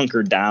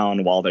hunkered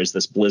down while there's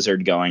this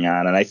blizzard going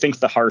on. And I think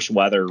the harsh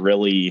weather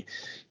really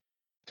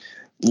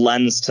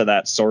lends to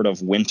that sort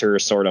of winter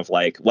sort of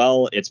like,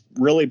 well, it's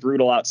really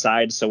brutal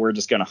outside, so we're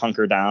just going to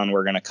hunker down,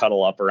 we're going to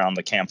cuddle up around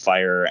the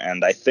campfire.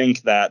 And I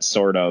think that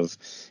sort of,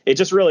 it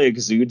just really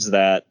exudes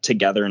that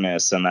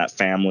togetherness and that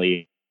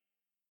family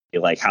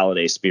like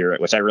holiday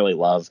spirit, which I really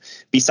love.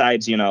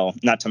 Besides,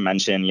 not to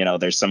mention,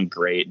 there's some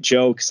great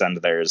jokes, and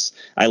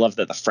I love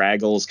that the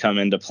Fraggles come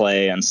into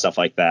play and stuff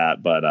like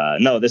that. But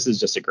no, this is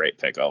just a great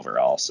pick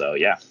overall. So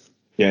yeah.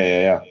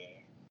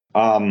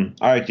 All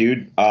right,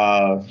 dude.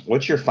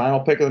 What's your final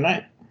pick of the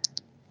night?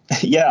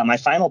 Yeah, my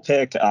final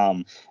pick.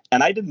 And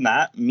I did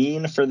not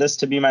mean for this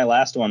to be my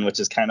last one, which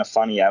is kind of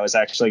funny. I was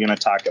actually going to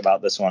talk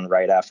about this one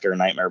right after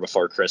Nightmare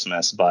Before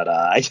Christmas, but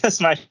I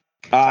guess my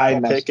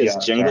final pick is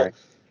Jingle. Sorry.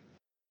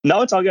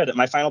 No, it's all good.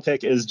 My final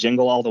pick is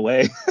Jingle All the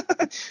Way,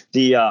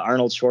 the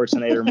Arnold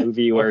Schwarzenegger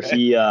movie where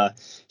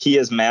he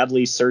is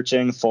madly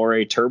searching for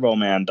a Turbo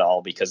Man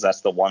doll because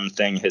that's the one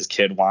thing his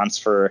kid wants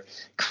for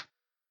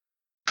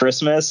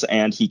Christmas,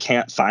 and he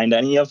can't find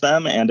any of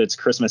them, and it's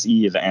Christmas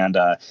Eve, and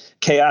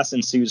chaos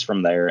ensues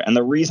from there. And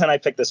the reason I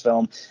picked this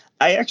film,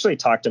 I actually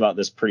talked about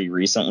this pretty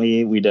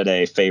recently. We did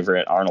a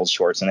favorite Arnold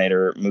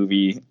Schwarzenegger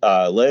movie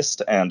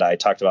list, and I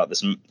talked about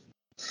this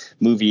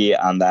movie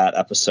on that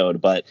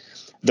episode. But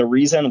the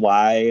reason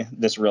why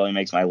this really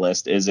makes my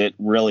list is it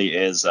really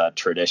is a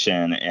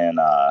tradition in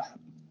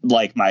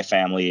like my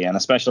family, and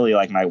especially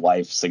like my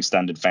wife's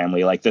extended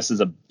family. Like, this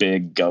is a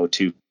big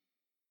go-to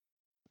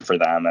for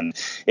them, and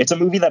it's a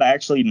movie that I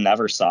actually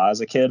never saw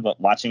as a kid,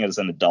 but watching it as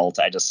an adult,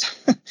 I just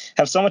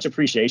have so much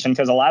appreciation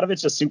because a lot of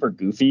it's just super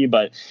goofy,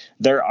 but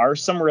there are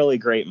some really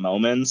great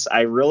moments.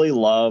 I really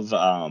love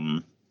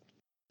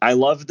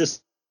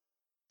this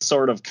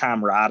sort of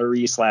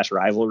camaraderie /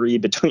 rivalry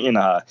between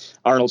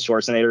Arnold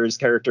Schwarzenegger's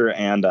character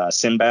and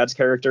Sinbad's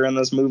character in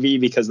this movie,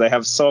 because they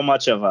have so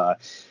much of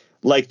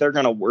like, they're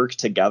going to work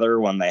together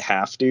when they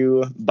have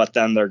to, but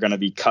then they're going to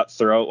be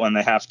cutthroat when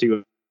they have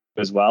to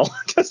as well,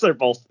 because they're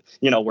both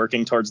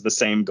working towards the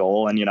same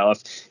goal. And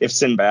if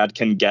Sinbad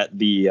can get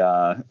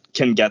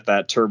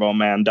that Turbo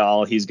Man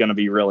doll, he's going to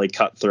be really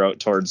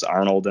cutthroat towards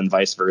Arnold, and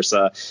vice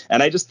versa.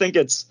 And I just think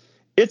it's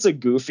a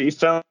goofy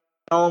film,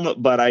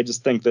 but I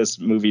just think this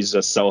movie is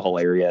just so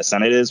hilarious,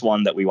 and it is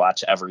one that we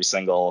watch every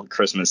single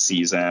Christmas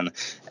season.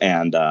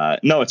 And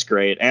no, it's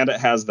great, and it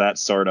has that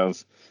sort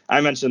of,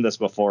 I mentioned this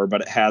before, but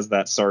it has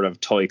that sort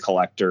of toy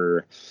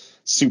collector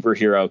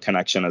superhero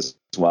connection as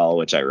well,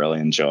 which I really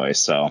enjoy.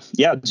 So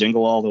yeah,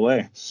 Jingle All the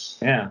Way.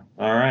 Yeah.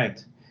 All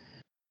right.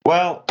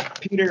 Well,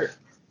 Peter,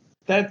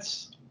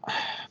 that's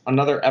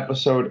another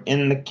episode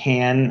in the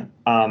can.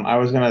 I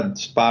was gonna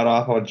spot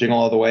off on Jingle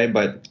All the Way,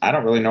 but I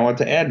don't really know what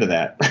to add to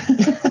that.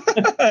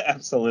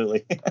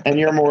 Absolutely. And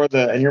you're more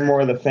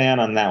the fan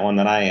on that one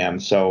than I am.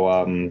 So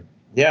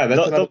yeah,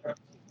 that's another.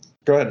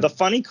 Go ahead. The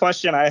funny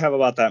question I have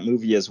about that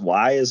movie is,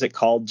 why is it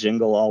called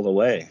Jingle All the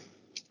Way?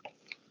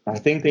 I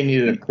think they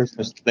needed a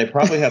Christmas. They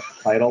probably had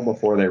the title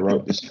before they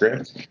wrote the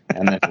script,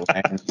 and then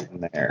ran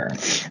from there.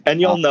 And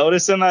you'll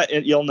notice in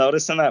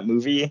that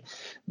movie,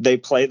 they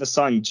play the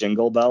song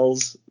Jingle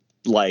Bells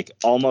like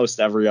almost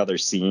every other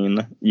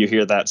scene. You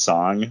hear that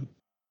song,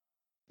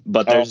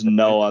 but there's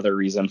no other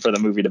reason for the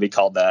movie to be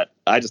called that.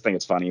 I just think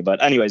it's funny.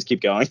 But anyways,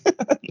 keep going.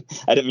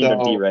 I didn't mean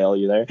to derail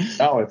you there.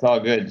 Oh, it's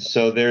all good.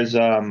 So there's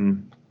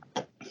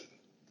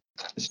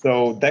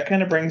So that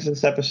kind of brings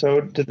this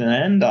episode to the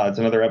end. It's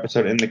another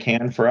episode in the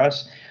can for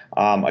us.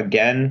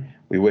 Again,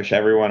 we wish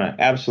everyone an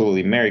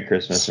absolutely Merry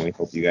Christmas, and we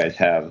hope you guys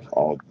have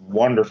a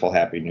wonderful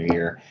Happy New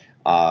Year.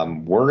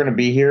 We're going to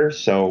be here,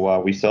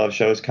 so we still have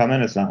shows coming.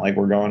 It's not like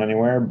we're going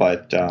anywhere,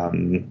 but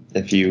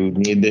if you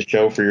need this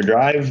show for your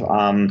drive,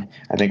 I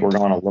think we're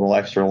going a little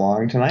extra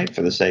long tonight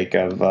for the sake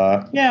of,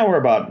 we're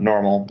about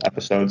normal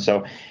episodes.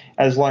 So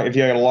if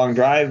you got a long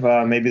drive,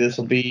 maybe this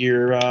will be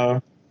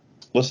your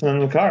listening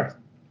in the car.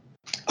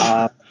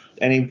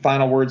 Any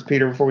final words,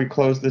 Peter, before we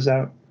close this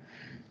out?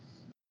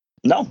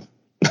 No.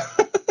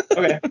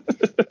 Okay,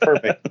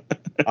 perfect.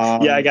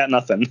 Yeah, I got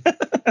nothing.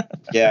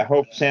 Yeah,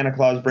 hope Santa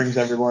Claus brings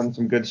everyone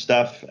some good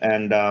stuff.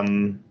 And all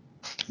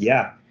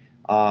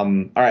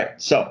right,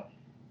 so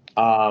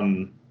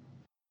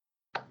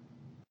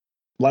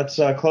let's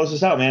close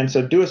this out, man.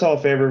 So do us all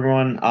a favor,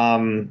 everyone.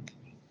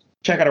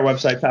 Check out our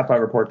website,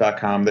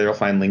 top5report.com. There you'll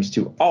find links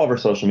to all of our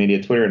social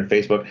media, Twitter and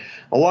Facebook,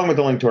 along with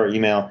the link to our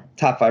email,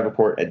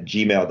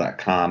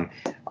 top5report@gmail.com.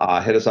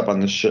 Hit us up on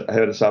the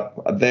hit us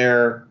up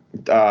there.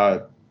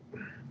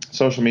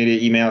 Social media,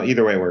 email,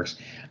 either way works.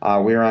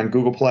 We are on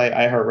Google Play,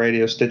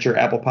 iHeartRadio, Stitcher,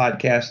 Apple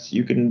Podcasts.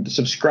 You can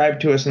subscribe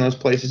to us in those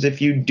places.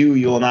 If you do,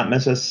 you will not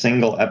miss a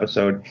single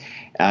episode.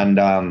 And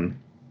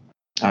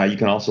you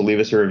can also leave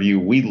us a review.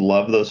 We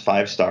love those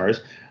 5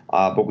 stars.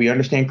 But we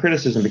understand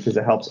criticism because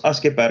it helps us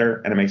get better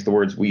and it makes the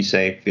words we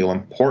say feel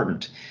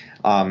important.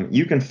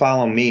 You can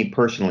follow me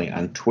personally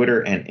on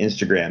Twitter and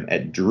Instagram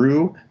at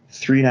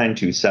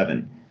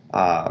Drew3927.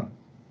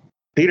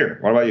 Peter,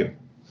 what about you?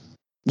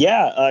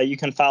 Yeah, you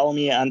can follow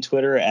me on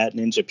Twitter at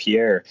Ninja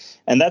Pierre.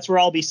 And that's where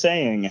I'll be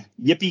saying,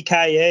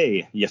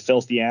 yippee-ki-yay, you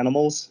filthy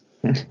animals.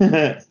 All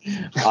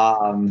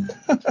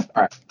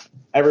right.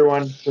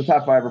 Everyone, the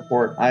Top 5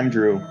 Report. I'm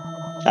Drew.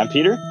 I'm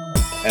Peter.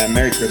 And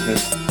Merry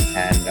Christmas.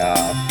 And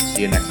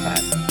see you next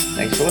time.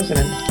 Thanks for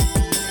listening.